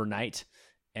DNA overnight.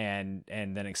 And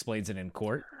then explains it in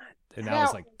court, and that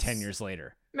was like 10 years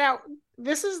later. Now,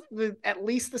 this is at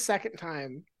least the second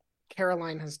time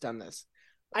Caroline has done this.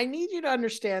 I need you to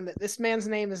understand that this man's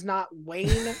name is not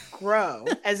Wayne Grow,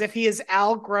 as if he is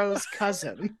Al Grow's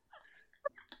cousin.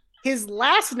 His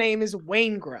last name is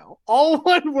Waingro, all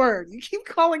one word. You keep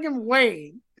calling him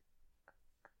Wayne.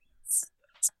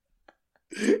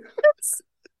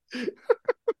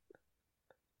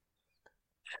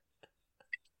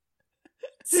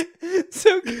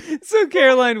 So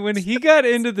Caroline, when he got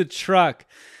into the truck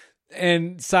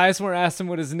and Sizemore asked him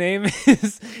what his name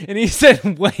is, and he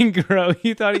said Wayne Grow,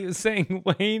 he thought he was saying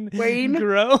Wayne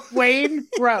Grow. Wayne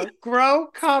Grow. Grow,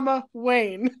 comma,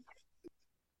 Wayne.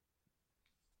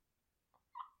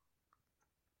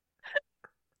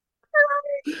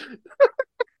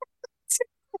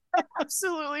 I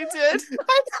absolutely did.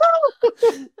 I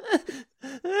know.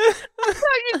 I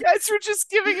thought you guys were just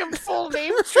giving him full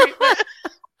name treatment.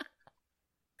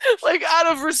 Like, out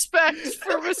of respect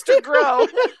for Mr. Grow.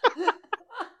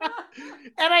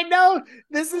 And I know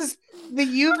this is the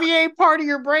UVA part of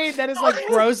your brain that is like,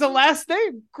 Grow's a last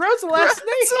name. Grow's a last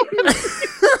name.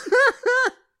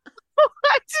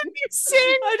 Why didn't you say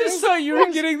it? I just thought you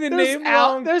were getting the name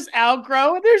wrong. There's Al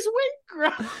Grow and there's Wayne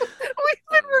Grow. We've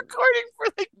been recording for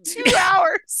like 2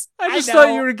 hours. I just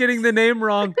thought you were getting the name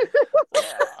wrong.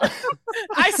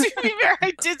 To be fair,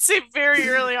 I did say very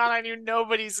early on I knew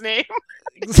nobody's name.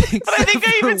 Except but I think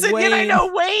I even said, Wayne. I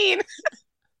know Wayne.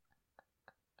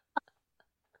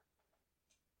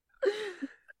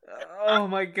 Oh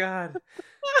my god.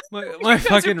 My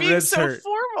fucking ribs so hurt.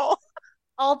 Formal.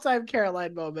 All-time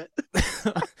Caroline moment.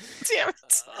 Damn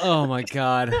it. Oh my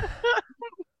god.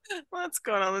 What's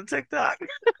going on TikTok?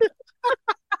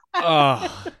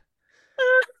 Oh.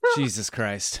 Jesus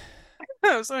Christ.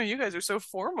 Oh, some of you guys are so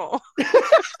formal.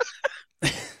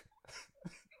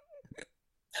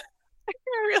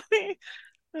 Really?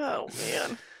 Oh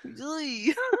man.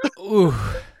 Ooh.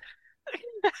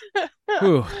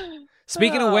 Ooh.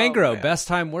 Speaking of Waingro, best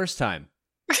time, worst time.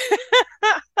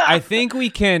 I think we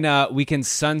can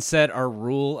sunset our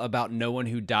rule about no one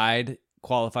who died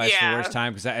qualifies for worst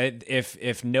time, because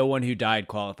if no one who died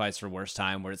qualifies for worst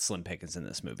time, we're at slim pickings in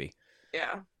this movie.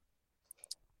 Yeah.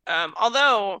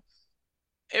 Although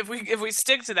if we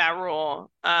stick to that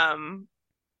rule,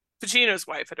 Pacino's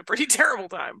wife had a pretty terrible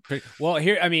time. Well,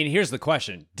 here's the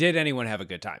question: did anyone have a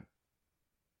good time?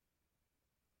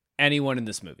 Anyone in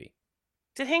this movie?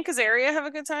 Did Hank Azaria have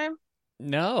a good time?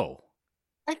 No.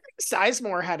 I think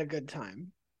Sizemore had a good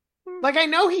time. Like, I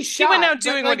know he shot. He went out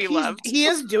doing what he loved. He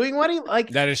is doing what he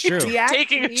like. That is true.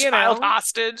 Taking a child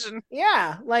hostage and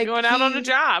like going out on a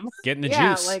job, getting the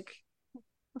juice.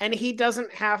 And he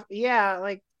doesn't have.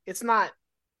 It's not.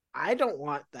 I don't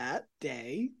want that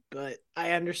day, but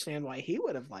I understand why he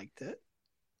would have liked it.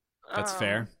 That's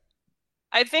fair.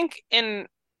 I think when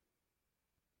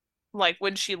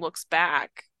she looks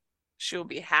back, she'll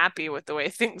be happy with the way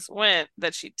things went,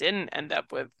 that she didn't end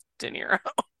up with De Niro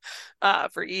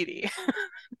for Edie.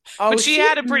 But she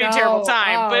had a pretty terrible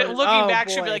time. But looking back,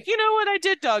 she'll be like, you know what? I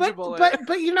did dodge a bullet.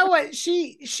 But you know what?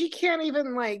 She can't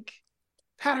even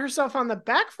pat herself on the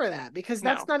back for that, because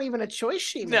that's not even a choice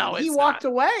she made. No, he walked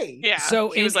away. Yeah. So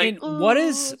he was what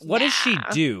does she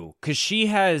do? Because she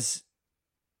has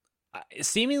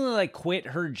seemingly quit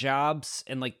her jobs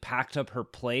and packed up her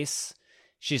place.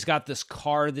 She's got this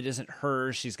car that isn't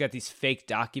hers. She's got these fake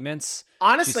documents.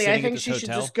 Honestly, I think she should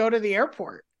just go to the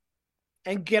airport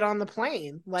and get on the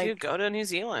plane. Like, dude, go to New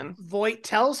Zealand. Voight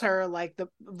tells her, like,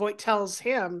 Voight tells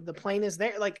him the plane is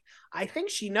there. Like, I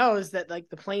think she knows that, like,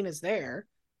 the plane is there.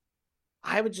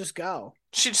 I would just go.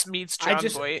 She just meets John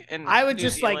Voight in I would New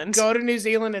just Zealand. like go to New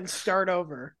Zealand and start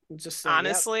over. And just say,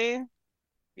 honestly, yep.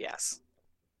 Yes.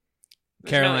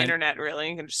 There's Caroline, no internet,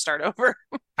 really. You can just start over.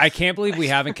 I can't believe we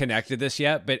haven't connected this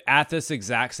yet, but at this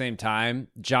exact same time,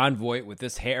 John Voight, with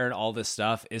this hair and all this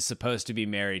stuff, is supposed to be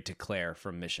married to Claire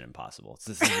from Mission Impossible. It's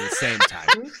the same time.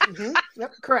 Mm-hmm.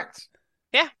 Yep, correct.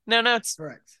 Yeah, no, it's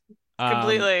correct.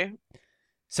 Completely.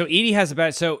 So Edie has a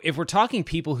bad... So if we're talking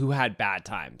people who had bad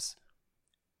times,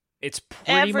 it's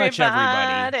pretty much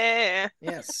everybody.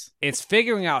 Yes. It's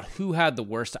figuring out who had the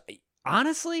worst...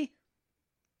 Honestly...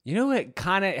 You know what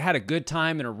kind of had a good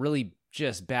time in a really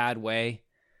just bad way?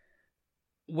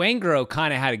 Waingro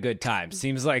kind of had a good time.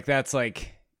 Seems like that's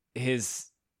like his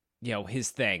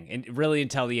thing. And really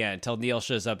until the end, until Neil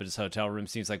shows up at his hotel room,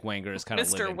 seems like Waingro is kind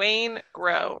of living. Mr. Wayne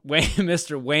Grow.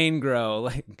 Mr. Wayne Grow,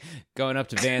 like going up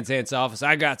to Van Zant's office.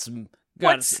 I got some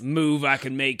move I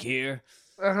can make here.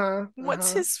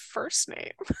 What's his first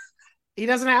name? He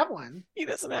doesn't have one. He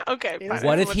doesn't have. Okay. Fine.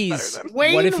 What if he's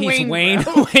Wayne? What if he's Wayne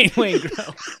Grow?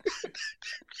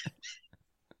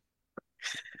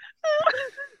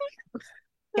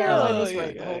 Caroline was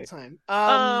right the whole time.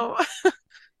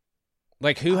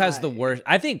 Like who has the worst?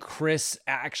 I think Chris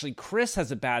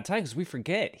has a bad time because we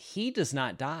forget he does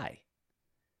not die,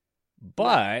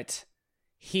 but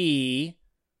he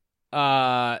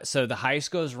so the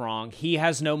heist goes wrong. He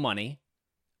has no money.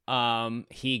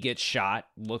 He gets shot.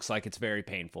 Looks like it's very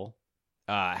painful.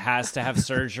 Has to have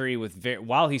surgery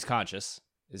while he's conscious.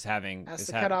 Has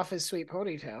to cut off his sweet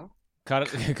ponytail.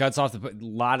 Cuts off the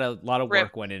lot of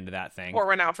work went into that thing. Or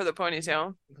went out for the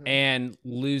ponytail and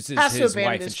loses his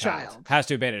wife and child. Has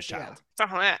to abandon his child.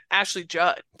 Yeah. Ashley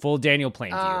Judd. Full Daniel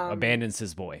Plainview abandons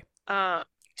his boy.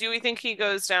 Do we think he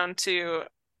goes down to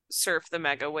surf the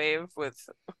mega wave with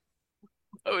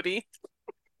Odie?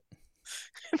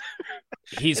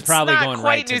 He's probably not going quite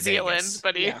right to New Zealand, Vegas.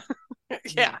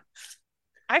 but yeah.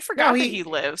 I forgot that he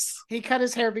lives. He cut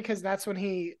his hair because that's when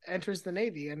he enters the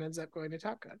Navy and ends up going to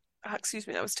Top Gun. Excuse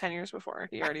me, that was 10 years before.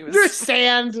 He already was.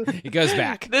 Understand. He goes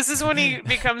back. This is when he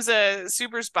becomes a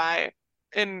super spy.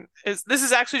 This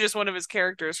is actually just one of his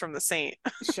characters from The Saint.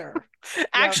 Sure.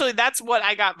 Actually, that's what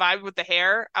I got vibed with the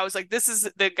hair. I was like, this is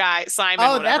the guy, Simon.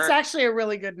 Oh, whatever. that's actually a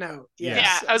really good note.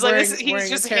 Yes. Yeah, I was like, he's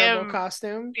just a terrible him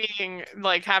costume. being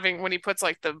like having when he puts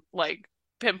like the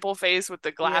pimple face with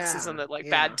the glasses and the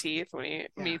bad teeth when he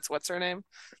meets what's her name.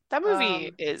 That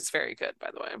movie is very good, by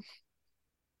the way.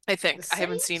 I think I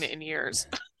haven't seen it in years.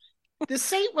 The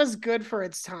Saint was good for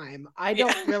its time. I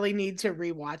don't really need to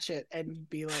rewatch it and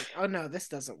be like, oh no, this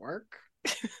doesn't work.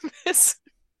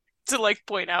 To like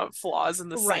point out flaws in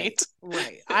the Saint.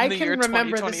 Right. I can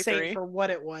remember the Saint for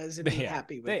what it was and be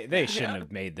happy with it. They shouldn't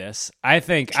have made this.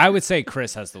 I would say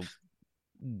Chris has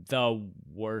the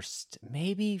worst.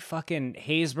 Maybe fucking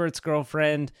Haysbert's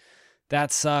girlfriend.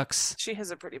 That sucks. She has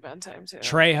a pretty bad time too.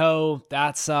 Trejo,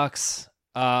 that sucks.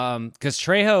 Because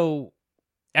Trejo,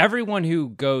 everyone who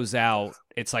goes out,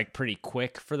 it's like pretty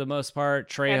quick for the most part.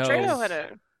 Trejo had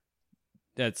a.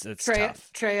 That's tough.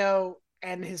 Trejo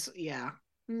and his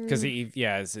because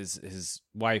his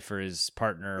wife or his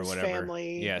partner or whatever.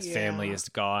 Family, his family is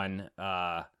gone.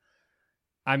 I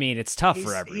mean, it's tough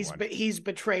for everyone. He's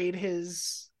betrayed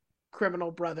his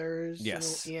criminal brothers.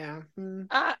 Yes.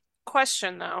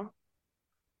 Question though.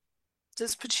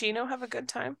 Does Pacino have a good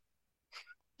time?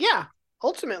 Yeah.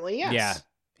 Ultimately, yes.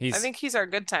 Yeah. I think he's our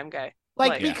good time guy.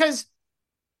 Because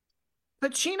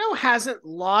Pacino hasn't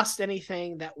lost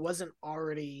anything that wasn't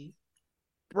already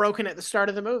broken at the start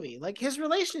of the movie. Like his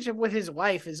relationship with his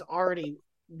wife is already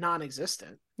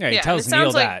non-existent. Yeah, he tells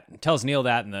Neil that. Tells Neil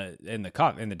that in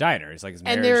the diner. He's like his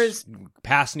marriage,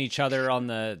 passing each other on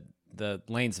the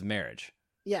lanes of marriage.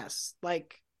 Yes,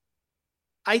 like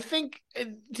I think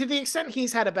to the extent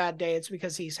he's had a bad day, it's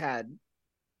because he's had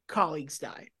colleagues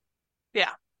die.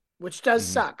 Yeah, which does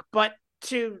suck. But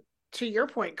to your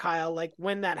point, Kyle, like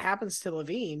when that happens to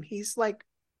Levine, he's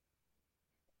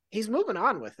moving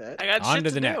on with it. I got on shit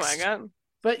to the do. next.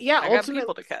 But yeah, I got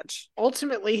people to catch.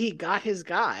 Ultimately, he got his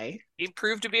guy. He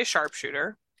proved to be a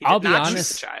sharpshooter. I'll be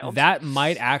honest. That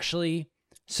might actually.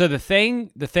 So the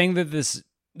thing that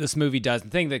this movie does, the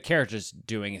thing the character's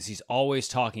doing is he's always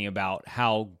talking about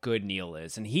how good Neil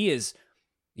is, and he's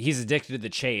addicted to the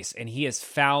chase, and he has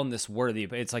found this worthy.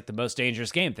 It's like the most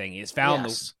dangerous game thing. He has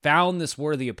found this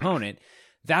worthy opponent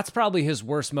that's probably his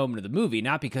worst moment of the movie,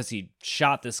 not because he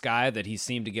shot this guy that he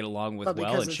seemed to get along with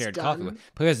well and shared coffee with,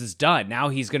 because it's done. Now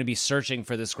he's going to be searching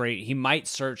for this he might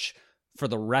search for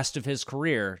the rest of his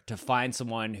career to find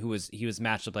someone he was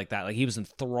matched up like that. Like, he was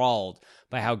enthralled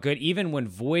by how good, even when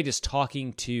Voight is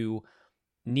talking to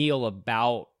Neil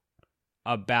about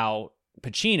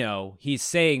Pacino, he's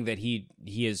saying that he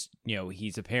is,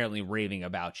 he's apparently raving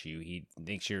about you. He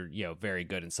thinks you're, very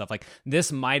good and stuff. Like,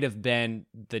 this might have been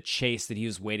the chase that he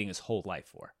was waiting his whole life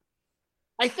for.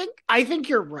 I think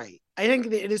you're right. I think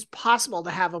that it is possible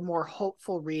to have a more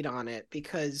hopeful read on it,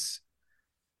 because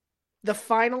the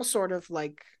final sort of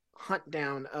like hunt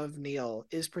down of Neil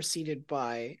is preceded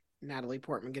by Natalie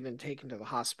Portman getting taken to the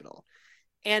hospital.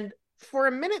 And for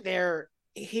a minute there,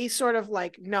 he's sort of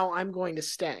like, no, I'm going to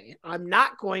stay. I'm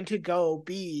not going to go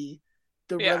be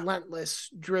the relentless,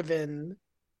 driven,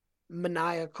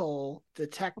 maniacal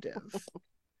detective.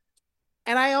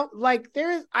 And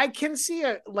I can see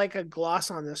a gloss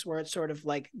on this where it's sort of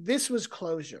like, this was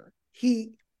closure.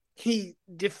 He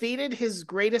defeated his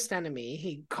greatest enemy.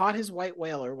 He caught his white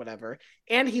whale or whatever.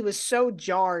 And he was so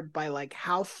jarred by like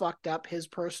how fucked up his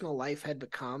personal life had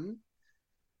become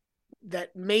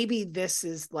that maybe this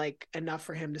is like enough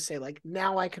for him to say, like,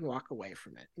 now I can walk away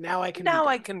from it. Now I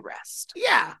can rest.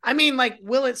 Yeah. I mean, like,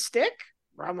 will it stick?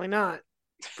 Probably not.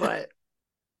 But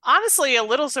honestly, a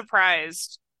little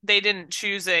surprised they didn't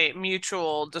choose a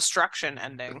mutual destruction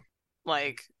ending.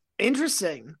 Like,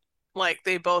 interesting. Like,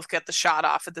 they both get the shot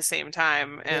off at the same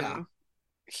time, and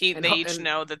they each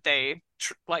know that they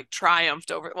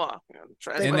triumphed over. Well,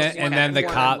 and then the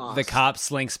cop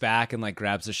slinks back and like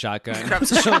grabs a shotgun.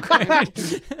 Grabs a shotgun.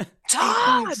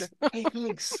 Todd. Hey,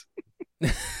 thanks.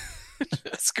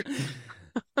 That's good.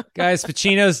 Guys,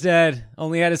 Pacino's dead.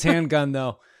 Only had his handgun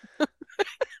though.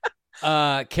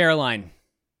 Caroline,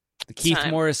 the Keith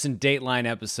Morrison Dateline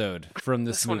episode from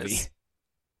this movie.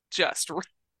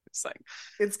 It's like,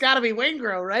 it's got to be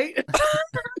Waingro, right?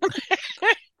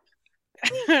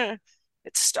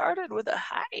 It started with a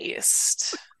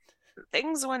heist.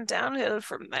 Things went downhill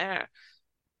from there.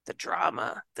 The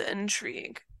drama, the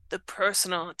intrigue, the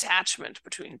personal attachment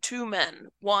between two men.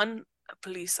 One, a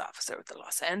police officer with the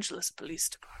Los Angeles Police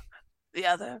Department. The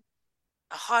other,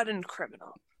 a hardened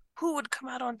criminal. Who would come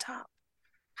out on top?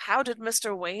 How did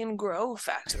Mr. Wayne Grow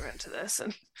factor into this?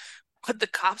 And would the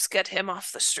cops get him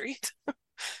off the street?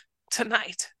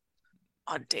 Tonight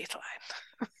on Dateline.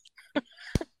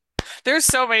 There's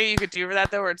so many you could do for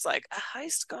that, though, where it's like, a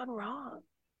heist gone wrong.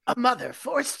 A mother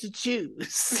forced to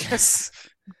choose. Yes.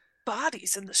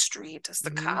 Bodies in the street as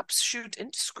the cops shoot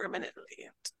indiscriminately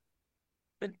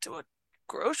into a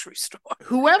grocery store.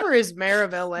 Whoever is mayor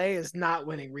of LA is not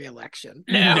winning re-election.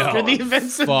 No. For the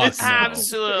events of this.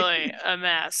 Absolutely a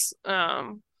mess.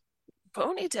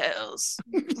 Ponytails.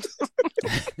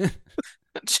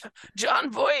 John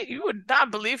Voight, you would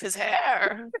not believe his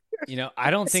hair.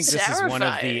 I don't think this is one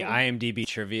of the IMDb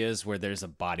trivias where there's a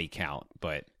body count,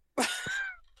 but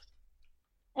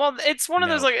well, it's one of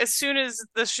those, like, as soon as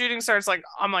the shooting starts, like,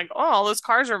 I'm like, oh, all those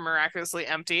cars are miraculously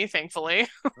empty, thankfully.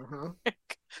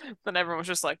 Then everyone was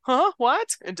just like, huh,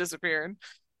 what? It disappeared.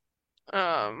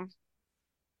 I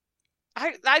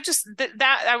just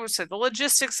that I would say the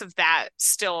logistics of that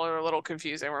still are a little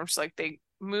confusing, where I'm just like, they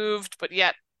moved, but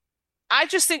yet I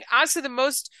just think, honestly, the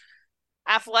most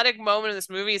athletic moment in this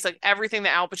movie is like everything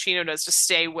that Al Pacino does to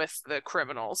stay with the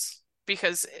criminals,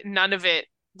 because none of it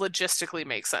logistically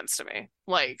makes sense to me.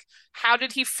 Like, how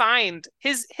did he find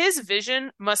his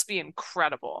vision? Must be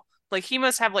incredible. Like, he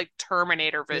must have like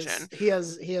Terminator vision. He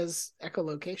has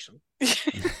echolocation.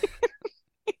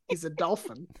 He's a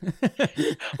dolphin. What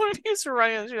if he was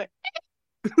running on the street like...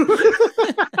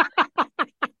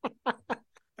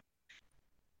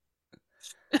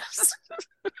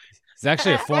 He's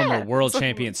actually a former world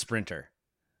champion sprinter.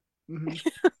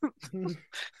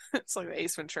 It's like the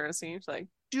Ace Ventura scene. It's like,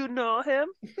 do you know him?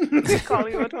 Is he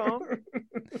calling you at home?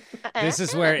 This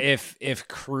is where if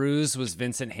Cruz was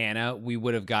Vincent Hanna, we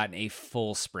would have gotten a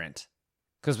full sprint,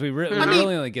 because we really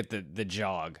only get the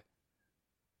jog.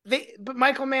 But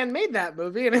Michael Mann made that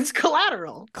movie, and it's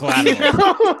Collateral.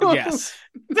 Yes.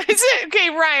 That's it. Okay,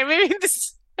 Ryan. Maybe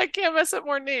I can't mess up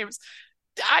more names.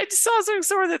 I saw something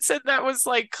somewhere that said that was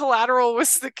like Collateral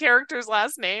was the character's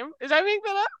last name. Did I make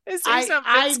that up? Is there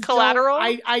something Collateral?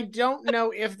 I don't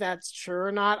know if that's true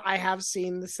or not. I have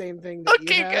seen the same thing that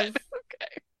you have. Good.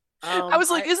 Okay. I was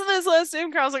like, isn't his last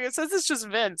name? I was like, it says it's just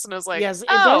Vince, and I was like, yes, it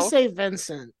does say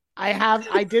Vincent.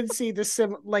 I did see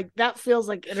the like that feels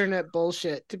like internet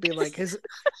bullshit to be like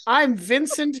I'm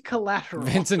Vincent Collateral.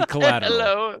 Vincent Collateral.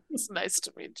 Hello, it's nice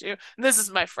to meet you. This is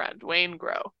my friend Wayne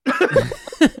Grow.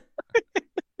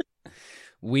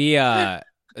 We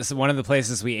so one of the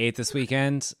places we ate this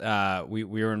weekend, we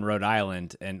were in Rhode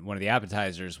Island, and one of the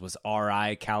appetizers was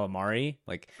R.I. calamari,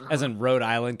 like as in Rhode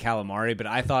Island calamari. But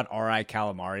I thought R.I.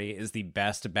 calamari is the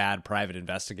best bad private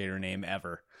investigator name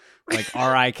ever. Like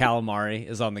R.I. calamari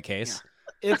is on the case.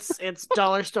 Yeah. It's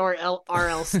Dollar Store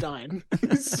R.L. Stein.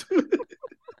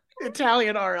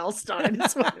 Italian R.L. Stein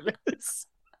is what it is.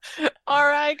 All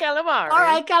right, calamari. All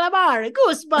right, calamari.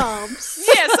 Goosebumps.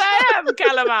 Yes, I am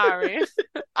calamari.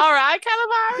 All right,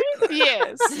 calamari.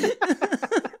 Yes.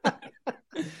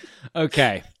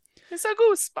 Okay. It's a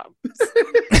goosebumps.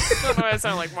 I don't know why I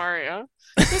sound like Mario.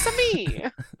 It's a me.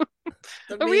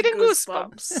 I'm reading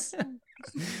goosebumps.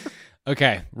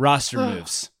 Okay, roster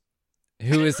moves.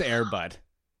 Who is Air Bud?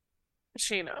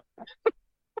 Sheena.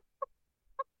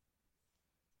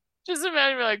 Just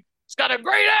imagine me like, she's got a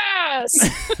great ass.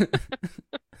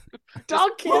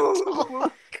 Dog can't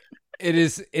talk. It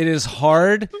is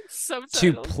hard to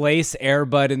Subtitled. place Air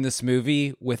Bud in this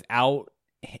movie without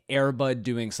Air Bud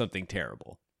doing something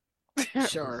terrible.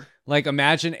 Sure. Like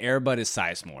imagine Air Bud is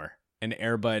Sizemore and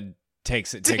Air Bud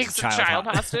takes a child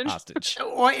hostage.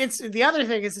 Or it's the other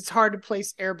thing is it's hard to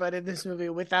place Air Bud in this movie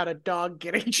without a dog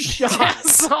getting shot.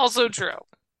 That's also true.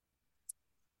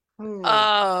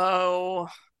 Oh.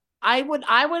 I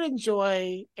would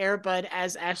enjoy Air Bud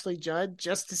as Ashley Judd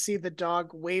just to see the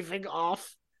dog waving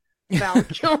off Val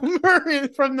Kilmer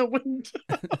from the window.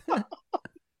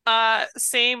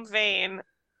 Same vein,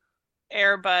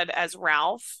 Air Bud as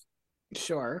Ralph.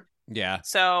 Sure. Yeah.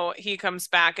 So he comes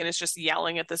back and is just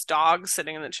yelling at this dog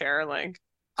sitting in the chair, like,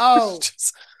 oh,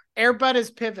 Air Bud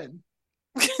is Piven.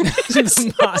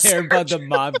 Air Bud the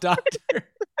mob doctor.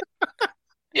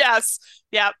 Yes.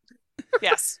 Yep.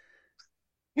 Yes.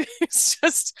 He's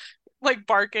just like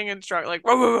barking and struggling, like,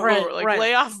 whoa, whoa, whoa, Right, like right.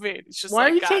 lay off me. It's just Why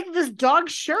like, are you God. taking this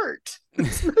dog's shirt?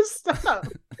 It's messed up.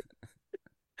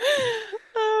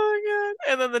 Oh my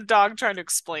God. And then the dog trying to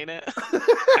explain it.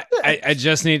 I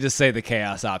just need to say the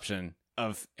chaos option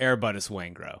of Air Bud is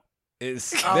Wangro.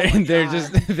 Is Oh they're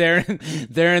just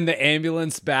they're in the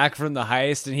ambulance back from the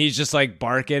heist and he's just like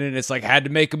barking and it's like had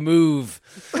to make a move.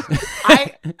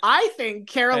 I think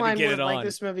Caroline get would it like on.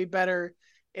 this movie better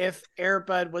if Air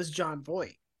Bud was John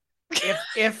Voight.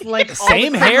 If like all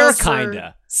Same the hair criminals were-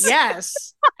 kinda.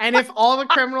 Yes. And if all the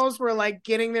criminals were like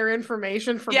getting their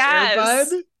information from Air Bud.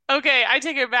 Okay, I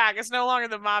take it back. It's no longer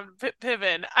the mob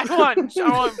Piven. I want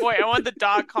Voight. I want the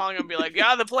dog calling and be like,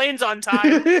 yeah, the plane's on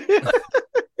time.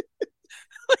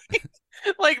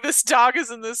 Like this dog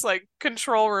is in this like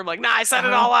control room, like, nah, I set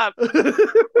it all up. I'm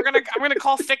gonna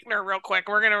call Fichtner real quick.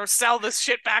 We're gonna sell this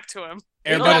shit back to him.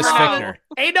 Air Bud is Fichtner.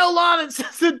 Ain't no law that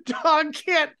says the dog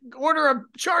can't order a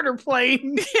charter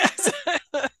plane. Yes.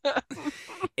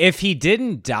 If he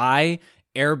didn't die,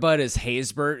 Air Bud as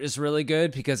Haysbert is really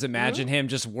good because imagine him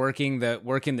just working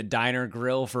the diner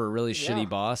grill for a really shitty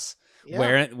boss,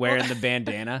 wearing the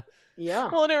bandana. Yeah.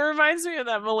 Well, and it reminds me of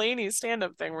that Mulaney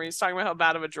stand-up thing where he's talking about how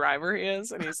bad of a driver he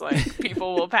is, and he's like,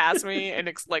 people will pass me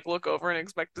and like look over and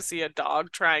expect to see a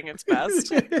dog trying its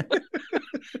best.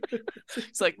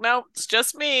 He's like, no, it's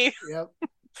just me. Yep.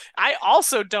 I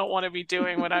also don't want to be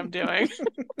doing what I'm doing.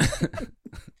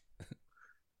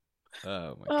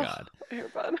 Oh my God.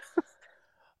 Air Bud.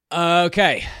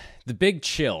 Okay, The Big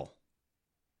Chill.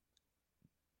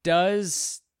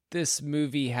 Does this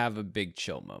movie have a big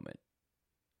chill moment?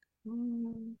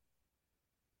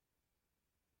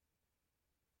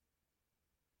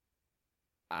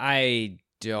 I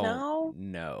don't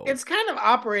know. It's kind of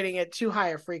operating at too high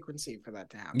a frequency for that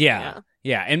to happen. Yeah.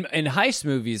 And heist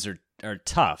movies are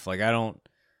tough. Like I don't.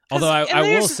 Although I will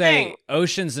here's the say, thing.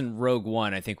 Oceans and Rogue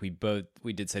One, I think we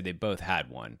did say they both had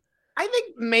one. I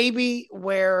think maybe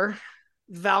where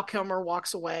Val Kilmer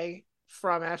walks away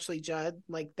from Ashley Judd,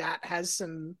 like that has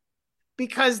some,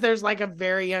 because there's like a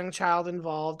very young child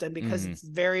involved, and because it's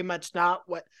very much not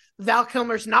what Val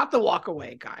Kilmer's not the walk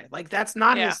away guy. Like that's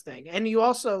not his thing. And you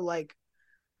also like,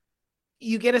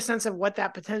 you get a sense of what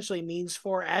that potentially means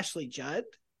for Ashley Judd.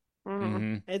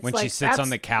 It's When like, she sits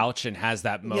on the couch and has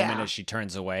that moment Yeah. as she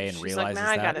turns away and She's realizes like,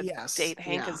 nah, I that. gotta date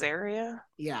Hank Azaria.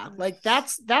 Yeah, like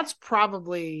that's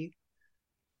probably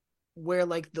where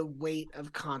like the weight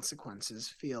of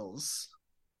consequences feels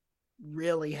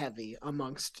really heavy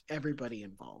amongst everybody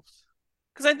involved.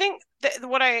 Because I think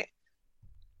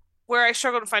where I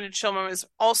struggle to find a chill moment is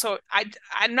also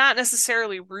I'm not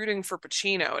necessarily rooting for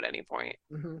Pacino at any point.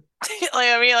 Like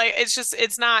I mean, like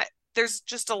it's not. There's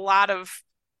just a lot of,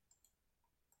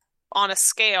 on a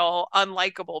scale,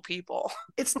 unlikable people.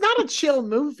 It's not a chill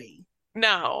movie.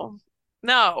 No.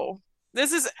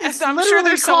 This is. It's I'm sure literally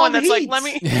there's someone called that's like, Heat.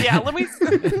 let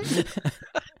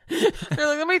me. They're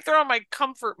like, let me throw on my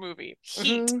comfort movie,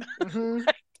 Heat. Mm-hmm.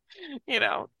 You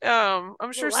know,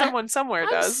 I'm sure someone somewhere I'm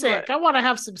does. sick. But... I want to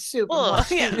have some soup. Yeah, I want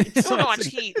to watch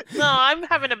Heat. No, I'm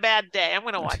having a bad day. I'm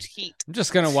going to watch Heat. I'm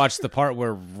just going to watch the part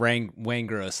where Wayne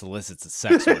Gross solicits a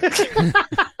sex worker.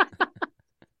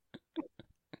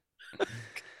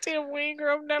 Damn, Winger,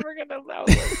 I'm never going to know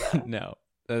that. No.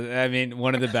 I mean,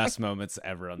 one of the best moments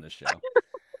ever on the show.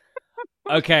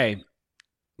 Okay.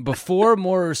 Before,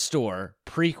 more, or store,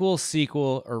 prequel,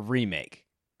 sequel, or remake?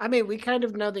 I mean, we kind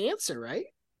of know the answer, right?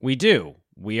 We do.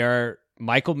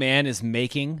 Michael Mann is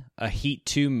making a Heat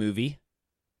 2 movie.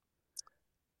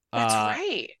 That's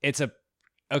right.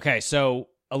 Okay, so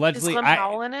allegedly... Is Glenn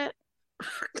Powell in it?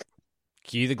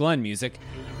 Cue the Glenn music.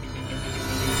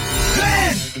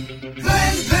 Glenn!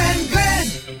 Glenn, Glenn, Glenn!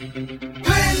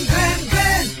 Glenn, Glenn,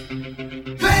 Glenn!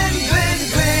 Glenn, Glenn,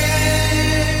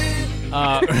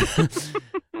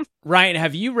 Glenn! Ryan,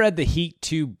 have you read the Heat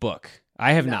 2 book?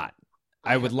 I have not.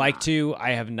 I would like to.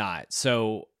 I have not.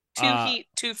 So... Too Heat,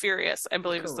 Too Furious, I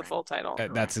believe is the full title.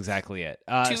 That's exactly it.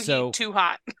 Heat, Too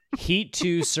Hot. Heat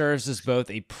 2 serves as both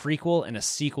a prequel and a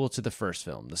sequel to the first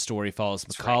film. The story follows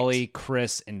Macaulay,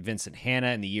 Chris, and Vincent Hanna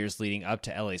in the years leading up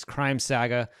to LA's crime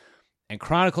saga and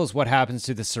chronicles what happens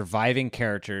to the surviving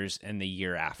characters in the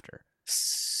year after.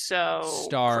 So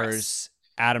stars Chris.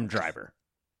 Adam Driver.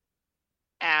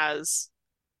 As?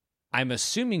 I'm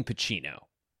assuming Pacino.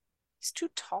 He's too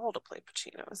tall to play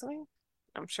Pacino, isn't he?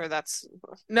 I'm sure that's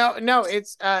no.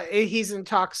 It's he's in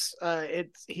talks.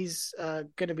 He's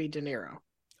gonna be De Niro.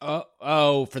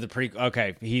 Oh, for the pre.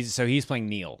 Okay, he's playing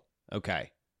Neil.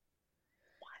 Okay,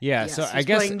 yeah. Yes, so I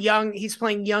guess he's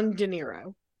playing young De Niro.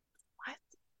 What?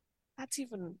 That's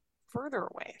even further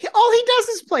away. All he does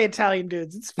is play Italian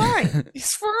dudes. It's fine.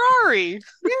 He's Ferrari.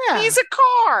 Yeah, he's a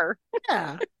car.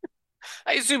 Yeah.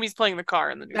 I assume he's playing the car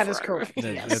in the new. That is Ferrari. correct.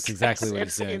 Yes. That's exactly what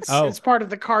he's doing. It's part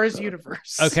of the Cars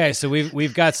universe. Okay, so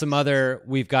we've got some other.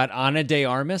 We've got Ana de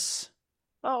Armas.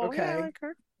 Oh, okay. Yeah, I like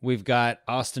her. We've got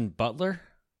Austin Butler.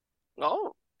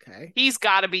 Oh, okay. He's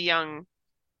got to be young.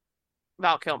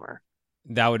 Val Kilmer.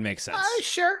 That would make sense.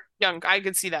 Sure. Young. I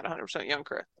could see that 100% young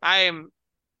Chris. I'm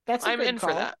in call.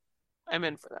 for that. I'm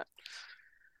in for that.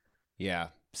 Yeah.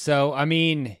 So I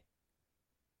mean,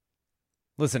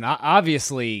 listen.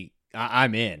 Obviously,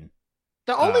 I'm in.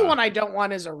 The only one I don't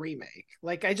want is a remake.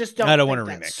 Like I just don't. I don't want a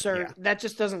remake. That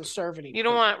just doesn't serve any. You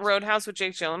don't want Roadhouse with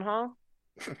Jake Gyllenhaal?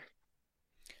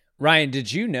 Ryan,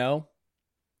 did you know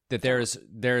that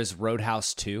there's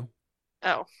Roadhouse 2?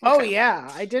 Oh. Okay. Oh yeah,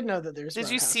 I did know that there's. Did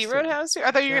Roadhouse you see 2. Roadhouse 2?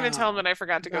 I thought you were going to tell him that I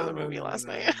forgot to go to the movie last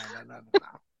night.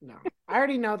 No. I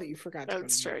already know that you forgot to.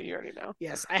 That's true. You already know.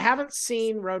 Yes, I haven't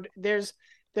seen There's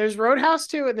Roadhouse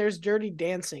 2 and there's Dirty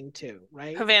Dancing 2,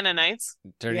 right? Havana Nights.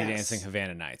 Dirty Dancing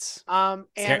Havana Nights.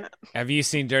 And have you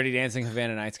seen Dirty Dancing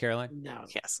Havana Nights, Caroline? No.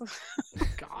 Yes.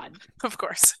 God. Of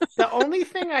course. The only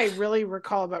thing I really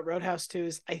recall about Roadhouse 2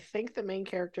 is I think the main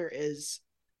character is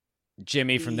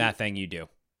Jimmy from That Thing You Do.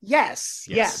 Yes.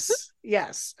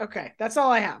 Okay, that's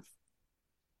all I have.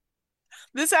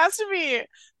 This has to be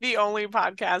the only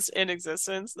podcast in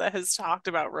existence that has talked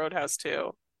about Roadhouse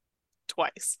 2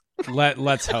 twice.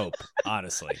 Let's hope,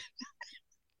 honestly.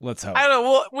 Let's hope. I don't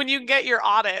know. Well, when you get your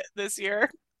audit this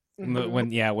year. When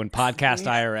Podcast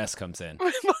IRS comes in.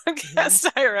 When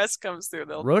Podcast IRS comes through,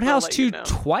 Roadhouse they'll 2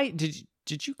 twice.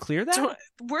 Did you clear that?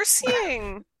 We're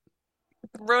seeing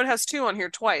Roadhouse 2 on here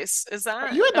twice. Is that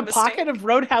Are you in the pocket of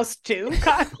Roadhouse 2,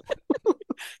 Kyle?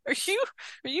 Are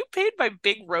you paid by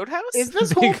Big Roadhouse? Is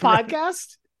this whole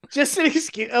podcast just a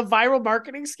viral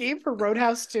marketing scheme for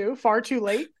Roadhouse 2? Far too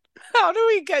late. How do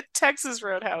we get Texas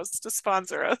Roadhouse to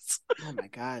sponsor us? Oh my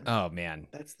God. Oh man.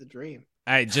 That's the dream.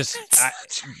 The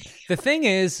thing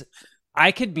is,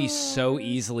 I could be so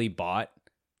easily bought.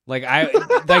 Like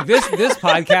this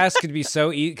podcast could be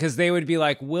so easy because they would be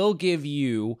like, we'll give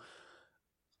you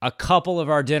a couple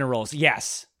of our dinner rolls.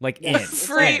 Yes.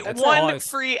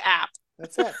 Free app.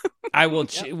 That's it. I will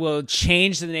will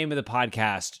change the name of the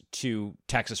podcast to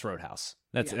Texas Roadhouse.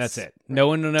 That's it. No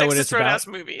one will know what it's Roadhouse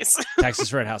about. Movies.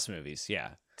 Texas Roadhouse movies. Yeah.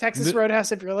 Texas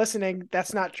Roadhouse. If you're listening,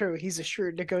 that's not true. He's a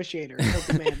shrewd negotiator. He'll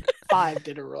demand 5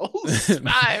 dinner rolls.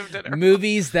 5 dinner rolls.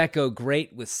 Movies that go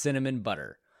great with cinnamon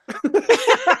butter.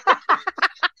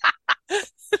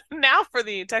 Now for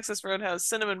the Texas Roadhouse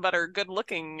Cinnamon Butter Good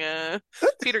Looking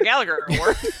Peter Gallagher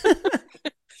Award.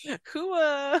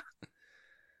 Who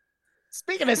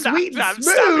Speaking of sweet and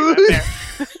smooth.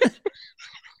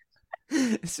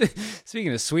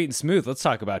 Speaking of sweet and smooth, let's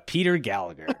talk about Peter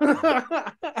Gallagher.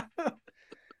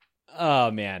 Oh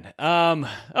man.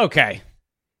 Okay.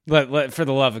 Let for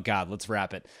the love of God, let's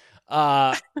wrap it.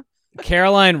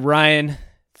 Caroline, Ryan,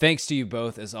 Thanks to you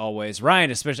both, as always. Ryan,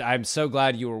 especially, I'm so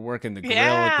glad you were working the grill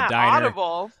at the diner.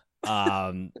 Audible.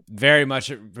 Very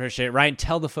much appreciate it. Ryan,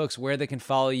 tell the folks where they can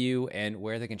follow you and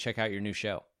where they can check out your new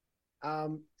show.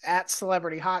 At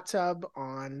Celebrity Hot Tub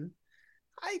on,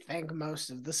 I think, most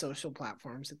of the social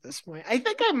platforms at this point. I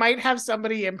think I might have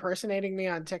somebody impersonating me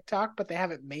on TikTok, but they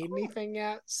haven't made anything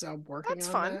yet, so I'm working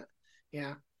on fun. that.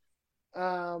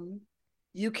 Yeah.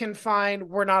 You can find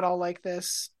We're Not All Like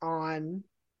This on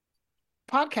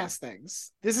podcast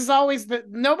things. This is always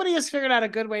nobody has figured out a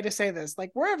good way to say this.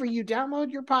 Like wherever you download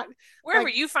your wherever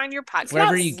you find your podcast,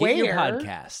 wherever you get your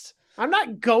podcast. I'm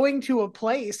not going to a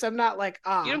place. I'm not like,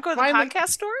 you don't go to the podcast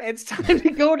store? It's time to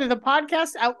go to the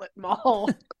podcast outlet mall.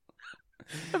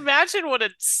 Imagine what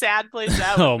a sad place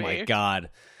that would be. Oh my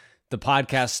God. The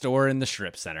podcast store in the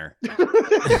strip center.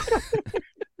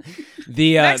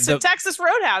 Next to Texas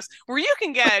Roadhouse, where you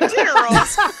can get dinner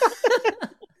rolls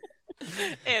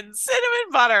and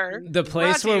cinnamon butter. The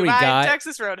place where we got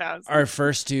Texas Roadhouse. Our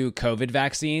first 2 COVID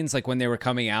vaccines, like when they were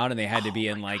coming out and they had to be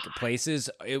in like places,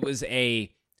 it was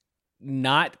a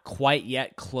not quite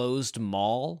yet closed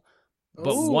mall,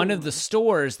 but one of the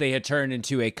stores they had turned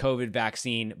into a COVID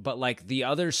vaccine, but like the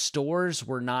other stores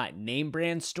were not name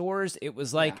brand stores. It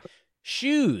was like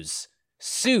shoes,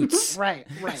 suits. Right.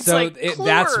 So like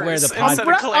that's where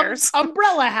the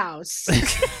Umbrella House.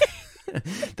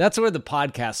 That's where the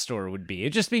podcast store would be.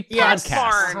 It'd just be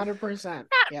podcast. Barn. 100%.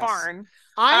 Barn.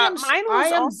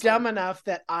 I am dumb enough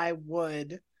that I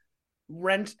would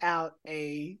rent out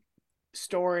a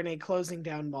store in a closing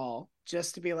down mall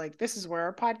just to be like, this is where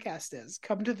our podcast is.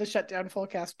 Come to the Shutdown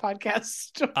Fullcast podcast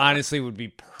store. Honestly, would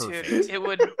be perfect. Dude, it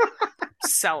would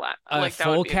sell it. A like,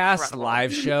 Fullcast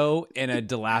live show in a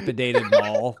dilapidated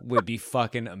mall would be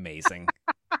fucking amazing.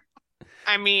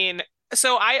 I mean,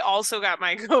 so I also got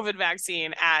my COVID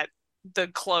vaccine at the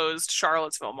closed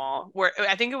Charlottesville mall, where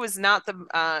I think it was not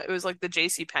the it was like the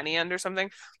JCPenney end or something,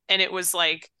 and it was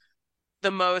like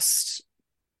the most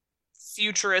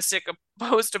futuristic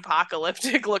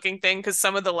post-apocalyptic looking thing, because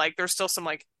some of the like there's still some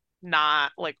like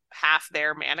not like half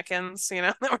their mannequins, you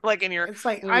know, that were like in your, it's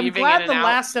like, I'm glad The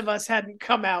Last of Us hadn't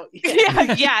come out yet.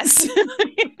 Yeah, yes.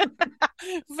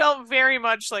 Felt very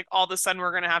much like all of a sudden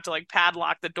we're gonna have to like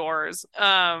padlock the doors.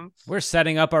 We're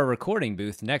setting up our recording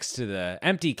booth next to the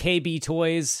empty KB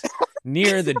toys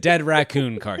near the dead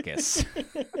raccoon carcass.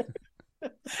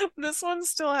 This one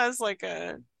still has like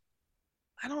a,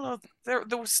 I don't know. There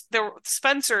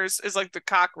Spencer's is like the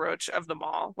cockroach of them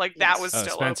all. Like that was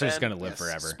still Spencer's open. gonna live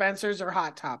forever. Spencer's are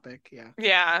Hot Topic. Yeah.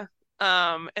 Yeah.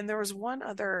 And there was one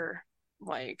other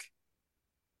like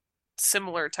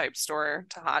similar type store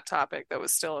to Hot Topic that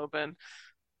was still open,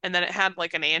 and then it had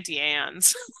like an Auntie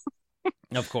Anne's.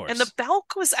 Of course. And I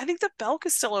think the Belk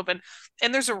is still open,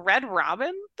 and there's a Red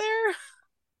Robin there.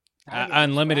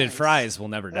 Unlimited fries will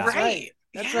never die. Right.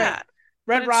 That's right.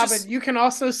 Red Robin, you can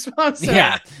also sponsor.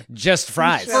 Yeah, just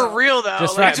fries. For real though.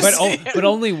 Just fries, but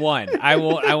only one. I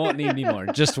won't need any more.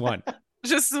 Just one.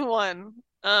 Just one.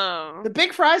 The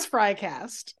Big Fries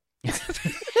Frycast.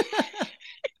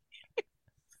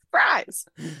 Fries.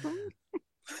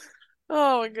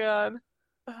 Oh my God.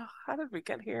 How did we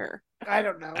get here? I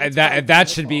don't know. That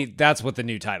should be. That's what the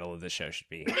new title of the show should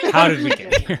be. How did we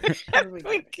get here? How did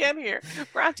we get here?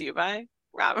 Brought to you by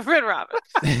Red Robin.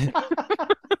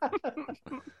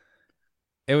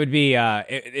 It would be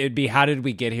it'd be How Did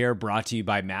We Get Here, brought to you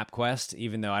by MapQuest,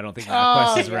 even though I don't think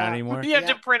MapQuest is around anymore. You have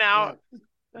to print out.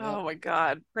 Oh my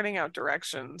God, printing out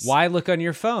directions. Why look on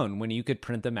your phone when you could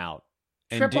print them out?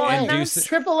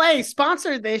 AAA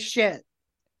sponsored this shit.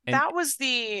 That was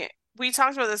we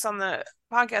talked about this on the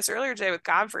podcast earlier today with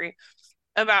Godfrey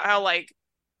about how like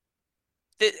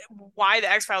why the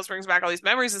X-Files brings back all these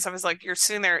memories and stuff is like you're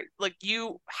sitting there like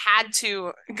you had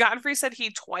to. Godfrey said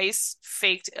he twice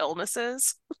faked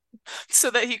illnesses so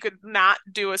that he could not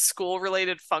do a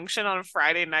school-related function on a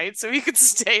Friday night, so he could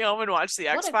stay home and watch the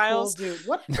X-Files.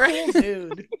 What a cool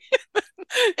dude!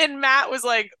 And Matt was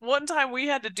like, one time we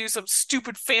had to do some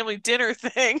stupid family dinner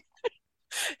thing.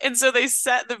 And so they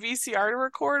set the VCR to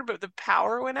record, but the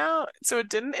power went out, so it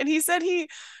didn't. And he said he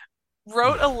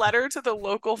wrote a letter to the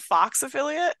local Fox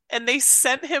affiliate, and they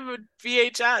sent him a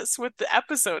VHS with the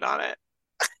episode on it.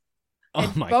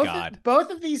 Oh my God.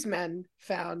 Both of these men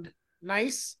found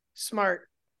nice, smart,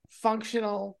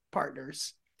 functional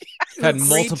partners. Had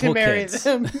multiple kids.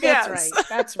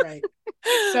 That's right.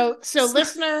 So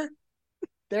listener,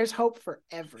 there's hope for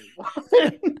everyone.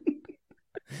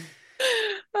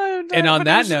 And on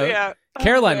that note,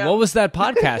 Caroline, what was that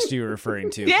podcast you were referring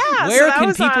to? Yeah, where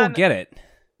can people get it?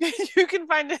 You can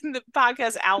find it in the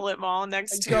podcast outlet mall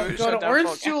next to Go to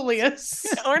Orange Julius.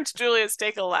 Orange Julius,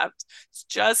 take a left. It's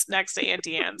just next to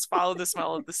Auntie Anne's. Follow the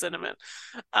smell of the cinnamon.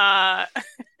 Cinnabon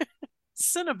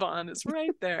is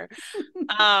right there.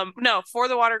 No, For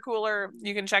the Water Cooler,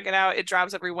 you can check it out. It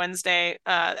drops every Wednesday.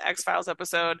 The X-Files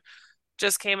episode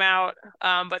just came out,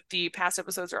 but the past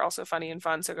episodes are also funny and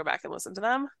fun, so go back and listen to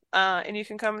them. And you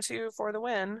can come to For the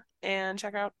Win and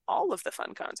check out all of the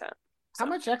fun content. How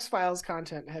much X-Files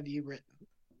content have you written?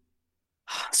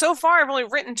 So far, I've only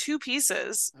written 2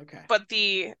 pieces. Okay. But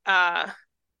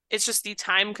it's just the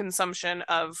time consumption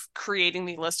of creating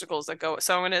the listicles that go.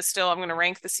 So I'm going to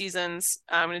rank the seasons.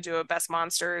 I'm going to do a best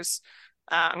monsters.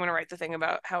 I'm going to write the thing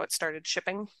about how it started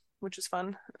shipping, which is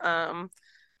fun.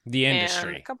 The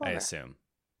industry, I assume.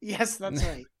 Yes, that's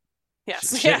right.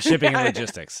 Yes. Shipping and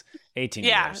logistics. 18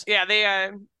 years. Yeah.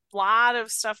 They lot of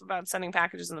stuff about sending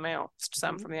packages in the mail.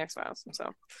 Some from the X-Files.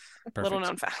 So Perfect. Little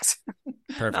known fact.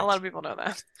 Perfect. Not a lot of people know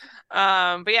that.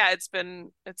 But yeah, it's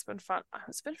been fun.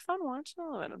 It's been fun watching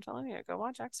all of it. I'm telling you, go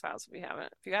watch X-Files if you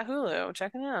haven't. If you got Hulu,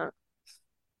 check it out.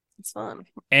 It's fun.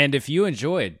 And if you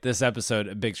enjoyed this episode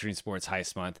of Big Screen Sports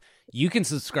Heist Month, you can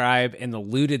subscribe in the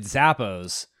looted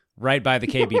Zappos right by the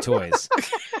KB Toys.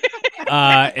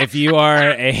 If you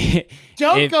are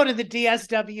Don't go to the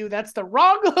DSW. That's the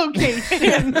wrong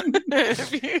location.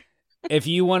 If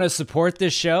you want to support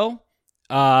this show,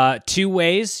 2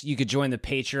 ways. You could join the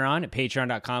Patreon at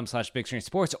patreon.com/Big Screen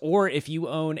Sports, or if you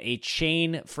own a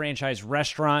chain franchise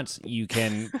restaurant, you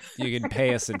can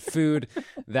pay us in food.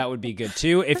 That would be good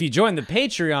too. If you join the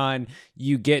Patreon,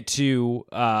 you get to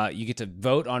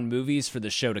vote on movies for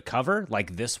the show to cover.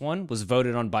 Like this one was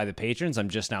voted on by the patrons. I'm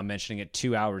just now mentioning it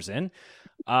 2 hours in.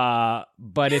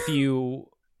 But if you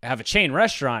have a chain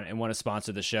restaurant and want to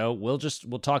sponsor the show, we'll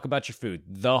talk about your food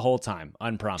the whole time,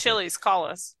 unprompted. Chili's, call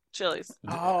us. Chili's.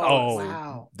 Oh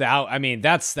wow.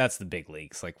 That's the big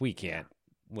leagues. Like we can't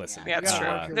listen. Yeah, it's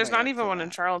true. There's not even one in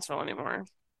Charlottesville anymore.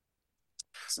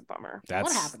 It's a bummer.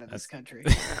 What happened in this country?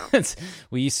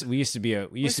 we used to be a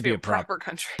proper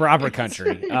country. Proper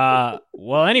country.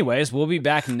 Well, anyways, we'll be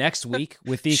back next week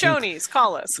with the Shoney's,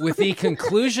 call us. with the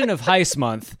conclusion of Heist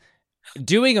Month,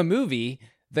 doing a movie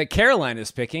that Caroline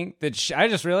is picking that I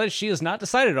just realized she has not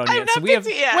decided on yet. So we have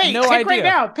no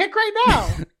idea. Pick right now.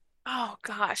 Oh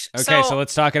gosh. Okay, so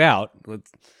let's talk it out.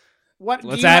 Let's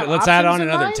add on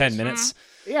another 10 minutes.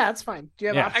 Yeah, that's fine. Do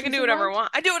you have options? I can do whatever I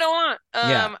want. I do what I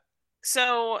want.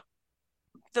 So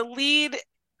the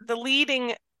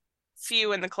leading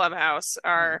few in the clubhouse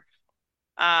are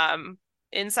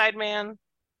Inside Man,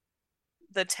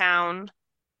 The Town,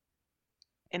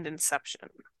 and Inception.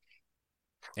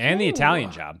 And The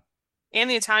Italian Job. And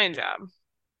The Italian Job.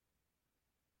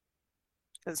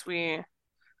 Because we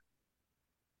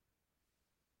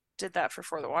did that for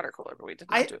the water cooler, but we did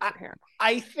not do it for here.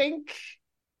 I think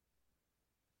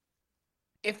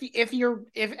if you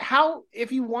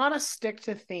want to stick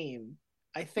to theme,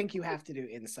 I think you have to do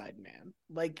Inside Man,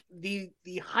 like the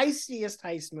heistiest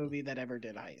heist movie that ever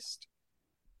did heist.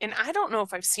 And I don't know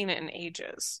if I've seen it in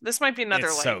ages. This might be another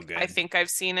it's so good. I think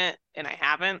I've seen it and I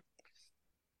haven't.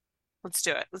 Let's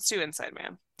do it. Let's do Inside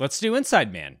Man. Let's do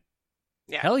Inside Man.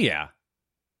 Yeah. Hell yeah.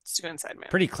 Let's do Inside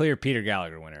Man. Pretty clear Peter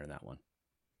Gallagher winner in that one.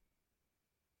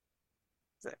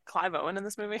 Is it Clive Owen in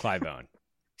this movie? Clive Owen.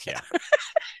 Yeah.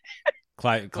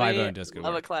 Clive Owen does good work.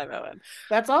 Love a Clive Owen.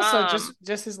 That's also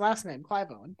just his last name,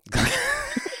 Clive Owen. God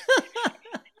damn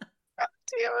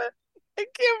it. I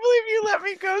can't believe you let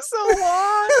me go so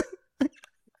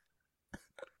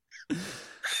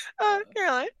long.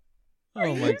 Caroline. Are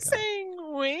you saying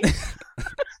we?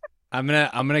 I'm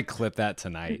gonna clip that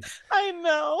tonight. I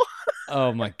know.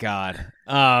 Oh my god.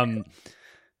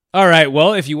 All right.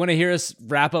 Well, if you want to hear us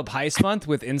wrap up Heist Month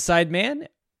with Inside Man,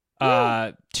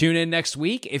 tune in next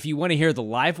week. If you want to hear the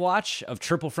live watch of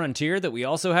Triple Frontier that we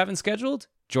also haven't scheduled,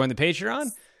 join the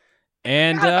Patreon.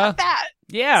 And about that.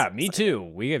 Yeah, me too.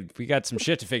 We got some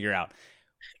shit to figure out.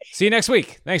 See you next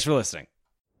week. Thanks for listening.